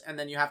dinosaurs and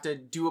then you have to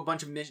do a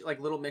bunch of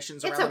little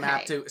missions around the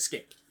map to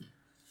escape.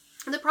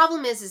 The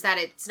problem is that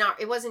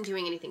it wasn't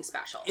doing anything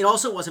special. It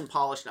also wasn't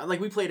polished. Like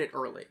we played it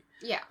early.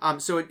 Yeah.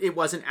 So it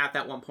wasn't at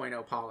that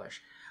 1.0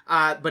 polish.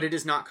 But it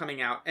is not coming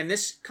out. And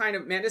this kind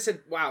of Amanda said,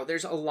 wow,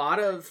 there's a lot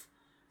of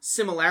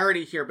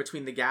similarity here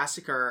between the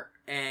Gassacre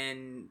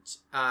and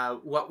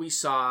what we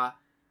saw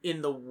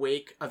in the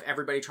wake of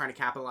everybody trying to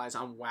capitalize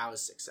on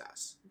WoW's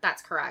success.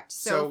 That's correct.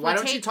 So why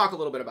don't you talk a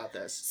little bit about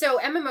this? So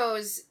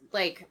MMOs,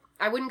 like,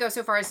 I wouldn't go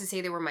so far as to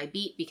say they were my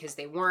beat because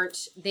they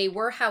weren't. They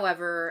were,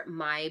 however,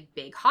 my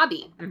big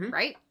hobby,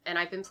 right? And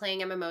I've been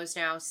playing MMOs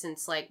now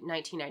since, like,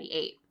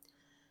 1998.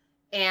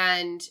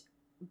 And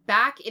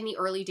back in the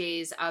early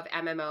days of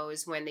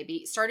MMOs, when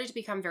they started to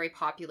become very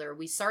popular,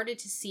 we started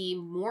to see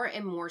more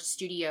and more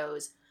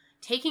studios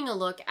taking a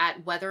look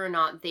at whether or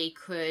not they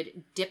could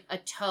dip a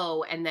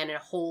toe and then a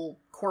whole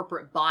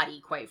corporate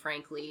body, quite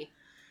frankly,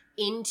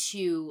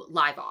 into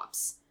live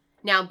ops.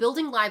 Now,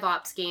 building live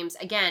ops games,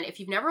 again, if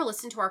you've never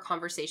listened to our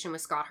conversation with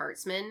Scott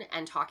Hartzman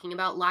and talking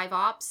about live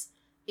ops,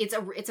 it's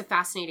a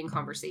fascinating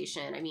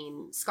conversation. I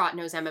mean, Scott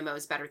knows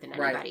MMOs better than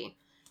anybody.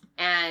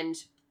 Right. And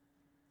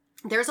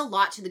there's a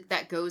lot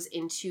that goes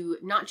into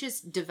not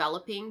just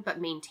developing, but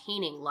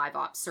maintaining live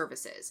ops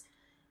services.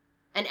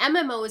 An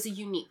MMO is a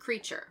unique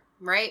creature,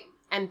 right?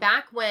 And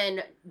back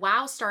when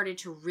WoW started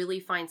to really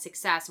find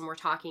success, and we're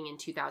talking in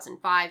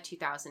 2005,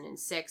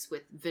 2006,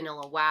 with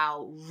vanilla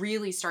WoW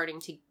really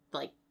starting to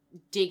like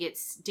dig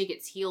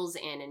its heels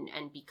in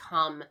and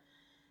become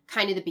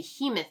kind of the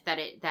behemoth that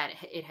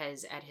it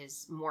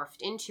has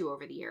morphed into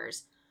over the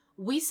years,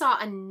 we saw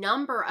a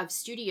number of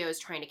studios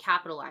trying to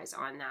capitalize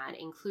on that,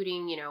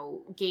 including,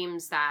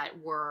 games that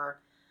were,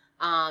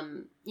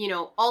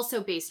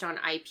 also based on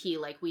IP.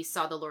 Like we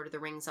saw the Lord of the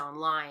Rings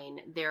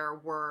Online. There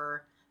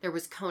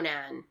was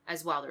Conan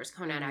as well. There was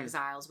Conan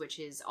Exiles, which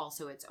is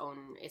also its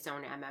own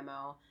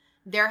MMO.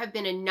 there have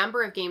been a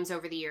number of games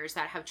over the years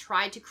that have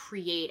tried to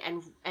create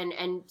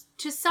and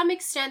to some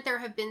extent there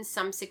have been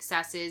some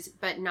successes,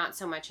 but not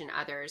so much in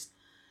others.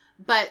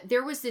 But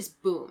there was this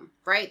boom,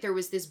 right? There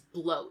was this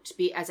bloat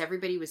as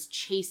everybody was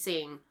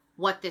chasing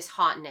what this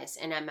hotness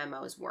in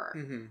MMOs were.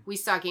 Mm-hmm. We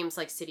saw games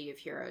like City of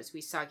Heroes.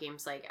 We saw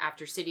games like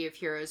after City of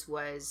Heroes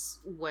was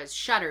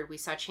shuttered, we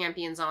saw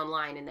Champions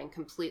Online, and then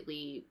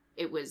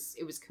it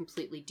was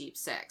completely deep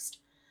sixed.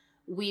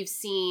 We've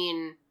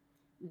seen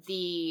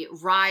the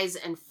rise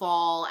and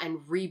fall and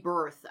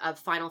rebirth of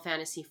Final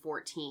Fantasy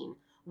XIV,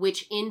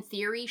 which in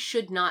theory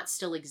should not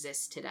still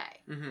exist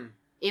today. Mm-hmm.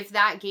 If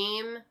that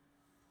game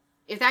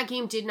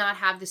did not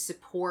have the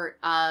support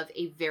of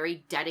a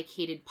very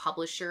dedicated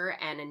publisher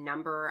and a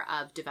number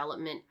of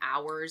development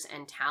hours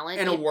and talent.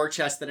 And a war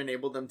chest that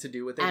enabled them to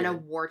do what they did. And a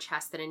war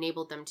chest that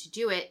enabled them to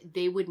do it,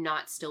 they would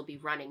not still be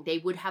running. They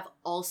would have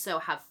also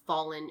have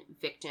fallen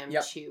victim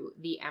to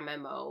the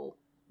MMO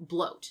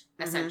bloat,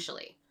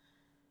 essentially.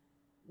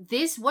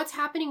 What's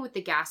happening with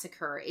the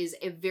Gassacre is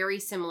a very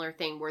similar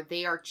thing where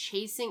they are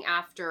chasing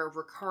after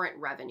recurrent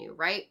revenue,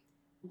 right?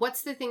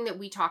 What's the thing that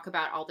we talk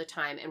about all the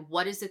time, and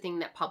what is the thing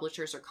that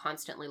publishers are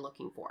constantly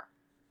looking for?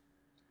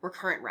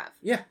 Recurrent rev.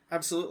 Yeah,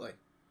 absolutely.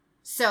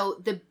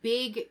 So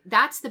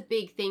that's the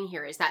big thing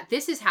here, is that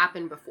this has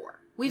happened before.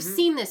 We've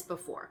seen this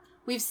before.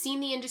 We've seen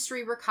the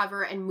industry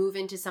recover and move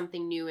into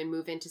something new and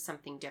move into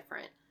something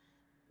different.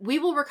 We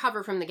will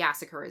recover from the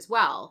Gassacre as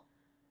well.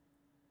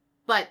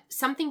 But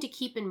something to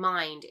keep in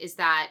mind is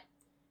that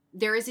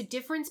there is a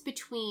difference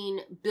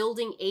between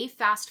building a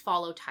fast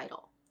follow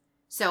title.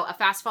 So a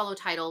fast follow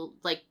title,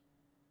 like,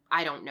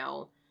 I don't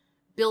know,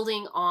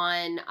 building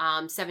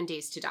on 7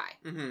 Days to Die,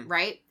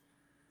 right?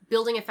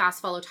 Building a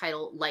fast follow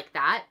title like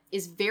that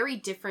is very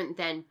different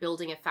than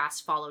building a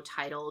fast follow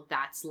title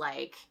that's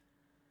like,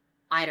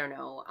 I don't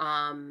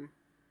know,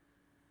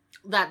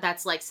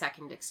 that's like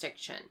Second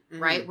Extinction,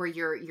 right? Where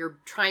you're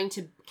trying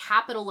to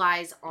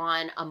capitalize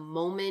on a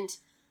moment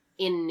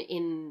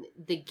in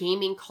the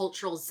gaming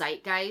cultural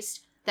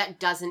zeitgeist that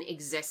doesn't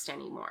exist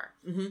anymore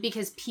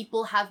because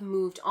people have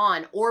moved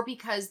on, or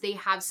because they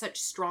have such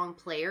strong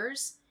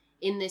players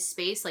in this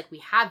space. Like we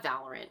have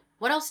Valorant.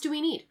 What else do we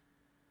need?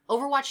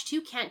 Overwatch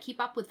 2 can't keep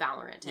up with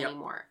Valorant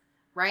anymore,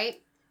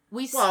 right?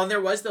 Well, and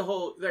there was the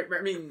whole,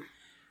 I mean,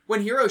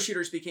 when hero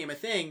shooters became a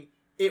thing,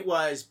 it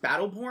was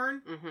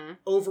Battleborn,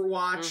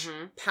 Overwatch,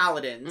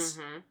 Paladins,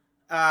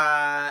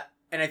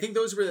 and I think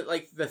those were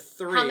like the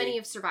three. How many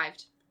have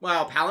survived?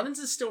 Well, Paladins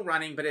is still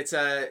running, but it's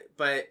a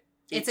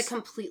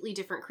completely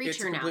different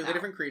creature now. It's a completely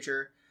different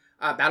creature.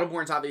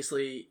 Battleborn's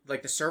obviously,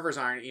 like, the servers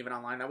aren't even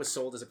online. That was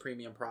sold as a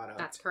premium product.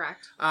 That's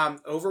correct.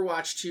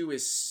 Overwatch 2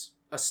 is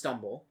a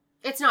stumble.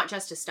 It's not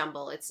just a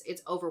stumble. It's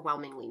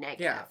overwhelmingly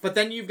negative. Yeah, but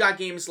then you've got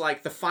games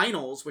like The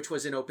Finals, which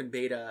was in open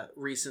beta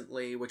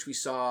recently, which we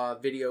saw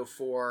video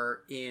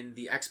for in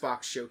the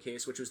Xbox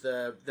showcase, which was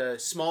the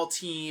small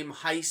team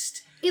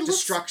heist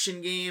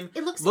destruction game.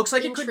 It looks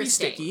like it could be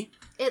sticky.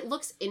 It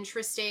looks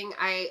interesting.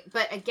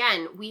 But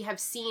again, we have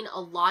seen a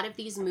lot of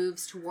these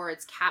moves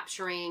towards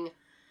capturing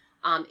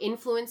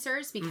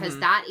influencers, because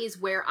that is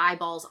where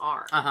eyeballs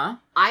are.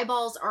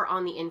 Eyeballs are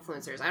on the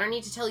influencers. I don't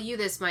need to tell you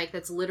this, Mike.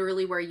 That's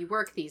literally where you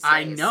work these days.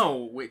 I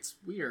know. It's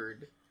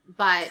weird.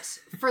 But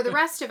for the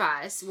rest of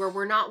us, where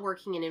we're not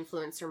working in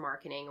influencer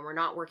marketing and we're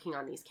not working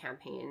on these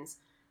campaigns,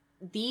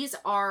 these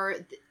are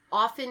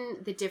often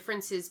the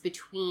differences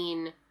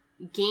between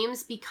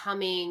games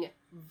becoming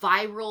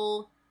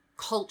viral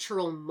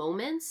cultural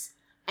moments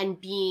and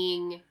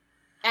being...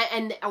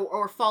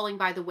 or falling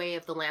by the way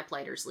of the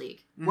Lamplighters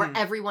League, where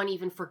everyone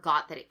even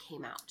forgot that it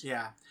came out.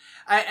 Yeah.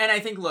 And I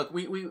think, look,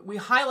 we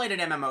highlighted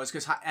MMOs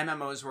because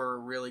MMOs were a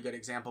really good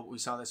example. We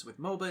saw this with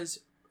MOBAs.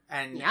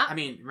 And, I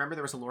mean, remember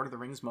there was a Lord of the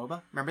Rings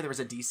MOBA? Remember there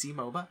was a DC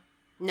MOBA?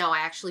 No, I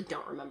actually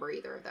don't remember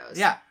either of those.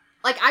 Yeah.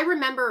 Like, I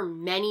remember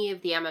many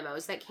of the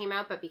MMOs that came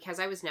out, but because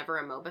I was never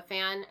a MOBA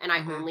fan, and I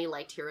only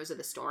liked Heroes of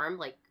the Storm,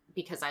 like,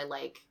 because I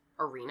like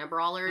arena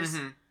brawlers,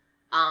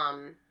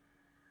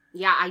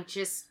 yeah, I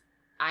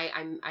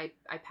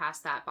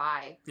passed that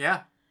by.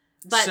 Yeah.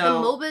 But the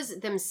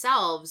MOBAs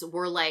themselves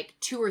were like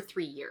 2 or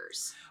 3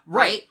 years.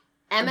 Right?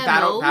 MMOs.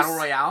 Battle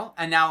Royale.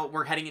 And now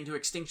we're heading into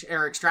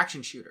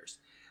extraction shooters.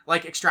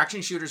 Like,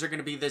 extraction shooters are going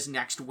to be this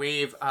next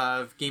wave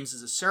of games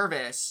as a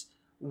service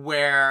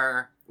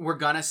where we're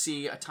going to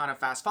see a ton of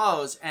fast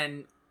follows.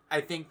 And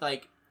I think,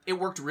 like, it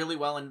worked really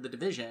well in The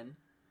Division.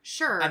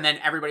 Sure. And then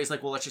everybody's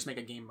like, well, let's just make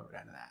a game mode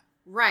out of that.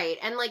 Right,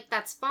 and, like,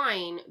 that's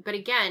fine, but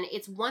again,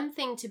 it's one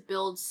thing to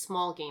build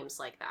small games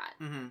like that.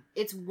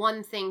 It's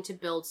one thing to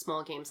build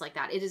small games like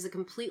that. It is a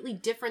completely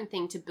different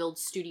thing to build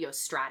studio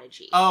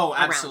strategy. Oh,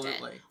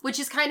 absolutely. Which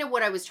is kind of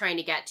what I was trying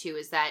to get to,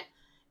 is that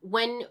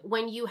when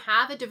you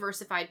have a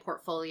diversified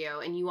portfolio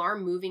and you are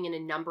moving in a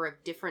number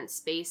of different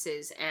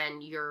spaces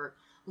and you're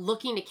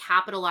looking to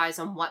capitalize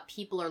on what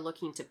people are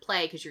looking to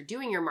play because you're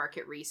doing your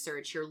market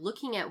research, you're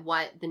looking at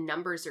what the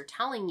numbers are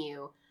telling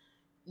you,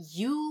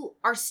 you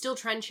are still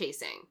trend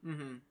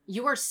chasing.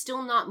 You are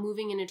still not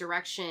moving in a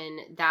direction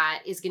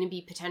that is going to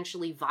be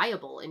potentially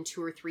viable in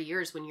 2 or 3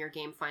 years when your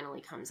game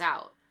finally comes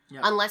out.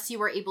 Yep. Unless you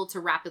were able to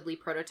rapidly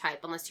prototype,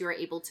 unless you were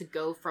able to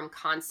go from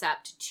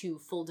concept to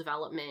full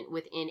development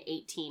within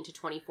 18 to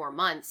 24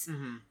 months,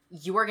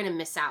 you are going to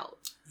miss out.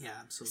 Yeah,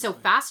 absolutely. So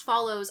fast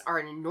follows are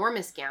an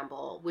enormous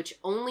gamble, which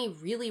only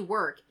really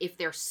work if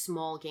they're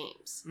small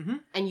games.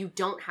 And you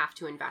don't have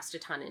to invest a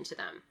ton into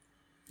them.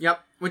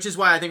 Yep, which is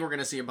why I think we're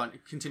going to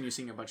continue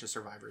seeing a bunch of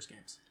Survivors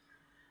games.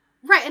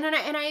 Right, and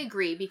I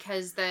agree,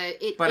 because I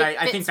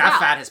think that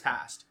fad has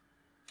passed.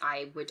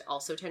 I would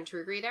also tend to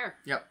agree there.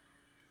 Yep.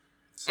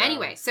 So.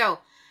 Anyway, so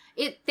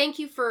thank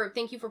you for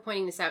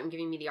pointing this out and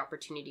giving me the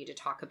opportunity to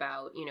talk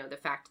about, the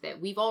fact that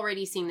we've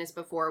already seen this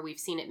before. We've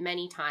seen it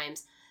many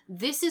times.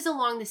 This is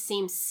along the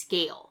same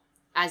scale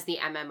as the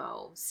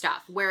MMO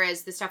stuff,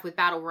 whereas the stuff with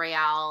Battle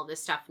Royale, the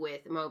stuff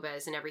with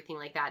MOBAs and everything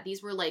like that,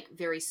 these were like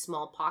very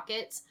small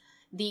pockets.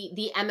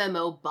 The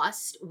MMO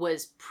bust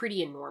was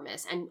pretty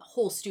enormous, and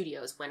whole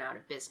studios went out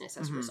of business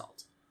as a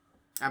result.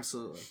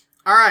 Absolutely.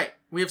 All right,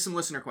 we have some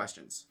listener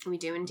questions. We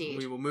do indeed.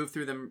 We will move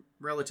through them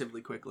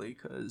relatively quickly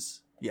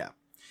because, yeah.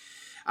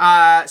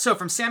 So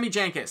from Sammy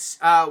Jankus,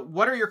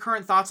 what are your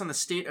current thoughts on the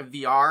state of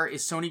VR?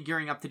 Is Sony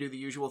gearing up to do the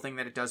usual thing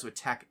that it does with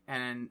tech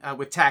and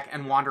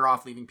wander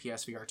off, leaving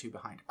PSVR 2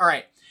 behind? All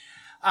right.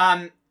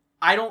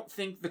 I don't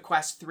think the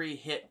Quest 3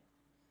 hit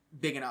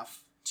big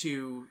enough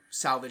to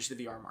salvage the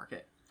VR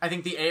market. I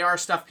think the AR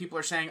stuff, people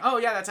are saying, oh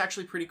yeah, that's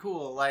actually pretty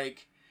cool.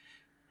 Like,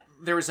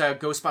 there was a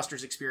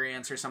Ghostbusters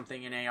experience or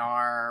something in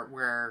AR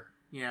where,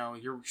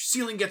 your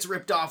ceiling gets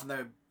ripped off and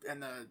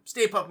the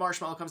Stay Puft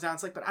Marshmallow comes down.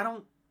 It's like, but I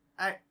don't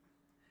know.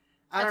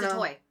 It's a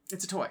toy.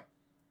 It's a toy.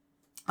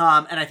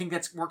 And I think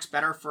that works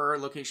better for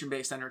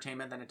location-based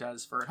entertainment than it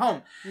does for at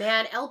home.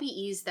 Man,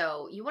 LBEs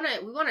though, we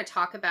want to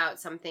talk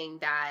about something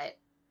that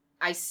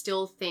I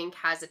still think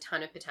has a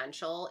ton of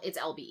potential. It's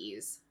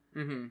LBEs.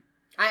 Mm-hmm.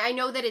 I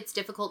know that it's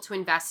difficult to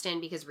invest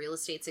in because real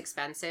estate's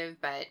expensive,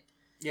 but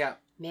yeah,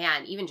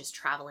 man, even just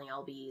traveling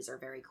LBEs are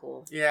very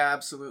cool. Yeah,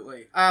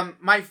 absolutely.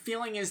 My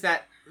feeling is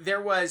that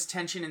there was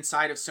tension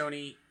inside of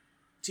Sony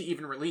to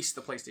even release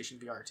the PlayStation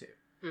VR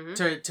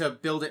 2. To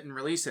build it and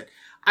release it.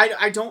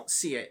 I don't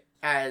see it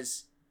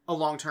as a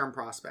long-term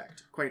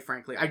prospect, quite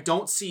frankly. I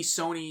don't see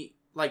Sony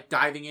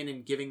diving in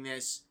and giving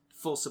this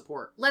full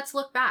support. Let's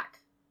look back.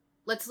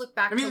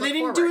 I mean, they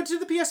didn't do it to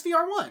the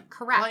PSVR 1.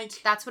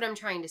 Correct. That's what I'm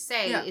trying to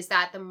say, is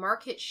that the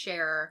market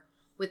share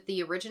with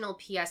the original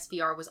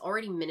PSVR was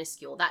already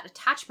minuscule. That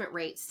attachment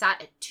rate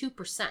sat at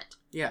 2%.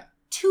 Yeah.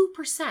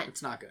 2%.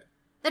 It's not good.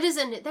 That is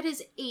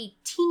a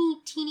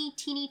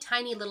teeny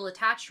tiny little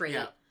attach rate.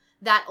 Yeah.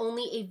 That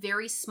only a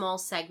very small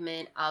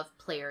segment of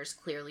players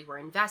clearly were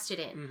invested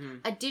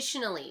in.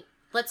 Additionally,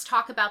 let's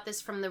talk about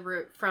this from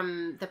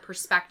the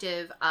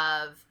perspective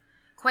of,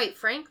 quite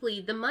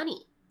frankly, the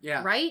money.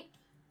 Yeah. Right?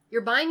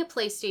 You're buying a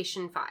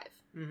PlayStation 5.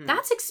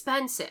 That's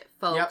expensive,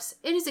 folks.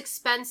 Yep. It is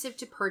expensive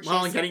to purchase.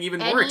 Well, and getting even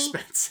more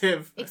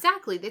expensive.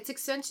 Exactly. It's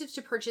expensive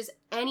to purchase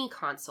any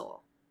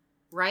console,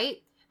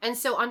 right? And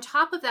so on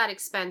top of that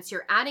expense,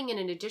 you're adding in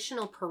an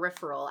additional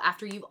peripheral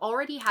after you've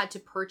already had to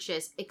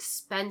purchase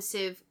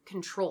expensive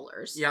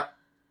controllers. Yep.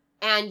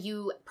 And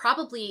you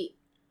probably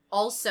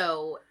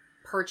also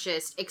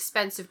purchased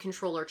expensive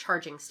controller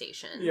charging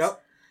stations.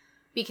 Yep.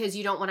 Because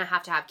you don't want to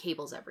have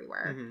cables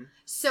everywhere.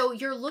 So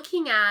you're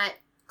looking at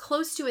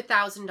close to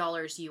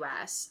 $1,000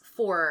 US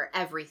for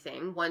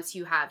everything once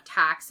you have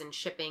tax and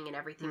shipping and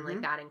everything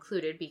like that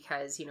included,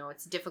 because,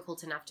 it's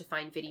difficult enough to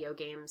find video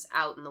games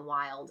out in the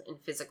wild in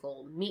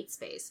physical meat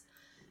space.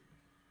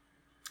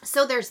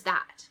 So there's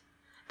that.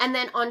 And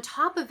then on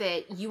top of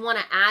it, you want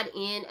to add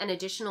in an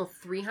additional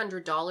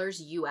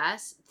 $300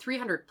 US,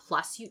 $300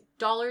 plus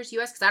dollars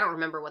US, because I don't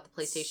remember what the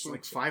PlayStation...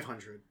 It's like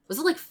 500. Was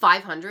it like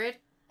 500?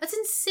 That's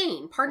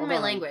insane. Pardon my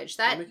language.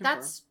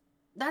 That's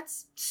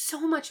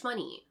so much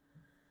money.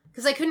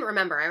 Because I couldn't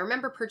remember. I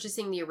remember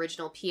purchasing the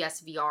original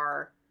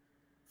PSVR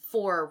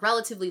for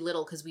relatively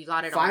little because we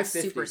got it on a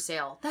super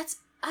sale. That's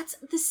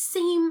the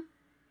same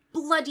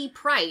bloody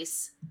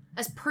price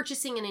as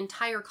purchasing an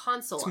entire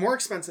console. It's more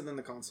expensive than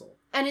the console.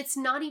 And it's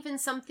not even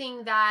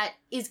something that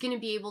is going to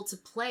be able to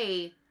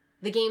play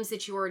the games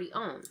that you already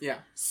own. Yeah.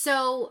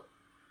 So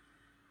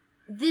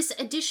this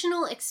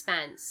additional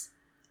expense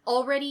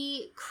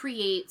already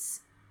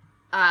creates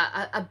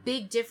a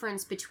big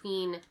difference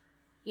between,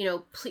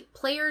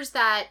 players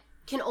that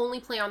can only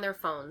play on their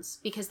phones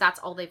because that's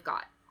all they've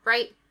got,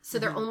 right? So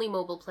they're only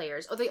mobile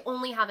players, or they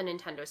only have a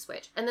Nintendo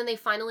Switch. And then they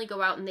finally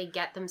go out and they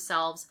get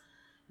themselves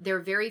their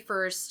very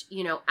first,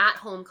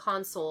 at-home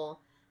console.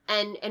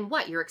 And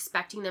what? You're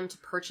expecting them to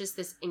purchase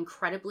this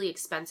incredibly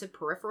expensive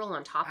peripheral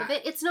on top of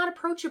it? It's not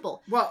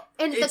approachable. Well,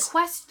 and the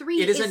Quest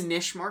 3 is a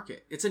niche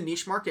market. It's a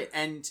niche market,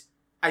 and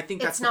I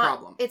think that's the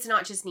problem. It's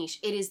not just niche.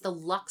 It is the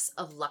luxe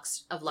of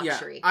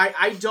luxury. Yeah,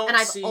 I don't And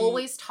I've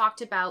always talked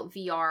about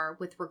VR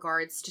with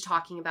regards to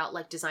talking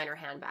about, designer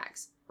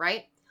handbags,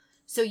 right?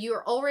 So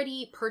you're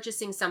already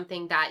purchasing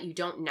something that you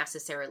don't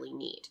necessarily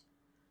need.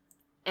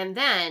 And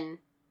then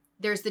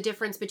there's the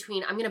difference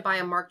between, I'm going to buy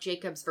a Marc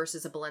Jacobs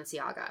versus a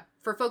Balenciaga.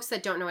 For folks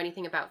that don't know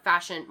anything about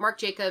fashion, Marc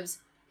Jacobs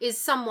is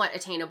somewhat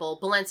attainable.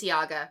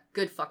 Balenciaga,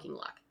 good fucking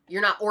luck.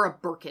 or a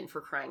Birkin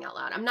for crying out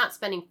loud. I'm not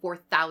spending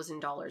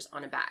 $4,000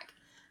 on a bag.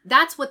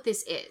 That's what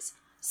this is.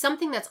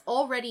 Something that's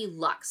already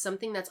luxe,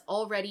 something that's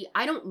already,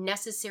 I don't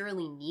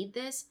necessarily need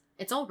this.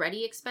 It's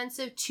already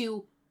expensive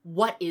to,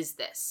 what is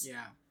this?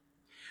 Yeah.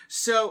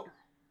 So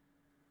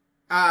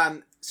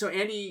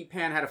Andy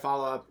Pan had a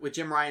follow-up. With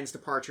Jim Ryan's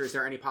departure, is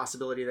there any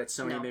possibility that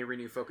Sony may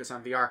renew focus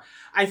on VR?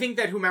 I think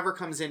that whomever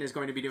comes in is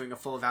going to be doing a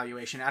full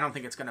evaluation. I don't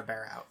think it's going to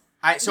bear out.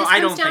 I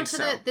don't think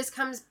so. This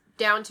comes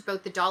down to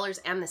both the dollars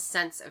and the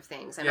cents of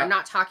things. And I'm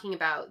not talking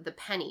about the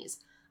pennies.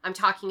 I'm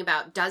talking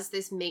about, does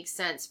this make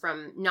sense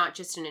from not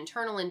just an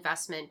internal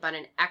investment, but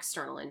an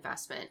external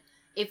investment?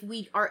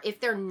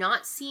 If they're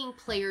not seeing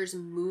players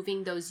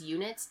moving those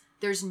units,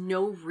 there's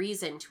no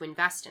reason to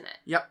invest in it.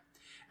 Yep.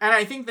 And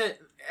I think that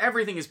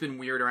everything has been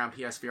weird around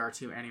PSVR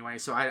 2 anyway,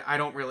 so I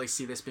don't really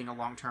see this being a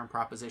long-term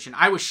proposition.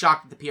 I was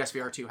shocked that the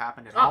PSVR 2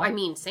 happened at all. I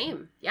mean,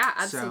 same. Yeah,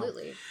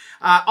 absolutely.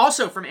 So,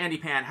 also from Andy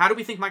Pan, how do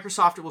we think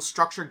Microsoft will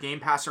structure Game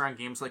Pass around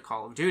games like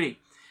Call of Duty?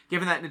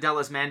 Given that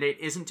Nadella's mandate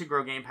isn't to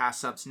grow Game Pass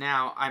subs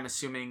now, I'm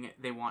assuming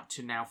they want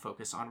to now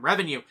focus on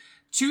revenue.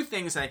 Two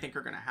things I think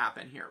are going to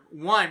happen here.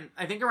 One,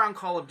 I think around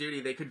Call of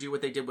Duty, they could do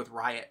what they did with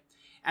Riot.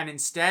 And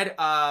instead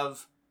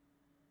of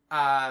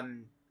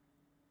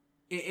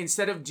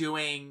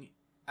doing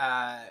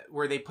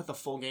where they put the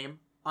full game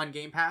on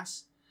Game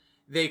Pass,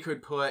 they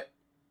could put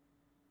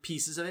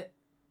pieces of it.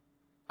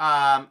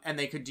 And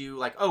they could do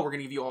like, we're going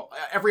to give you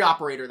every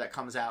operator that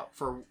comes out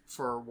for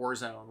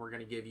Warzone, we're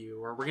going to give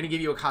you, or we're going to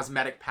give you a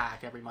cosmetic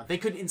pack every month. They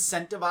could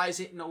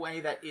incentivize it in a way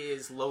that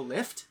is low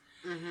lift,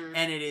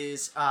 and it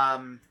is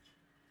low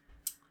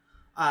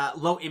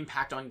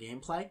impact on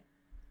gameplay.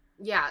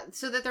 Yeah,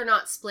 so that they're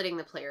not splitting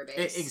the player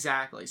base.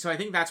 Exactly. So I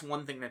think that's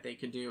one thing that they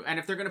could do. And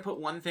if they're going to put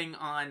one thing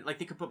on, like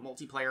they could put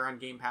multiplayer on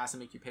Game Pass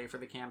and make you pay for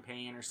the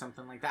campaign or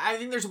something like that. I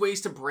think there's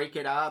ways to break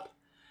it up,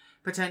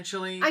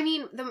 potentially. I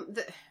mean,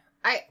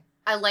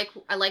 I like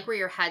where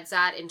your head's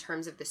at in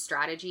terms of the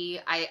strategy.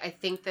 I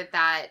think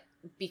that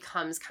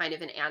becomes kind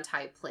of an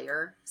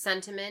anti-player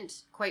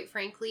sentiment, quite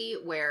frankly,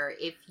 where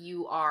if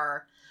you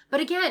are, but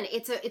again,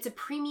 it's a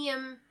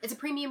premium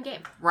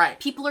game. Right.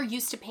 People are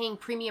used to paying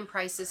premium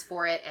prices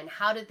for it, and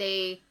how do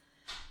they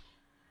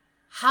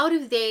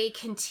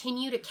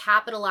continue to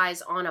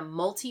capitalize on a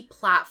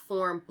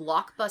multi-platform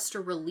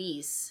blockbuster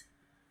release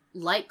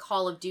like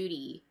Call of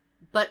Duty,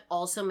 but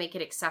also make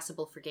it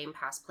accessible for Game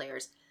Pass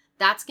players?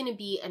 That's going to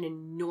be an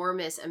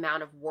enormous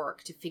amount of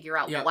work to figure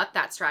out what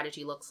that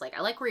strategy looks like. I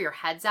like where your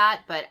head's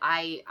at, but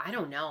I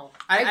don't know.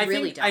 I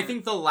really don't. I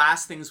think the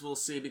last things we'll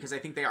see, because I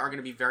think they are going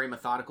to be very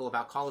methodical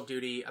about Call of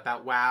Duty,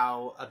 about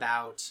WoW,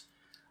 about...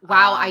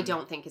 WoW, I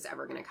don't think is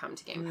ever going to come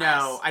to Game Pass.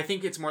 No, I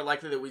think it's more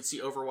likely that we'd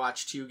see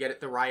Overwatch 2 get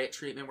the Riot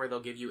treatment, where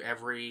they'll give you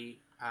every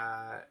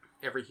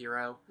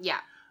hero. Yeah.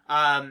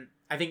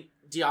 I think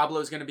Diablo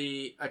is going to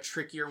be a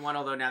trickier one,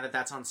 although now that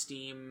that's on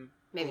Steam,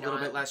 maybe a little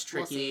bit less tricky.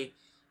 We'll see.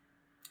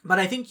 But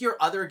I think your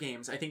other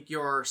games, I think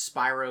your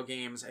Spyro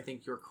games, I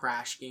think your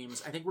Crash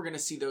games, I think we're going to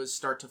see those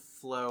start to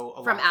flow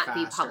a lot faster.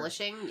 From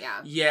Publishing, yeah.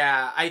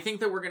 Yeah, I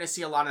think that we're going to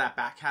see a lot of that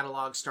back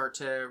catalog start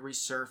to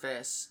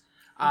resurface.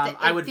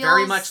 I would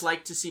very much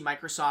like to see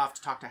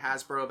Microsoft talk to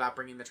Hasbro about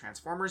bringing the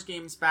Transformers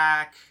games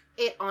back.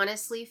 It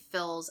honestly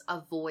fills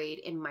a void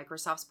in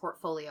Microsoft's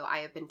portfolio. I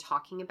have been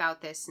talking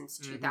about this since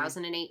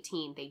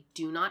 2018. They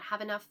do not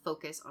have enough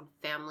focus on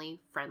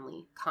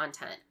family-friendly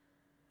content.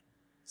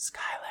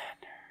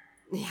 Skylanders.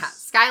 Yeah,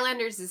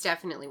 Skylanders is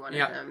definitely one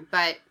of them.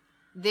 But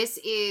this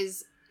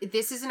is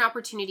an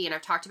opportunity, and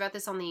I've talked about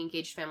this on the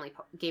Engaged Family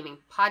Gaming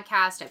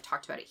podcast. I've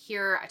talked about it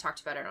here. I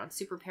talked about it on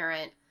Super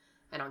Parent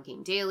and on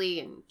Game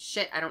Daily and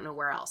shit, I don't know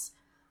where else.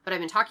 But I've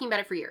been talking about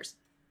it for years.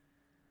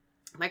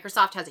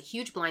 Microsoft has a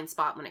huge blind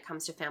spot when it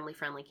comes to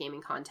family-friendly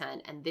gaming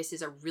content, and this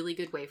is a really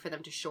good way for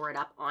them to shore it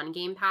up on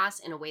Game Pass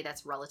in a way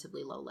that's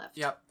relatively low lift.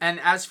 Yep. And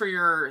as for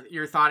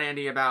your thought,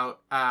 Andy, about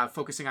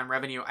focusing on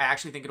revenue, I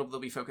actually think they'll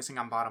be focusing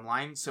on bottom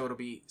line, so it'll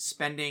be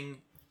spending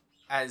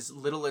as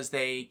little as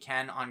they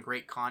can on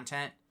great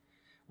content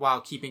while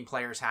keeping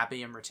players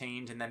happy and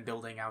retained, and then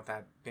building out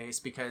that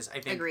base, because I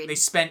think they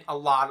spent a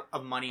lot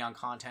of money on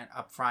content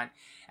up front,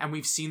 and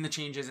we've seen the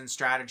changes in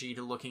strategy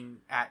to looking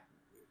at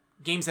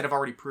games that have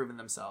already proven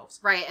themselves.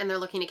 Right, and they're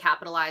looking to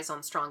capitalize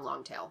on strong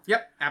long tail.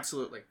 Yep,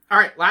 absolutely. All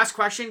right, last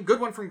question. Good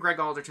one from Greg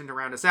Alderton to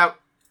round us out.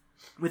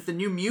 With the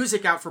new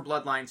music out for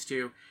Bloodlines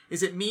 2,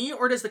 is it me,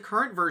 or does the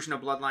current version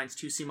of Bloodlines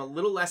 2 seem a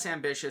little less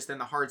ambitious than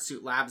the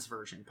Hardsuit Labs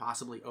version,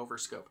 possibly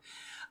overscope?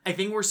 I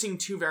think we're seeing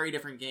two very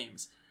different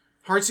games.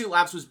 Hardsuit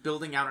Labs was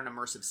building out an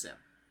immersive sim.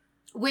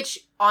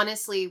 Which,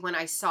 honestly, when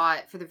I saw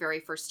it for the very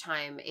first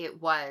time,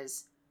 it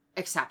was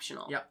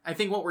exceptional. Yeah, I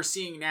think what we're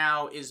seeing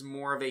now is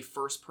more of a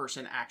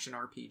first-person action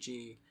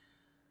RPG.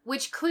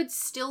 Which could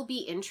still be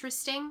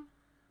interesting,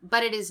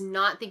 but it is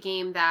not the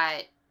game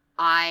that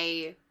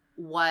I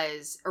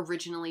was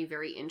originally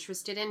very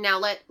interested in.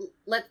 Now,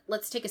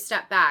 let's take a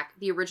step back.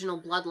 The original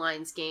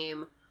Bloodlines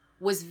game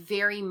was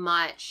very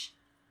much,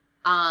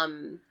 I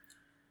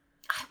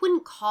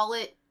wouldn't call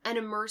it an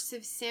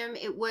immersive sim.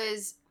 It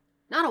was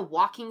not a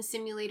walking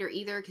simulator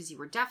either, because you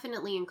were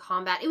definitely in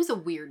combat. It was a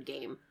weird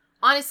game.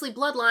 Honestly,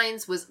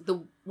 Bloodlines was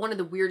one of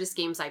the weirdest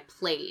games I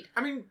played.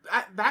 I mean,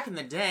 back in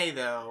the day,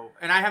 though,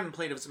 and I haven't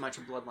played as much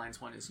of Bloodlines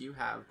 1 as you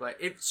have, but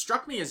it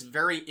struck me as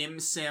very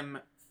im-sim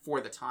for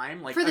the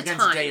time, like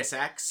against time. Deus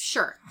Ex.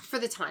 Sure, for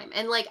the time.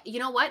 And like, you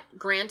know what?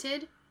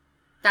 Granted,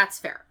 that's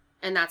fair.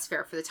 And that's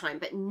fair for the time.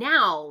 But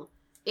now,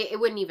 it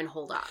wouldn't even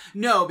hold up.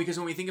 No, because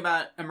when we think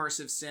about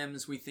immersive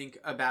sims, we think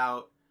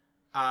about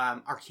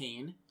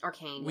Arcane.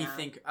 We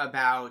think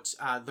about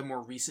the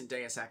more recent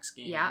Deus Ex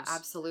games. Yeah,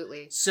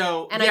 absolutely.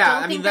 So, and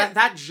I mean,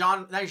 that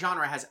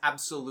genre has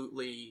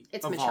absolutely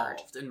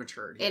evolved and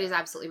matured. Yeah. It is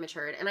absolutely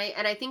matured. And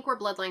I think where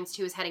Bloodlines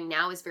 2 is heading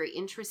now is very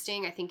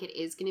interesting. I think it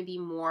is going to be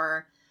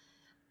more...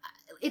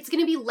 It's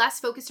going to be less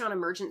focused on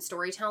emergent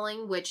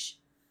storytelling, which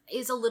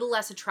is a little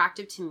less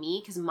attractive to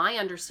me, because my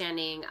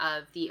understanding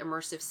of the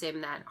immersive sim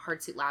that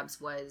Hardsuit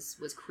Labs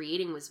was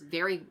creating was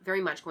very,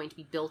 very much going to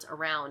be built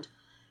around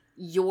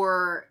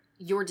your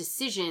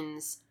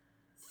decisions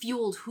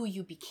fueled who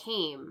you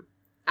became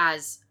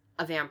as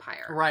a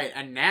vampire. Right,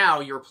 and now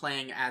you're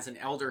playing as an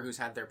elder who's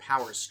had their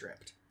powers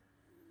stripped.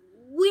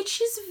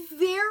 Which is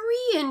very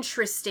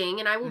interesting,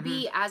 and I will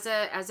be, as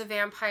a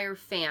vampire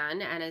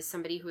fan, and as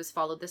somebody who has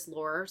followed this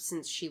lore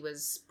since she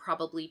was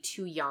probably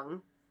too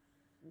young.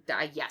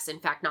 Yes, in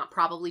fact, not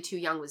probably too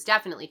young, was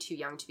definitely too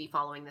young to be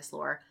following this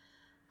lore.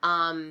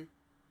 I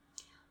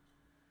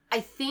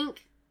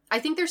think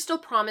there's still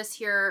promise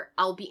here.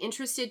 I'll be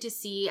interested to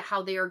see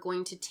how they are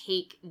going to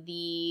take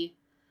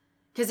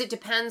because it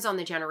depends on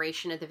the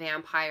generation of the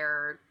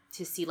vampire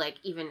to see, like,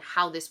 even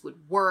how this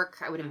would work.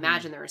 I would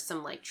imagine there is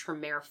some, like,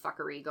 Tremere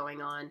fuckery going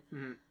on.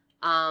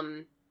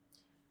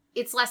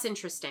 It's less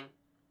interesting.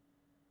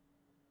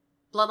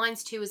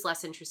 Bloodlines 2 is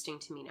less interesting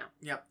to me now.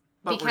 Yep.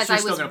 But because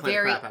I was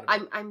very,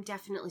 I'm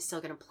definitely still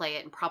going to play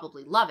it and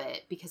probably love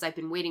it, because I've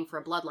been waiting for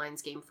a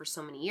Bloodlines game for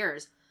so many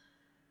years.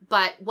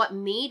 But what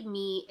made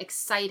me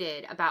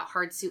excited about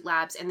Hardsuit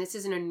Labs, and this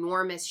is an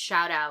enormous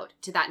shout out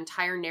to that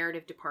entire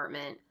narrative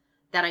department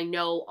that I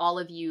know all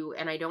of you,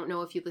 and I don't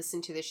know if you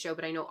listen to this show,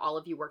 but I know all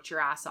of you worked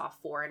your ass off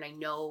for, and I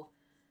know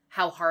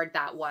how hard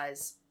that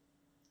was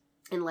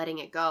in letting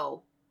it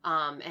go,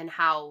 and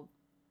how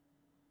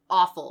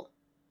awful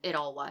it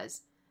all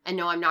was. And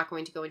no, I'm not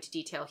going to go into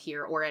detail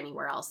here or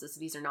anywhere else.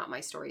 These are not my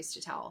stories to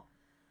tell.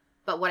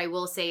 But what I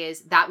will say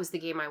is that was the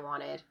game I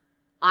wanted.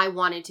 I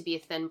wanted to be a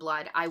Thin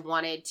Blood. I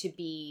wanted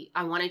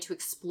to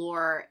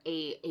explore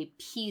a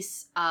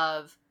piece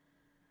of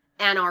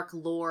Anarch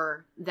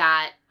lore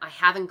that I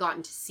haven't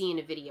gotten to see in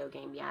a video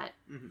game yet.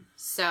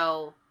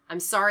 So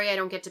I'm sorry I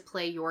don't get to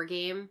play your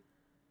game.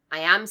 I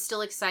am still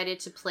excited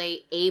to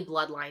play a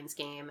Bloodlines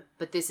game,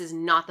 but this is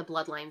not the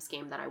Bloodlines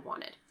game that I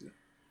wanted.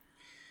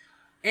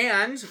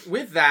 And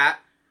with that,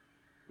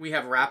 we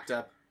have wrapped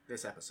up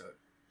this episode.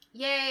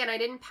 Yay, and I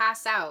didn't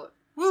pass out.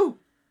 Woo!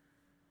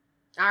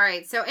 All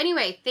right, so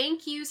anyway,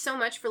 thank you so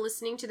much for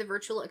listening to the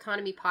Virtual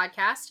Economy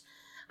podcast.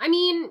 I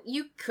mean,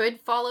 you could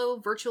follow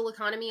Virtual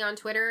Economy on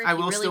Twitter if you really wanted.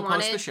 I will still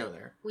post the show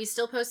there. We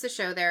still post the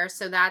show there,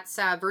 so that's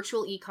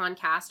Virtual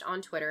Econcast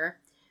on Twitter.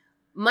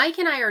 Mike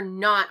and I are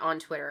not on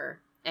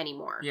Twitter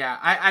anymore. Yeah,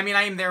 I mean,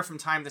 I am there from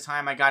time to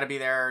time. I gotta be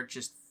there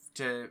just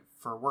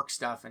for work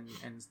stuff and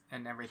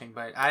everything,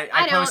 but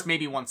I post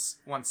maybe once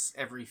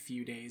every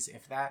few days,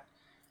 if that.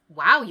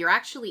 Wow, you're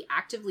actually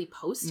actively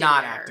posting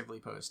Not there. Actively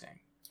posting.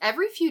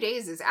 Every few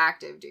days is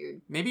active,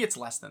 dude. Maybe it's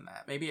less than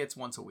that. Maybe it's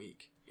once a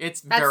week.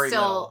 It's very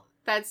little.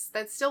 That's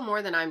still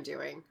more than I'm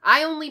doing.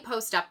 I only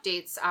post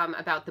updates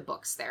about the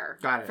books there.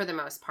 Got it. For the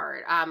most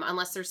part.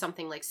 Unless there's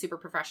something like super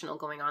professional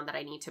going on that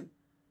I need to,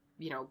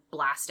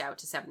 blast out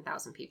to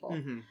 7,000 people.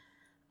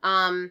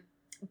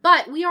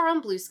 But we are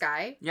on Blue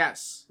Sky.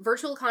 Yes.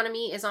 Virtual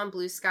Economy is on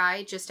Blue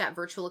Sky, just at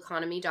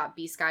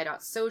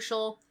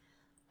virtualeconomy.bsky.social.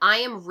 I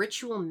am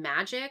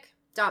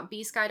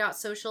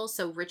ritualmagic.bsky.social,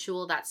 so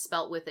ritual, that's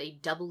spelt with a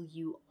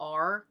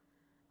WRITUAL,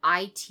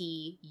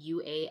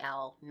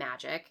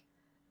 magic.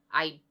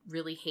 I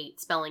really hate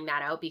spelling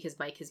that out because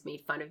Mike has made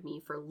fun of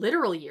me for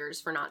literal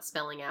years for not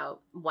spelling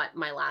out what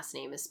my last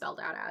name is spelled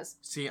out as.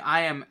 See,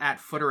 I am at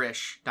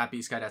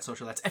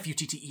footerish.bsky.social. That's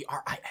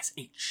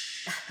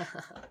FUTTERISH.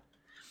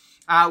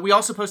 We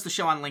also post the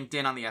show on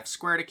LinkedIn on the F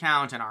Squared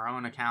account and our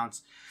own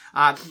accounts.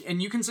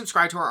 And you can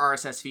subscribe to our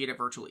RSS feed at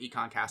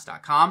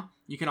virtualeconcast.com.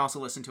 You can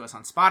also listen to us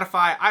on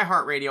Spotify,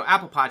 iHeartRadio,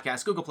 Apple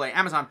Podcasts, Google Play,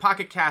 Amazon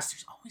Pocket Cast.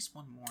 There's always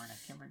one more, and I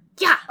can't remember.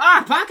 Yeah!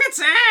 Pocket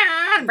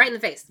Sand! Right in the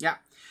face. Yeah.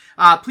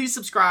 Please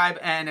subscribe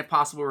and, if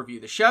possible, review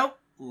the show.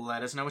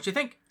 Let us know what you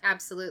think.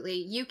 Absolutely.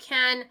 You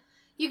can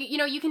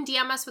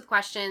DM us with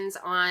questions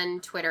on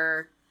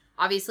Twitter.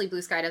 Obviously,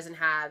 Blue Sky doesn't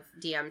have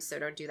DMs, so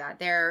don't do that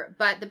there.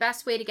 But the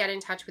best way to get in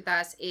touch with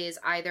us is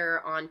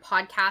either on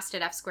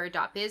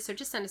podcast@fsquared.biz. So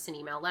just send us an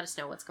email. Let us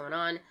know what's going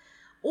on.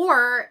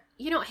 Or,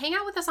 hang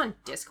out with us on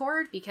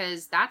Discord,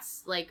 because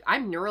that's,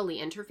 I'm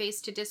neurally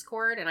interfaced to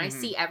Discord, and I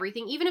see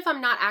everything. Even if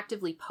I'm not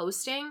actively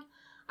posting,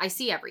 I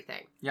see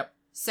everything. Yep.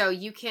 So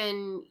you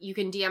can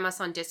DM us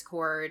on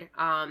Discord.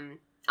 I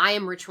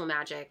am Ritual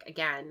Magic,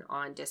 again,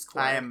 on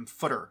Discord. I am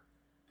Footer,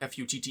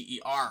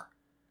 F-U-T-T-E-R.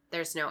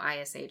 There's no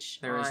ISH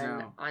There is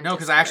on no,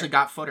 because I Discord. actually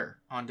got footer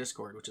on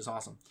Discord, which is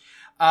awesome.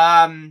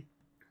 And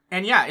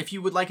yeah, if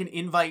you would like an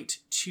invite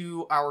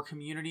to our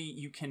community,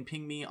 you can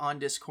ping me on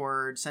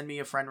Discord, send me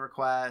a friend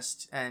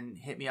request, and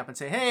hit me up and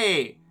say,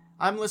 hey,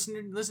 I'm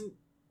listening. Listen,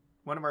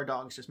 one of our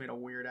dogs just made a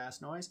weird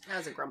ass noise. That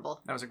was a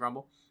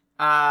grumble.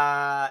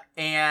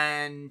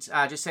 And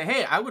just say,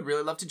 hey, I would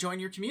really love to join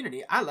your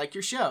community. I like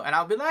your show. And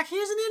I'll be like,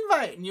 here's an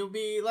invite. And you'll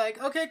be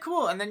like, okay,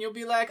 cool. And then you'll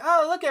be like,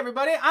 oh, look,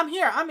 everybody, I'm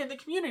here. I'm in the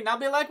community. And I'll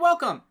be like,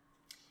 welcome.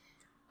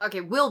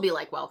 Okay, we'll be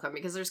like welcome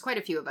because there's quite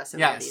a few of us in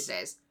there these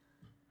days.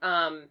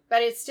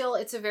 But it's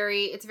a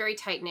very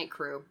tight-knit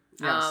crew.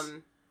 Yes.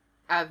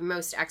 Of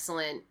most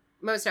excellent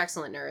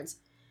nerds.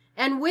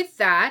 And with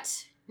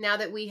that, now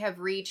that we have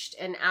reached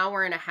an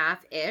hour and a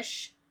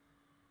half-ish,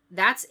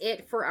 that's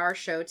it for our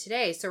show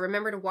today. So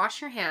remember to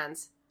wash your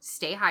hands,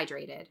 stay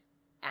hydrated,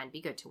 and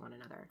be good to one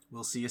another.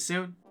 We'll see you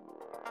soon.